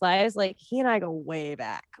past lives, like he and I go way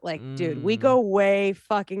back. Like, dude, we go way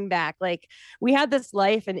fucking back. Like we had this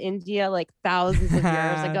life in India, like thousands of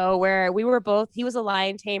years ago, where we were both, he was a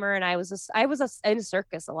lion tamer and I was in a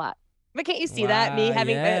circus a lot. But can't you see that? Me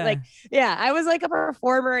having I was like a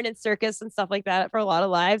performer and in circus and stuff like that for a lot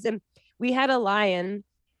of lives. And we had a lion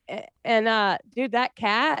and dude, that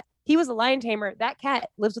cat, he was a lion tamer. That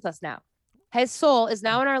cat lives with us now. His soul is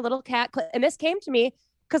now in our little cat. And this came to me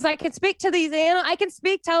because I can speak to these animals. I can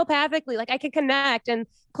speak telepathically. Like I can connect. And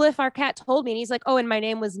Cliff, our cat, told me, and he's like, oh, and my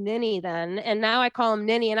name was Ninny then. And now I call him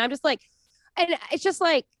Ninny. And I'm just like, and it's just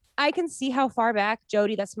like, I can see how far back,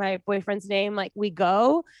 Jody, that's my boyfriend's name, like we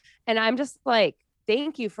go. And I'm just like,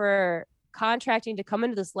 thank you for contracting to come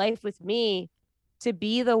into this life with me, to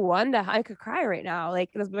be the one that I could cry right now.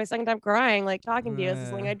 Like this is my second time crying, like talking to you. This is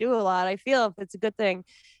something I do a lot. I feel it's a good thing.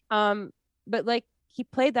 But like he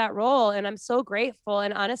played that role and I'm so grateful.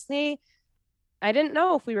 And honestly, I didn't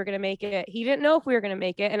know if we were going to make it. He didn't know if we were going to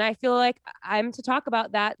make it. And I feel like I'm to talk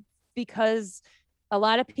about that because a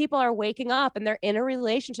lot of people are waking up and they're in a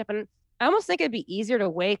relationship. And I almost think it'd be easier to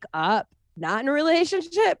wake up not in a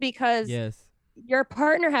relationship because your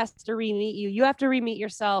partner has to re-meet you. You have to re-meet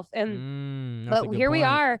yourself. And but here we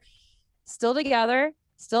are, still together,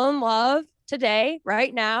 still in love. Today,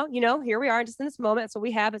 right now, here we are just in this moment. It's what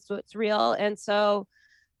we have. It's what's real. And so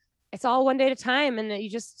it's all one day at a time. And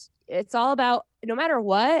it's all about, no matter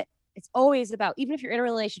what, it's always about, even if you're in a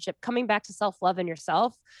relationship, coming back to self-love and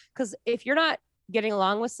yourself. Because if you're not getting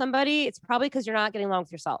along with somebody, it's probably because you're not getting along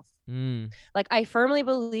with yourself. Like I firmly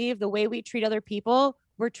believe the way we treat other people,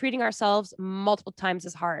 we're treating ourselves multiple times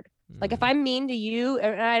as hard. Like if I'm mean to you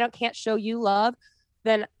and I can't show you love,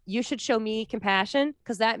 then you should show me compassion,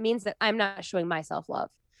 because that means that I'm not showing myself love.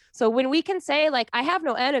 So when we can say like, I have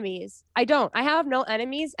no enemies, I have no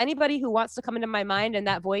enemies. Anybody who wants to come into my mind and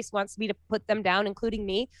that voice wants me to put them down, including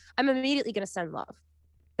me, I'm immediately going to send love.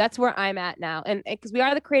 That's where I'm at now. And because we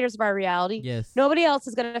are the creators of our reality. Yes. Nobody else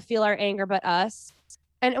is going to feel our anger but us.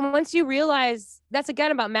 And once you realize, that's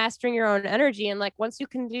again about mastering your own energy. And like, once you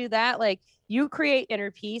can do that, like, you create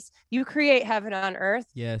inner peace, you create heaven on earth.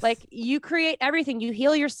 Yes. Like, you create everything. You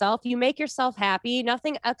heal yourself, you make yourself happy.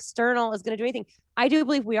 Nothing external is going to do anything. I do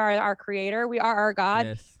believe we are our creator. We are our God.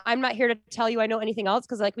 Yes. I'm not here to tell you I know anything else,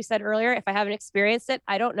 because like we said earlier, if I haven't experienced it,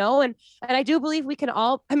 I don't know. And I do believe we can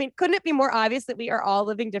all, I mean, couldn't it be more obvious that we are all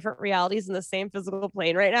living different realities in the same physical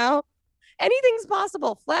plane right now? Anything's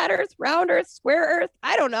possible. Flat earth, round earth, square earth.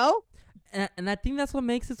 I don't know. And I think that's what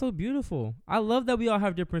makes it so beautiful. I love that we all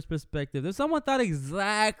have different perspectives. If someone thought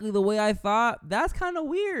exactly the way I thought, that's kind of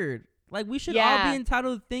weird. Like, we should all be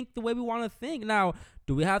entitled to think the way we want to think. Now,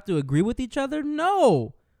 do we have to agree with each other?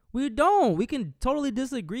 No, we don't. We can totally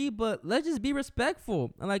disagree, but let's just be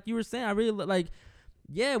respectful. And like you were saying, I really like,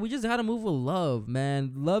 yeah, we just got to move with love,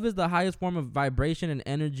 man. Love is the highest form of vibration and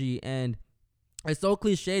energy. And it's so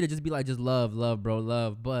cliche to just be like, just love, bro,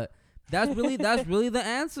 love. But that's really the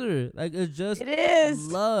answer. Like, it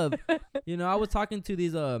is love. You know, I was talking to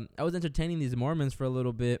these, I was entertaining these Mormons for a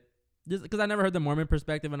little bit, just because I never heard the Mormon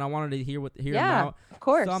perspective and I wanted to hear them out. Of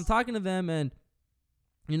course. So I'm talking to them, and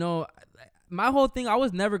you know, my whole thing, I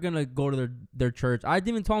was never gonna go to their church. I didn't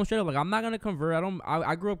even tell them straight up, like, I'm not gonna convert.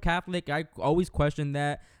 I grew up Catholic. I always questioned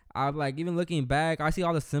that. I like, even looking back, I see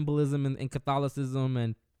all the symbolism in Catholicism,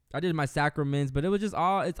 and I did my sacraments, but it's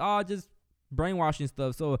all just brainwashing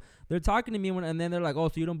stuff. So they're talking to me and then they're like, oh,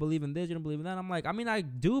 so you don't believe in this, you don't believe in that. I'm like, I mean, I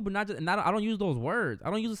do, but not just, and I don't use those words. I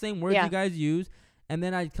don't use the same words you guys use. And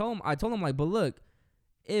then I told them like, but look,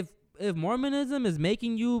 if Mormonism is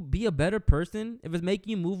making you be a better person, if it's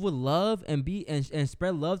making you move with love and and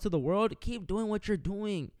spread love to the world, keep doing what you're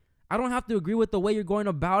doing. I don't have to agree with the way you're going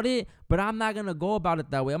about it, but I'm not going to go about it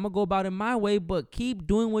that way. I'm going to go about it my way, but keep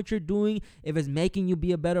doing what you're doing if it's making you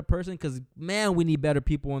be a better person, because, man, we need better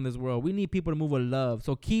people in this world. We need people to move with love.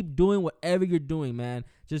 So keep doing whatever you're doing, man.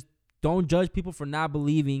 Just don't judge people for not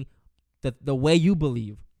believing the way you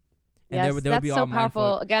believe. And yes, that's so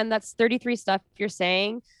powerful. Again, that's 33 stuff you're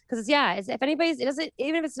saying. Because if anybody's, it doesn't,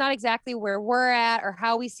 even if it's not exactly where we're at or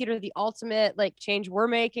how we see it or the ultimate like change we're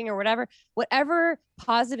making or whatever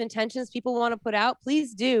positive intentions people want to put out,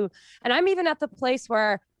 please do. And I'm even at the place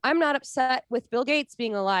where I'm not upset with Bill Gates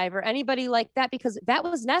being alive or anybody like that, because that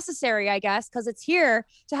was necessary, I guess, because it's here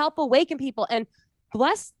to help awaken people. And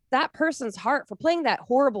bless that person's heart for playing that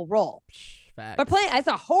horrible role. Facts. But it's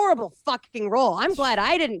a horrible fucking role. I'm glad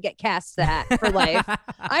I didn't get cast that for life.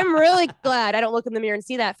 I'm really glad I don't look in the mirror and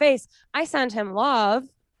see that face. I send him love,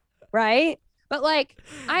 right? But like,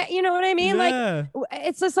 you know what I mean? Yeah. Like,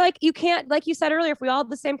 it's just like, you can't, like you said earlier, if we all had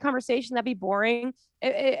the same conversation, that'd be boring.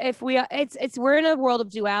 We're in a world of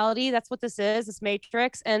duality. That's what this is, this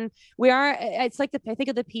matrix. And it's like I think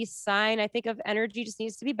of the peace sign. I think of energy just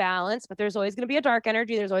needs to be balanced, but there's always going to be a dark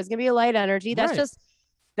energy. There's always going to be a light energy. That's just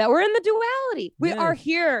that we're in the duality. We are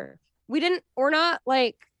here. We're not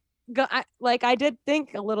like, I did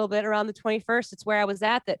think a little bit around the 21st. It's where I was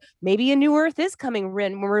at, that maybe a new earth is coming in,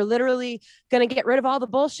 when we're literally going to get rid of all the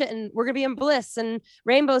bullshit and we're going to be in bliss and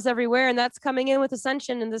rainbows everywhere. And that's coming in with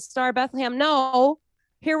Ascension and the Star Bethlehem. No,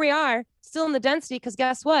 here we are still in the density. Because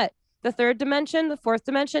guess what? The third dimension, the fourth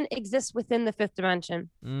dimension exists within the fifth dimension.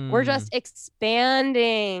 We're just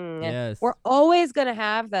expanding. Yes. We're always going to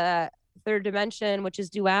have the third dimension, which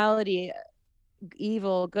is duality,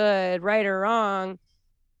 evil, good, right or wrong.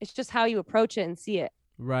 It's just how you approach it and see it.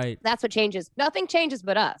 Right. That's what changes. Nothing changes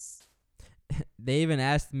but us. They even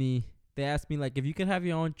asked me, like, if you could have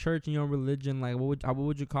your own church and your own religion, like, what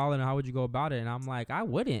would you call it and how would you go about it? And I'm like, I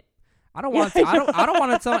wouldn't. I don't want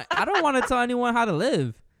to tell anyone how to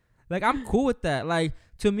live. Like, I'm cool with that. Like,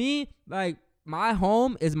 to me, like, my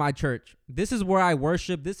home is my church. This is where I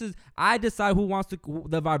worship. I decide who wants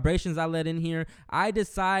the vibrations I let in here. I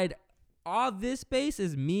decide all this space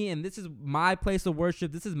is me, and this is my place of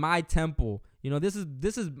worship. This is my temple. You know, this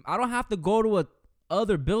is, I don't have to go to a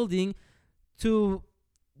other building to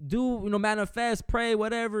do, manifest, pray,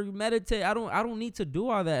 whatever, meditate. I don't need to do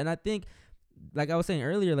all that. And I think, like I was saying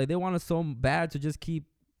earlier, like, they want us so bad to just keep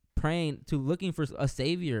praying, to looking for a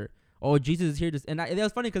savior. Oh, Jesus is here. And it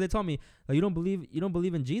was funny because they told me, like, you don't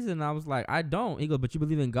believe in Jesus. And I was like, I don't. He goes, but you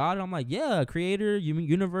believe in God? And I'm like, yeah, creator,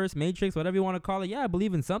 universe, matrix, whatever you want to call it. Yeah, I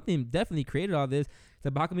believe in something. Definitely created all this. So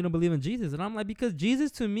how come you don't believe in Jesus? And I'm like, because Jesus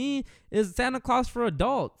to me is Santa Claus for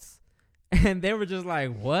adults. And they were just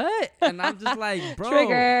like, what? And I'm just like, bro.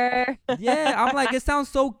 Trigger. Yeah, I'm like, it sounds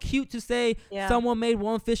so cute to say someone made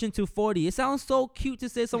one fish into 40. It sounds so cute to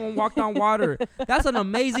say someone walked on water. That's an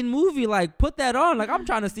amazing movie. Like, put that on. Like, I'm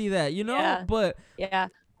trying to see that, Yeah. But yeah,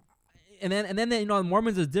 and then the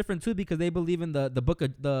Mormons is different too, because they believe in the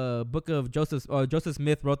book of Joseph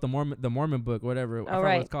Smith wrote the Mormon book, whatever. I forgot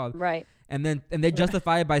what it's called. Right. And they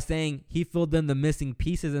justify it by saying he filled in the missing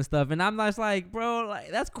pieces and stuff. And I'm just like, bro, like,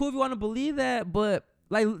 that's cool if you want to believe that, but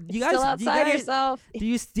like, you guys still outside yourself. Do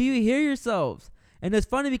you hear yourselves? And it's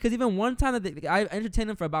funny because even one time that I entertained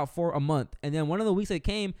them for a month, and then one of the weeks they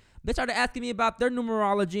came, they started asking me about their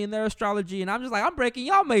numerology and their astrology, and I'm just like, I'm breaking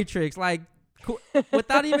y'all matrix, like,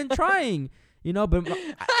 without even trying, But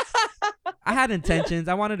I had intentions.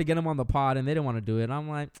 I wanted to get them on the pod, and they didn't want to do it. I'm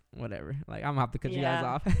like, whatever. Like, I'm gonna have to cut you guys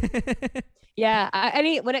off. Yeah.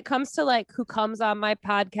 When it comes to like who comes on my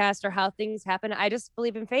podcast or how things happen, I just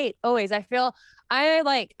believe in fate. Always. I feel I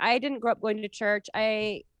didn't grow up going to church.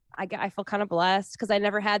 I feel kind of blessed because I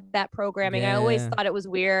never had that programming. I always thought it was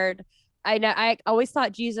weird. I always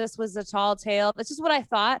thought Jesus was a tall tale. That's just what I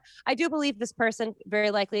thought. I do believe this person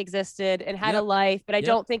very likely existed and had a life, but I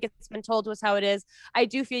don't think it's been told to us how it is. I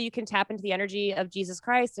do feel you can tap into the energy of Jesus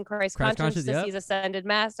Christ and Christ consciousness. He's ascended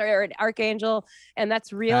master or an archangel, and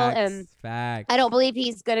that's real. Facts. I don't believe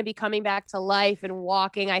he's going to be coming back to life and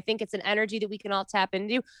walking. I think it's an energy that we can all tap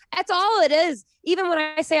into. That's all it is. Even when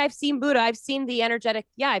I say I've seen Buddha, I've seen the energetic.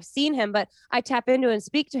 Yeah, I've seen him, but I tap into and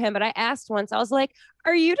speak to him. But I asked once, I was like,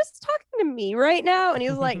 are you just talking to me right now? And he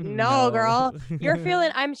was like, no, girl, you're feeling,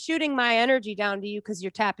 I'm shooting my energy down to you because you're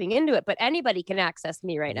tapping into it, but anybody can access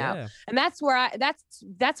me right now. And that's where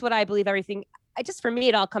that's what I believe everything. For me,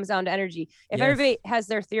 it all comes down to energy. If everybody has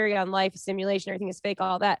their theory on life, simulation, everything is fake,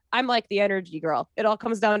 all that, I'm like the energy girl. It all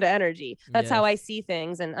comes down to energy. That's how I see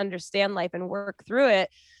things and understand life and work through it.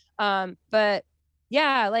 But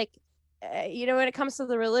yeah, like, when it comes to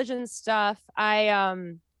the religion stuff,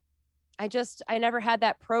 I never had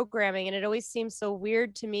that programming, and it always seems so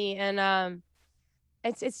weird to me. And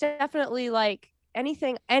it's definitely like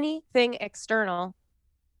anything external,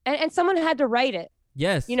 and someone had to write it.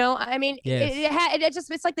 Yes. I mean,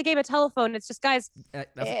 it's like the game of telephone. It's just, guys,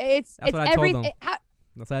 it's everything.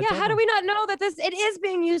 How do we not know that it is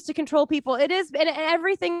being used to control people? It is, and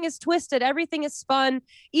everything is twisted. Everything is spun.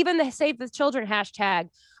 Even the Save the Children hashtag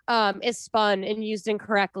is spun and used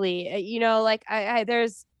incorrectly.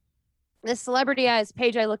 There's this celebrity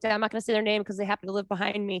page I looked at. I'm not going to say their name because they happen to live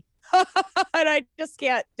behind me. And I just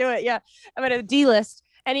can't do it. Yeah. I'm going to delist.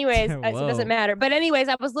 Anyways, it doesn't matter. But anyways,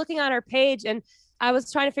 I was looking on her page and I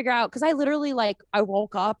was trying to figure out, because I literally I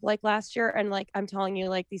woke up last year and I'm telling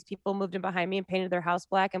you, these people moved in behind me and painted their house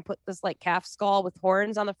black and put this calf skull with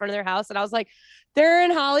horns on the front of their house. And I was like, they're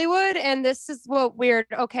in Hollywood and this is weird.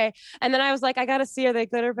 Okay. And then I was like, I got to see, are they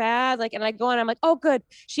good or bad? And I go on, I'm like, oh, good.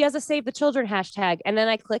 She has a Save the Children hashtag. And then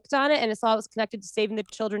I clicked on it and it was connected to saving the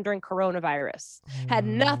children during coronavirus. Had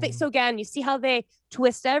nothing. So again, you see how they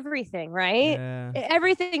twist everything, right? Yeah.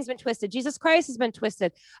 Everything's been twisted. Jesus Christ has been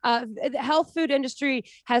twisted. The health food industry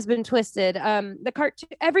has been twisted. The cartoon,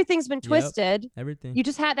 everything's been twisted. Everything.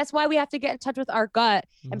 That's why we have to get in touch with our gut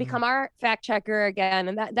and become our fact checker again.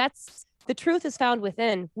 And that's the truth is found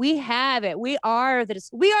within. We have it. We are the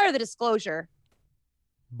disclosure.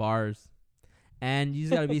 Bars. And you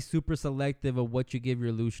just got to be super selective of what you give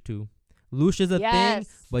your loosh to. Loosh is a thing,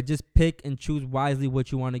 but just pick and choose wisely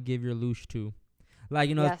what you want to give your loosh to. I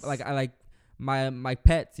like my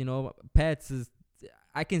pets, pets is,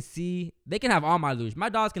 I can see they can have all my loosh. My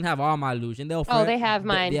dogs can have all my loosh, and they have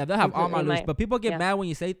mine. They'll have all my loosh. But people get mad when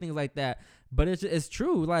you say things like that. But it's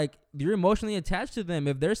true. You're emotionally attached to them.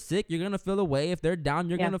 If they're sick, you're gonna feel away. If they're down,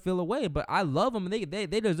 you're gonna feel away. But I love them, and they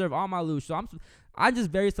deserve all my loosh. So I'm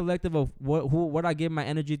just very selective of what I give my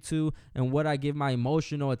energy to and what I give my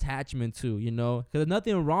emotional attachment to. Because there's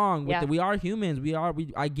nothing wrong with it. We are humans.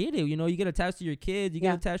 I get it. You get attached to your kids. You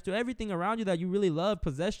get attached to everything around you that you really love,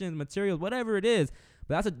 possessions, materials, whatever it is.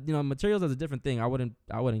 But that's materials is a different thing. I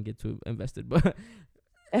wouldn't get too invested, but.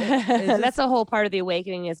 That's a whole part of the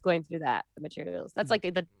awakening, is going through the materials. That's like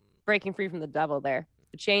the breaking free from the devil there.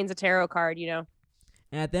 The chain's a tarot card, And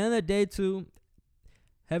at the end of the day, too,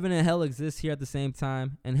 heaven and hell exist here at the same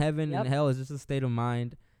time, and heaven and hell is just a state of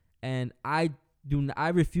mind. And I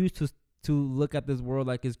refuse to look at this world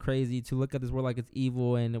like it's crazy, to look at this world like it's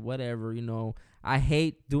evil and whatever. I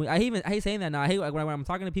hate saying that now. I hate when I'm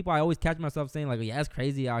talking to people. I always catch myself saying it's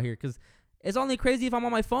crazy out here, because it's only crazy if I'm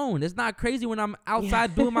on my phone. It's not crazy when I'm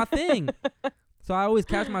outside doing my thing. So I always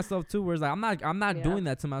catch myself too, where it's I'm not doing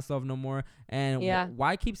that to myself no more. And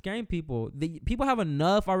why keep scaring people? People have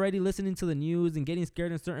enough already listening to the news and getting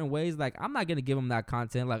scared in certain ways. I'm not gonna give them that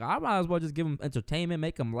content. I might as well just give them entertainment,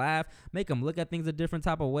 make them laugh, make them look at things a different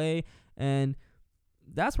type of way. And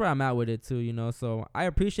that's where I'm at with it too, So I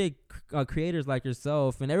appreciate creators like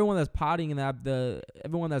yourself and everyone that's podding and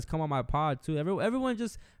everyone that's come on my pod too. Everyone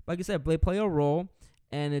just, like you said, play a role,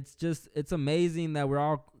 and it's amazing that we're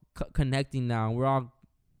all connecting now. We're all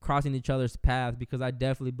crossing each other's paths, because I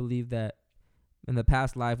definitely believe that in the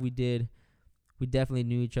past life we definitely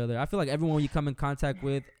knew each other. I feel like everyone you come in contact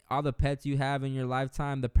with, all the pets you have in your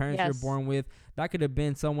lifetime, the parents you're born with, that could have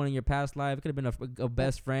been someone in your past life. It could have been a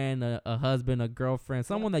best friend, a husband, a girlfriend,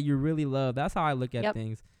 someone that you really love. That's how I look at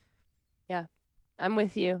things. Yeah, I'm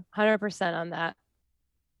with you 100% on that.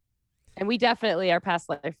 And we definitely are past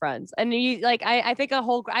life friends. And I think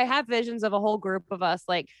I have visions of a whole group of us,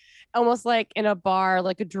 like almost like in a bar,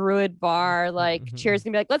 like a druid bar, like Cheers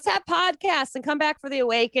can be like, let's have podcasts and come back for the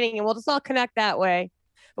awakening, and we'll just all connect that way.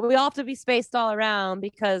 But we all have to be spaced all around,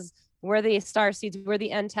 because we're the star seeds, we're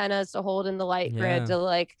the antennas to hold in the light grid, to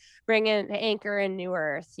like bring in anchor in new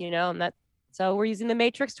earth, and so we're using the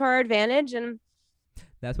matrix to our advantage, and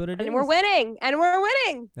that's what it is. And we're winning.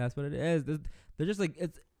 That's what it is. They're just like,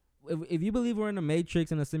 if you believe we're in a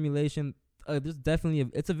matrix and a simulation, there's definitely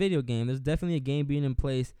it's a video game. There's definitely a game being in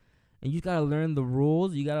place, and you gotta learn the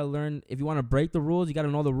rules. You gotta learn, if you want to break the rules, you gotta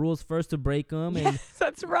know the rules first to break them. And yes,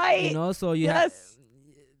 that's right. So you have.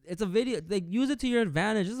 It's a video. Like, use it to your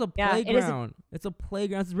advantage. This is a playground. It's a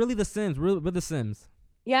playground. It's really The Sims. We're The Sims.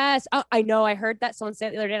 Yes. Oh, I know. I heard that someone say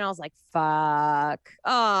it the other day, and I was like, fuck.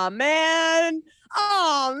 Oh, man.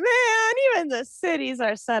 Even the cities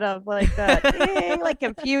are set up like that. Like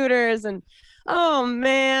computers, and oh,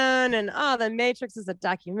 man. And the Matrix is a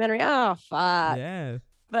documentary. Oh, fuck. Yeah.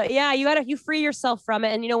 But yeah, you free yourself from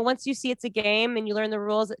it. And, once you see it's a game and you learn the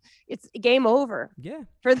rules, it's game over. Yeah.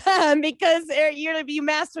 For them, because you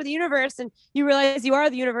master the universe and you realize you are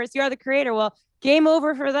the universe, you are the creator. Well, game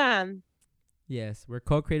over for them. Yes, we're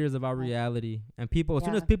co-creators of our reality. And as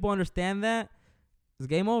soon as people understand that, it's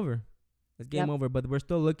game over. It's game over. But we're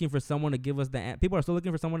still looking for someone to give us people are still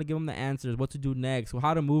looking for someone to give them the answers, what to do next,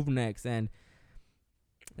 how to move next. And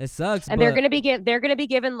it sucks. And they're gonna be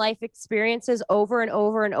given life experiences over and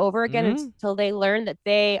over and over again until they learn that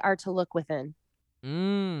they are to look within.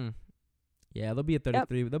 Yeah, they'll be at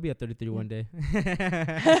 33. They'll be at 33 one day.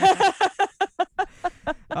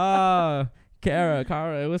 Kara.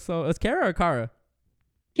 It's Kara or Kara?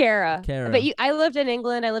 Kara. But I lived in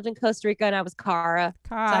England. I lived in Costa Rica, and I was Kara.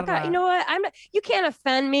 So I got, you know what? You can't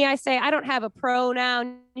offend me. I say I don't have a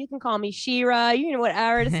pronoun. You can call me Shira.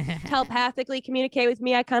 Whatever. Just telepathically communicate with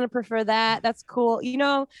me. I kind of prefer that. That's cool.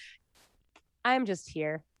 I'm just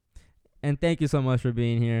here. And thank you so much for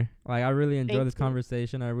being here. Like, I really enjoyed this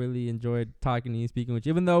conversation. I really enjoyed talking to you, speaking with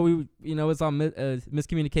you, even though it's all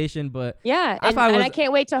miscommunication. But yeah, and I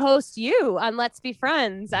can't wait to host you on Let's Be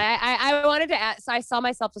Friends. I wanted to ask, so I saw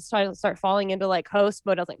myself just start falling into like host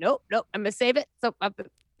mode. I was like, nope, I'm gonna save it. So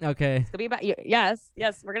okay, it's gonna be about you. Yes,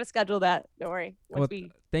 we're gonna schedule that. Don't worry.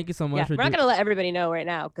 Thank you so much. We're not gonna let everybody know right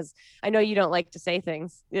now, because I know you don't like to say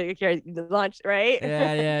things. You're the lunch, right?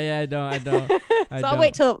 Yeah. I don't. I'll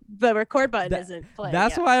wait till the record button isn't playing.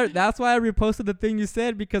 That's why I reposted the thing you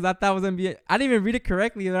said, because I thought it was gonna be. I didn't even read it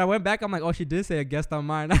correctly, and I went back. I'm like, oh, she did say a guest on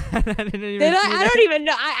mine. I didn't even. I don't even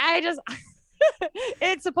know. I just.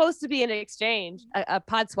 It's supposed to be an exchange, a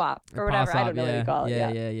pod swap or whatever. I don't know what you call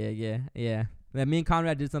it. Yeah. Then me and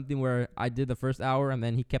Conrad did something where I did the first hour, and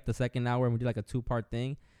then he kept the second hour, and we did like a 2-part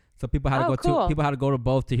thing. So people had to go to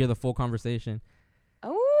both to hear the full conversation.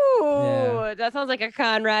 Oh, that sounds like a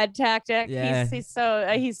Conrad tactic. Yeah.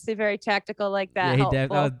 He's very tactical like that. Yeah,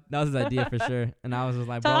 that was his idea for sure. And I was just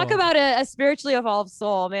like, talk about a spiritually evolved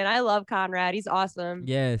soul, man. I love Conrad. He's awesome.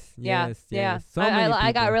 Yes. So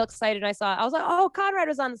I got real excited. I was like, oh, Conrad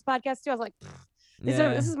was on this podcast too. I was like,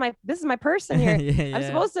 this is my person here. I'm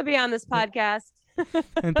supposed to be on this podcast.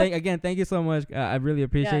 And thank you so much. I really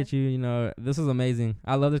appreciate you. This is amazing.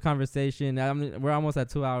 I love this conversation. We're almost at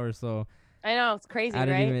 2 hours, so I know it's crazy. It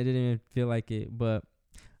didn't even feel like it. But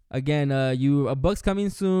again, a book's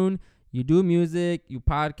coming soon. You do music, you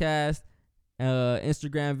podcast,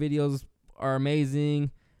 Instagram videos are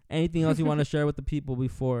amazing. Anything else you want to share with the people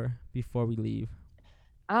before we leave?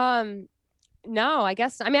 No, I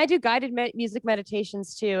guess. I do guided music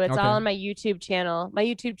meditations too. It's all on my YouTube channel. My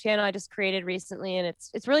YouTube channel I just created recently, and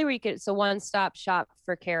it's really where it's a one-stop shop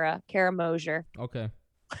for Kara Mosier. Okay.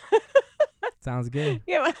 Sounds good.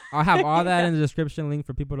 Yeah. I'll have all that in the description link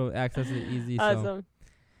for people to access it easy. Awesome. So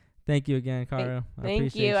thank you again, Kara.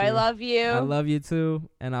 Thank you. I love you. I love you too,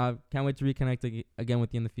 and I can't wait to reconnect again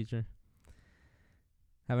with you in the future.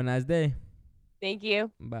 Have a nice day. Thank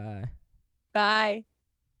you. Bye. Bye.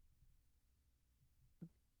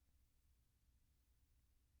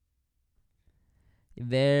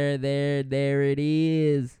 There it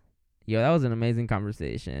is. Yo, that was an amazing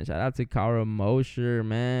conversation. Shout out to Kara Mosher,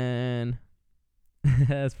 man.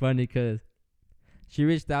 That's funny because she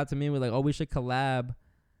reached out to me with like, oh, we should collab.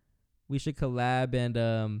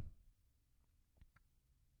 And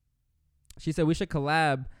she said we should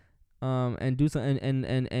collab and do something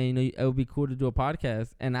and you know, it would be cool to do a podcast.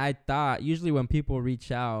 And I thought usually when people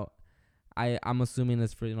reach out, I'm assuming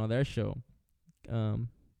it's for, you know, their show.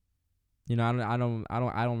 You know, I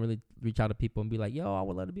don't really reach out to people and be like, yo, I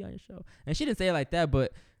would love to be on your show. And she didn't say it like that,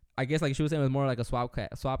 but I guess like she was saying it was more like a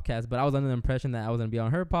swapcast. But I was under the impression that I was gonna be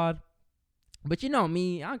on her pod. But you know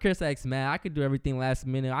me, I'm Chris X, man. I could do everything last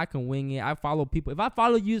minute. I can wing it. I follow people. If I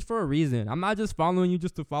follow you, it's for a reason. I'm not just following you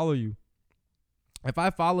just to follow you. If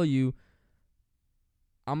I follow you,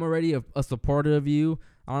 I'm already a supporter of you.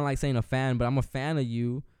 I don't like saying a fan, but I'm a fan of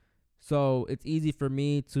you. So it's easy for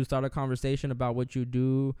me to start a conversation about what you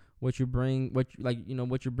do, what you bring, what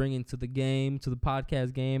you're bringing to the game, to the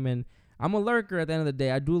podcast game. And I'm a lurker at the end of the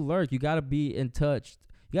day. I do lurk. You got to be in touch.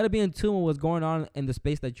 You got to be in tune with what's going on in the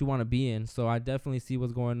space that you want to be in. So I definitely see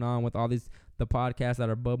what's going on with all the podcasts that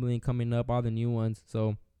are bubbling, coming up, all the new ones.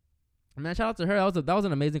 So, man, shout out to her. That was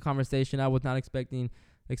an amazing conversation. I was not expecting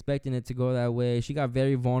it to go that way. She got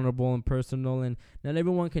very vulnerable and personal, and not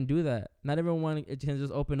everyone can do that. Not everyone can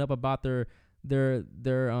just open up about their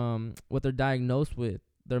what they're diagnosed with,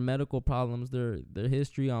 their medical problems, their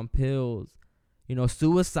history on pills, you know,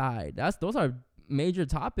 suicide. Those are major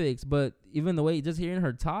topics. But even the way, just hearing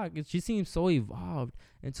her talk, she seems so evolved.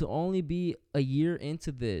 And to only be a year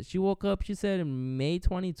into this, she woke up, she said, in May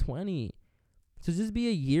 2020. To just be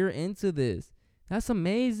a year into this, that's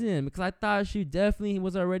amazing, because I thought she definitely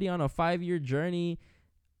was already on a 5-year journey,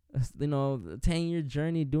 you know, a 10-year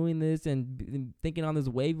journey doing this and thinking on this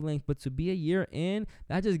wavelength. But to be a year in,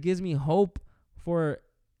 that just gives me hope for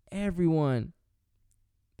everyone.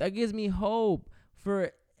 That gives me hope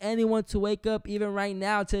for anyone to wake up even right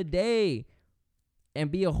now, today, and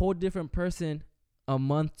be a whole different person a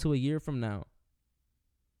month to a year from now.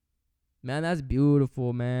 Man, that's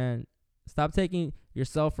beautiful, man. Stop taking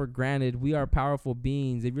yourself for granted. We are powerful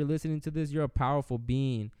beings. If you're listening to this, you're a powerful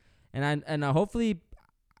being. And I hopefully,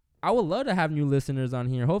 I would love to have new listeners on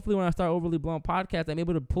here. Hopefully when I start Overly Blown Podcast, I'm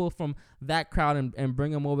able to pull from that crowd and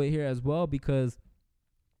bring them over here as well. Because,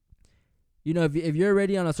 you know, if you're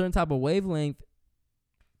already on a certain type of wavelength,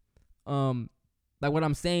 like what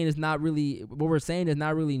I'm saying is not really, what we're saying is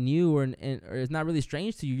not really new or it's not really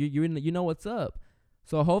strange to you. You know what's up.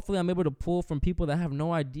 So hopefully I'm able to pull from people that have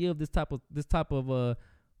no idea of this type of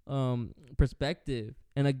perspective.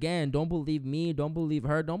 And again, don't believe me, don't believe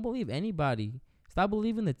her, don't believe anybody. Stop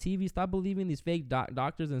believing the TV. Stop believing these fake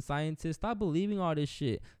doctors and scientists. Stop believing all this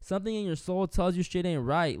shit. Something in your soul tells you shit ain't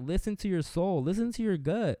right. Listen to your soul. Listen to your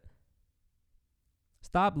gut.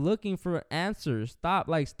 Stop looking for answers. Stop.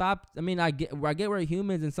 I mean, I get we're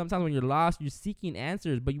humans, and sometimes when you're lost, you're seeking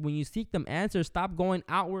answers. But when you seek them answers, stop going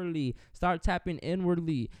outwardly. Start tapping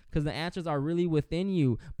inwardly, because the answers are really within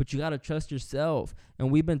you. But you gotta trust yourself.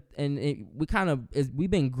 And we've been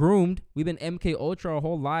groomed. We've been MK Ultra our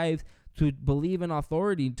whole lives to believe in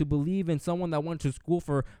authority, to believe in someone that went to school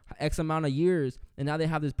for X amount of years, and now they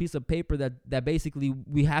have this piece of paper that basically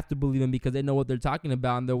we have to believe in because they know what they're talking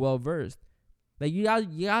about and they're well versed. Like you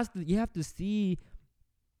have to see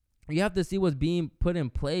what's being put in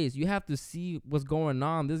place. You have to see what's going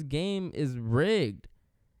on. This game is rigged.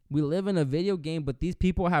 We live in a video game, but these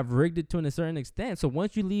people have rigged it to a certain extent. So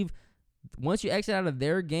once you exit out of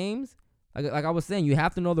their games, like I was saying, you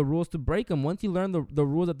have to know the rules to break them. Once you learn the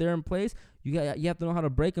rules that they're in place, you have to know how to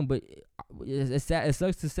break them. But it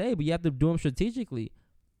sucks to say, but you have to do them strategically.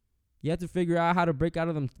 You have to figure out how to break out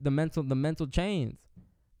of them the mental chains.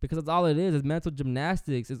 Because that's all it is mental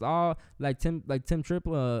gymnastics. It's all like Sam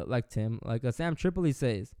Tripoli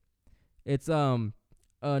says. It's a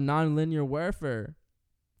non-linear warfare,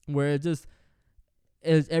 where it just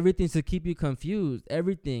is everything to keep you confused.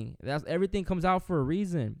 Everything comes out for a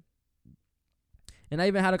reason. And I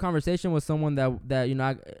even had a conversation with someone that you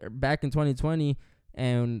know, back in 2020,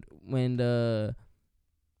 and when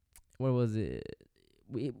what was it?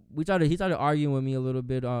 He started arguing with me a little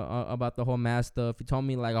bit about the whole mask stuff. He told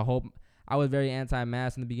me like I was very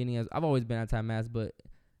anti-mask in the beginning. I've always been anti-mask, but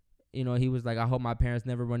you know, he was like, I hope my parents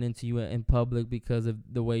never run into you in public because of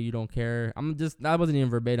the way you don't care. That wasn't even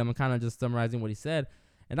verbatim. I'm kind of just summarizing what he said.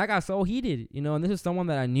 And I got so heated, you know, and this is someone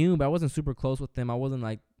that I knew, but I wasn't super close with him. I wasn't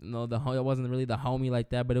like, you know, I wasn't really the homie like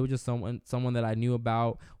that, but it was just someone that I knew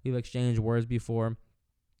about. We've exchanged words before.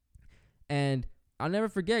 And I'll never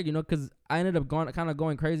forget, you know, because I ended up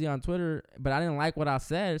going crazy on Twitter, but I didn't like what I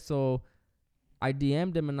said. So I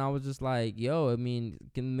DM'd him and I was just like, yo, I mean,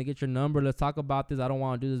 can we get your number? Let's talk about this. I don't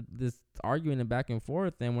want to do this arguing and back and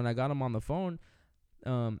forth. And when I got him on the phone,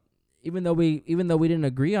 even though we didn't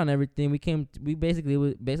agree on everything, we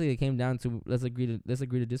basically came down to let's agree to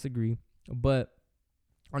disagree. But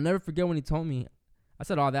I'll never forget when he told me. I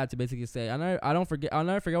said all that to basically say I'll never forget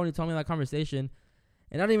when he told me that conversation.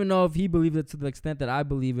 And I don't even know if he believed it to the extent that I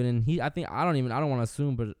believe it. And I don't want to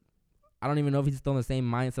assume, but I don't even know if he's still in the same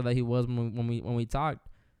mindset that he was when we talked.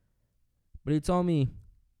 But he told me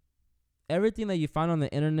everything that you find on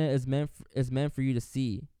the internet is meant for you to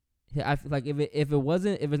see. I feel like if it's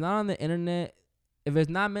not on the internet, how do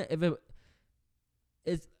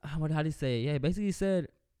you say it? Yeah, basically he said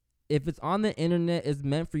if it's on the internet, it's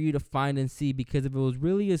meant for you to find and see, because if it was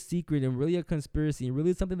really a secret and really a conspiracy and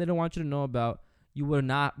really something they don't want you to know about, you would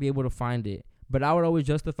not be able to find it. But I would always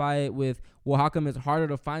justify it with, well, how come it's harder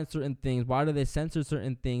to find certain things? Why do they censor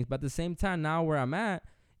certain things? But at the same time, now where I'm at,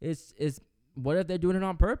 is what if they're doing it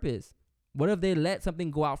on purpose? What if they let something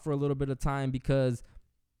go out for a little bit of time because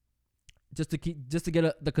just to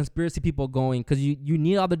get the conspiracy people going? Because you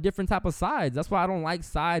need all the different type of sides. That's why I don't like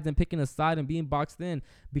sides and picking a side and being boxed in,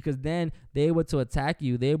 because then they're able to attack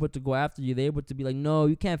you. They're able to go after you. They're able to be like, no,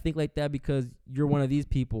 you can't think like that because you're one of these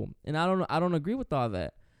people. And I don't agree with all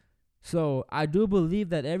that. So I do believe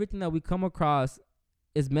that everything that we come across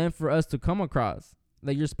is meant for us to come across.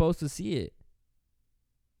 Like, you're supposed to see it.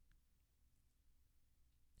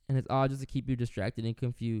 And it's all just to keep you distracted and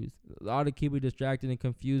confused. It's all to keep you distracted and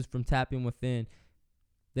confused from tapping within.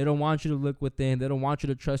 They don't want you to look within. They don't want you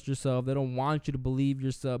to trust yourself. They don't want you to believe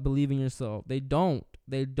in yourself. They don't.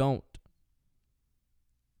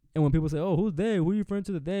 And when people say, oh, who's they? Who are you referring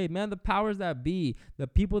to the they? Man, the powers that be.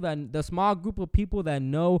 The small group of people that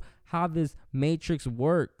know how this matrix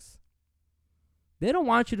works. They don't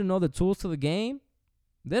want you to know the tools to the game.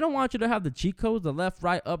 They don't want you to have the cheat codes, the left,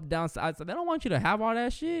 right, up, down, side. So they don't want you to have all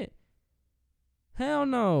that shit. Hell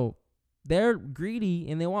no. They're greedy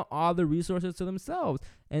and they want all the resources to themselves.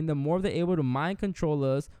 And the more they're able to mind control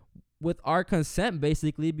us with our consent,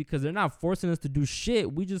 basically, because they're not forcing us to do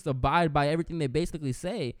shit. We just abide by everything they basically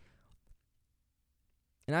say.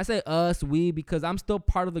 And I say us, we, because I'm still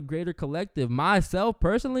part of the greater collective. Myself,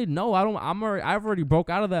 personally, no, I don't. I've already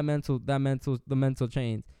broke out of the mental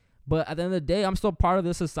chains. But at the end of the day, I'm still part of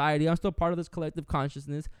this society. I'm still part of this collective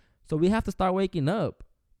consciousness. So we have to start waking up.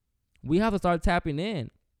 We have to start tapping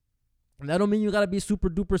in. And that don't mean you gotta be super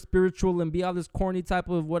duper spiritual and be all this corny type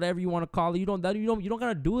of whatever you want to call it. You don't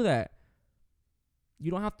gotta do that.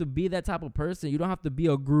 You don't have to be that type of person. You don't have to be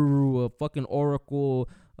a guru, a fucking oracle,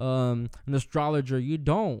 an astrologer. You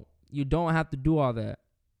don't have to do all that.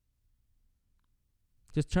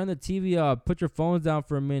 Just turn the TV off. Put your phones down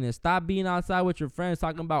for a minute. Stop being outside with your friends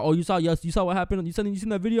talking about, oh, you saw what happened. You seen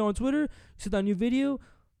that video on Twitter? You see that new video?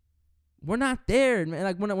 We're not there, man.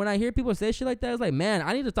 Like when I hear people say shit like that, it's like, man,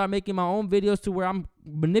 I need to start making my own videos to where I'm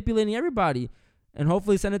manipulating everybody, and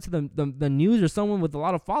hopefully send it to the news or someone with a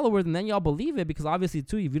lot of followers, and then y'all believe it. Because obviously,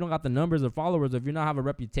 too, if you don't got the numbers of followers, if you don't have a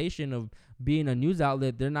reputation of being a news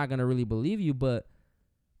outlet, they're not gonna really believe you. But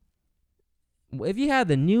if you have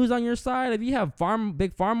the news on your side, if you have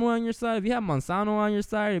big pharma on your side, if you have Monsanto on your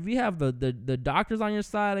side, if you have the doctors on your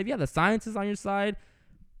side, if you have the scientists on your side,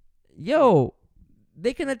 yo,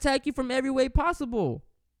 they can attack you from every way possible.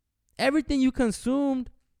 Everything you consumed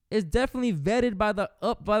is definitely vetted by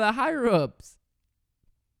the higher ups.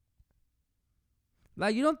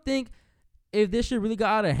 Like, you don't think if this shit really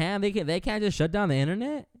got out of hand, they can't just shut down the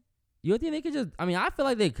internet? You don't think they could just? I mean, I feel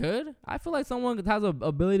like they could. I feel like someone has a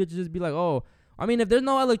ability to just be like, oh, I mean, if there's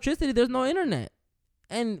no electricity, there's no internet,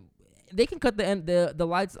 and they can cut the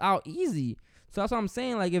lights out easy. So that's what I'm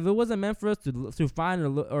saying. Like, if it wasn't meant for us to find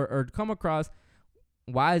or come across,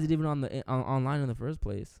 why is it even online in the first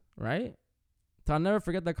place, right? So I'll never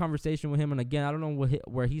forget that conversation with him. And again, I don't know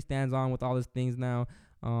where he stands on with all these things now.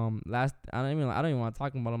 I don't even want to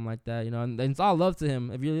talk about him like that, you know. And it's all love to him.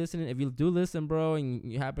 If you're listening, if you do listen, bro,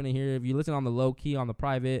 and you happen to hear, if you listen on the low key, on the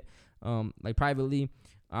private, like privately,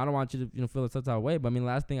 I don't want you to feel some type of way. But I mean,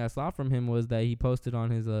 last thing I saw from him was that he posted on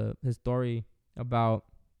his story about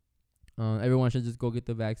everyone should just go get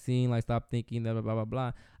the vaccine. Like, stop thinking that blah blah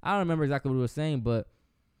blah. I don't remember exactly what he was saying, but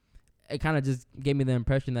it kind of just gave me the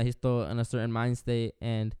impression that he's still in a certain mind state.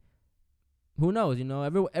 And who knows, you know,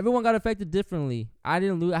 everyone got affected differently. I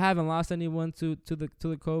haven't lost anyone to the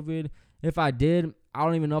COVID. If I did, I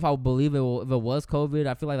don't even know if I would believe it if it was COVID.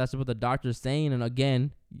 I feel like that's what the doctor's saying. And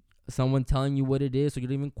again, someone telling you what it is, so you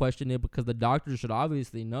don't even question it, because the doctor should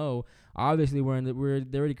obviously know. Obviously, they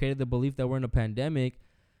already created the belief that we're in a pandemic.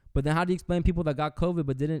 But then how do you explain people that got COVID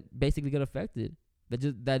but didn't basically get affected?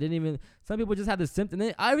 that didn't even. Some people just had the symptom.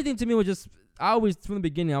 Everything to me was just. I always from the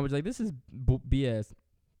beginning I was like, this is BS.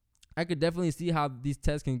 I could definitely see how these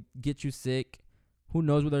tests can get you sick. Who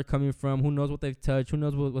knows where they're coming from? Who knows what they've touched? Who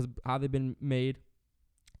knows how they've been made?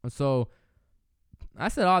 And so I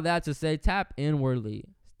said all that to say, tap inwardly.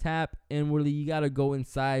 Tap inwardly. You got to go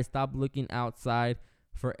inside. Stop looking outside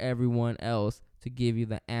for everyone else to give you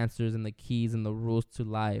the answers and the keys and the rules to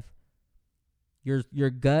life. Your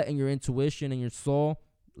gut and your intuition and your soul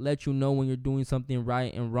let you know when you're doing something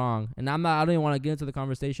right and wrong. And I don't even want to get into the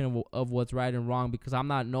conversation of what's right and wrong, because I'm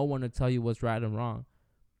not no one to tell you what's right and wrong.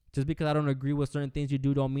 Just because I don't agree with certain things you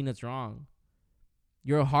do don't mean it's wrong.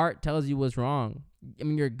 Your heart tells you what's wrong. I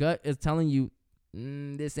mean, your gut is telling you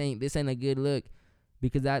this ain't a good look,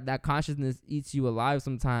 because that consciousness eats you alive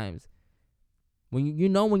sometimes. When you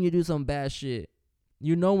know when you do some bad shit.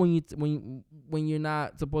 You know when you're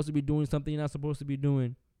not supposed to be doing something you're not supposed to be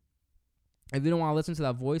doing. If you don't want to listen to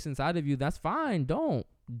that voice inside of you, that's fine. Don't.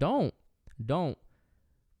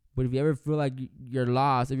 But if you ever feel like you're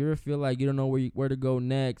lost, if you ever feel like you don't know where to go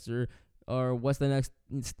next, or what's the next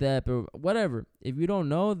step, or whatever, if you don't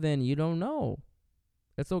know, then you don't know.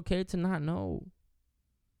 It's okay to not know.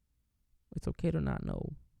 It's okay to not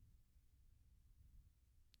know.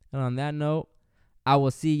 And on that note, I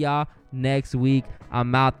will see y'all next week.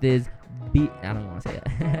 I'm out this beat. I don't want to say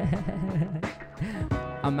that.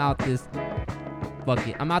 I'm out this. Fuck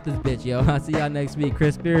it. I'm out this bitch, yo. I'll see y'all next week.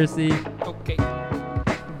 Conspiracy. Okay.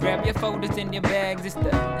 Grab your folders in your bags. It's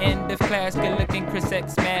the end of class. Good looking Chris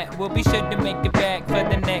X Matt. We'll be sure to make it back for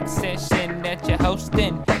the next session that you're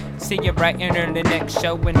hosting. See you bright in the next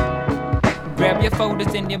showing. Grab your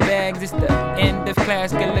folders in your bags. It's the end of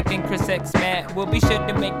class. Good looking Chris X Matt. We'll be sure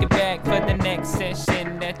to make it back for the next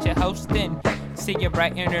session that you're hosting. See you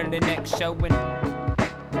bright in the next showing.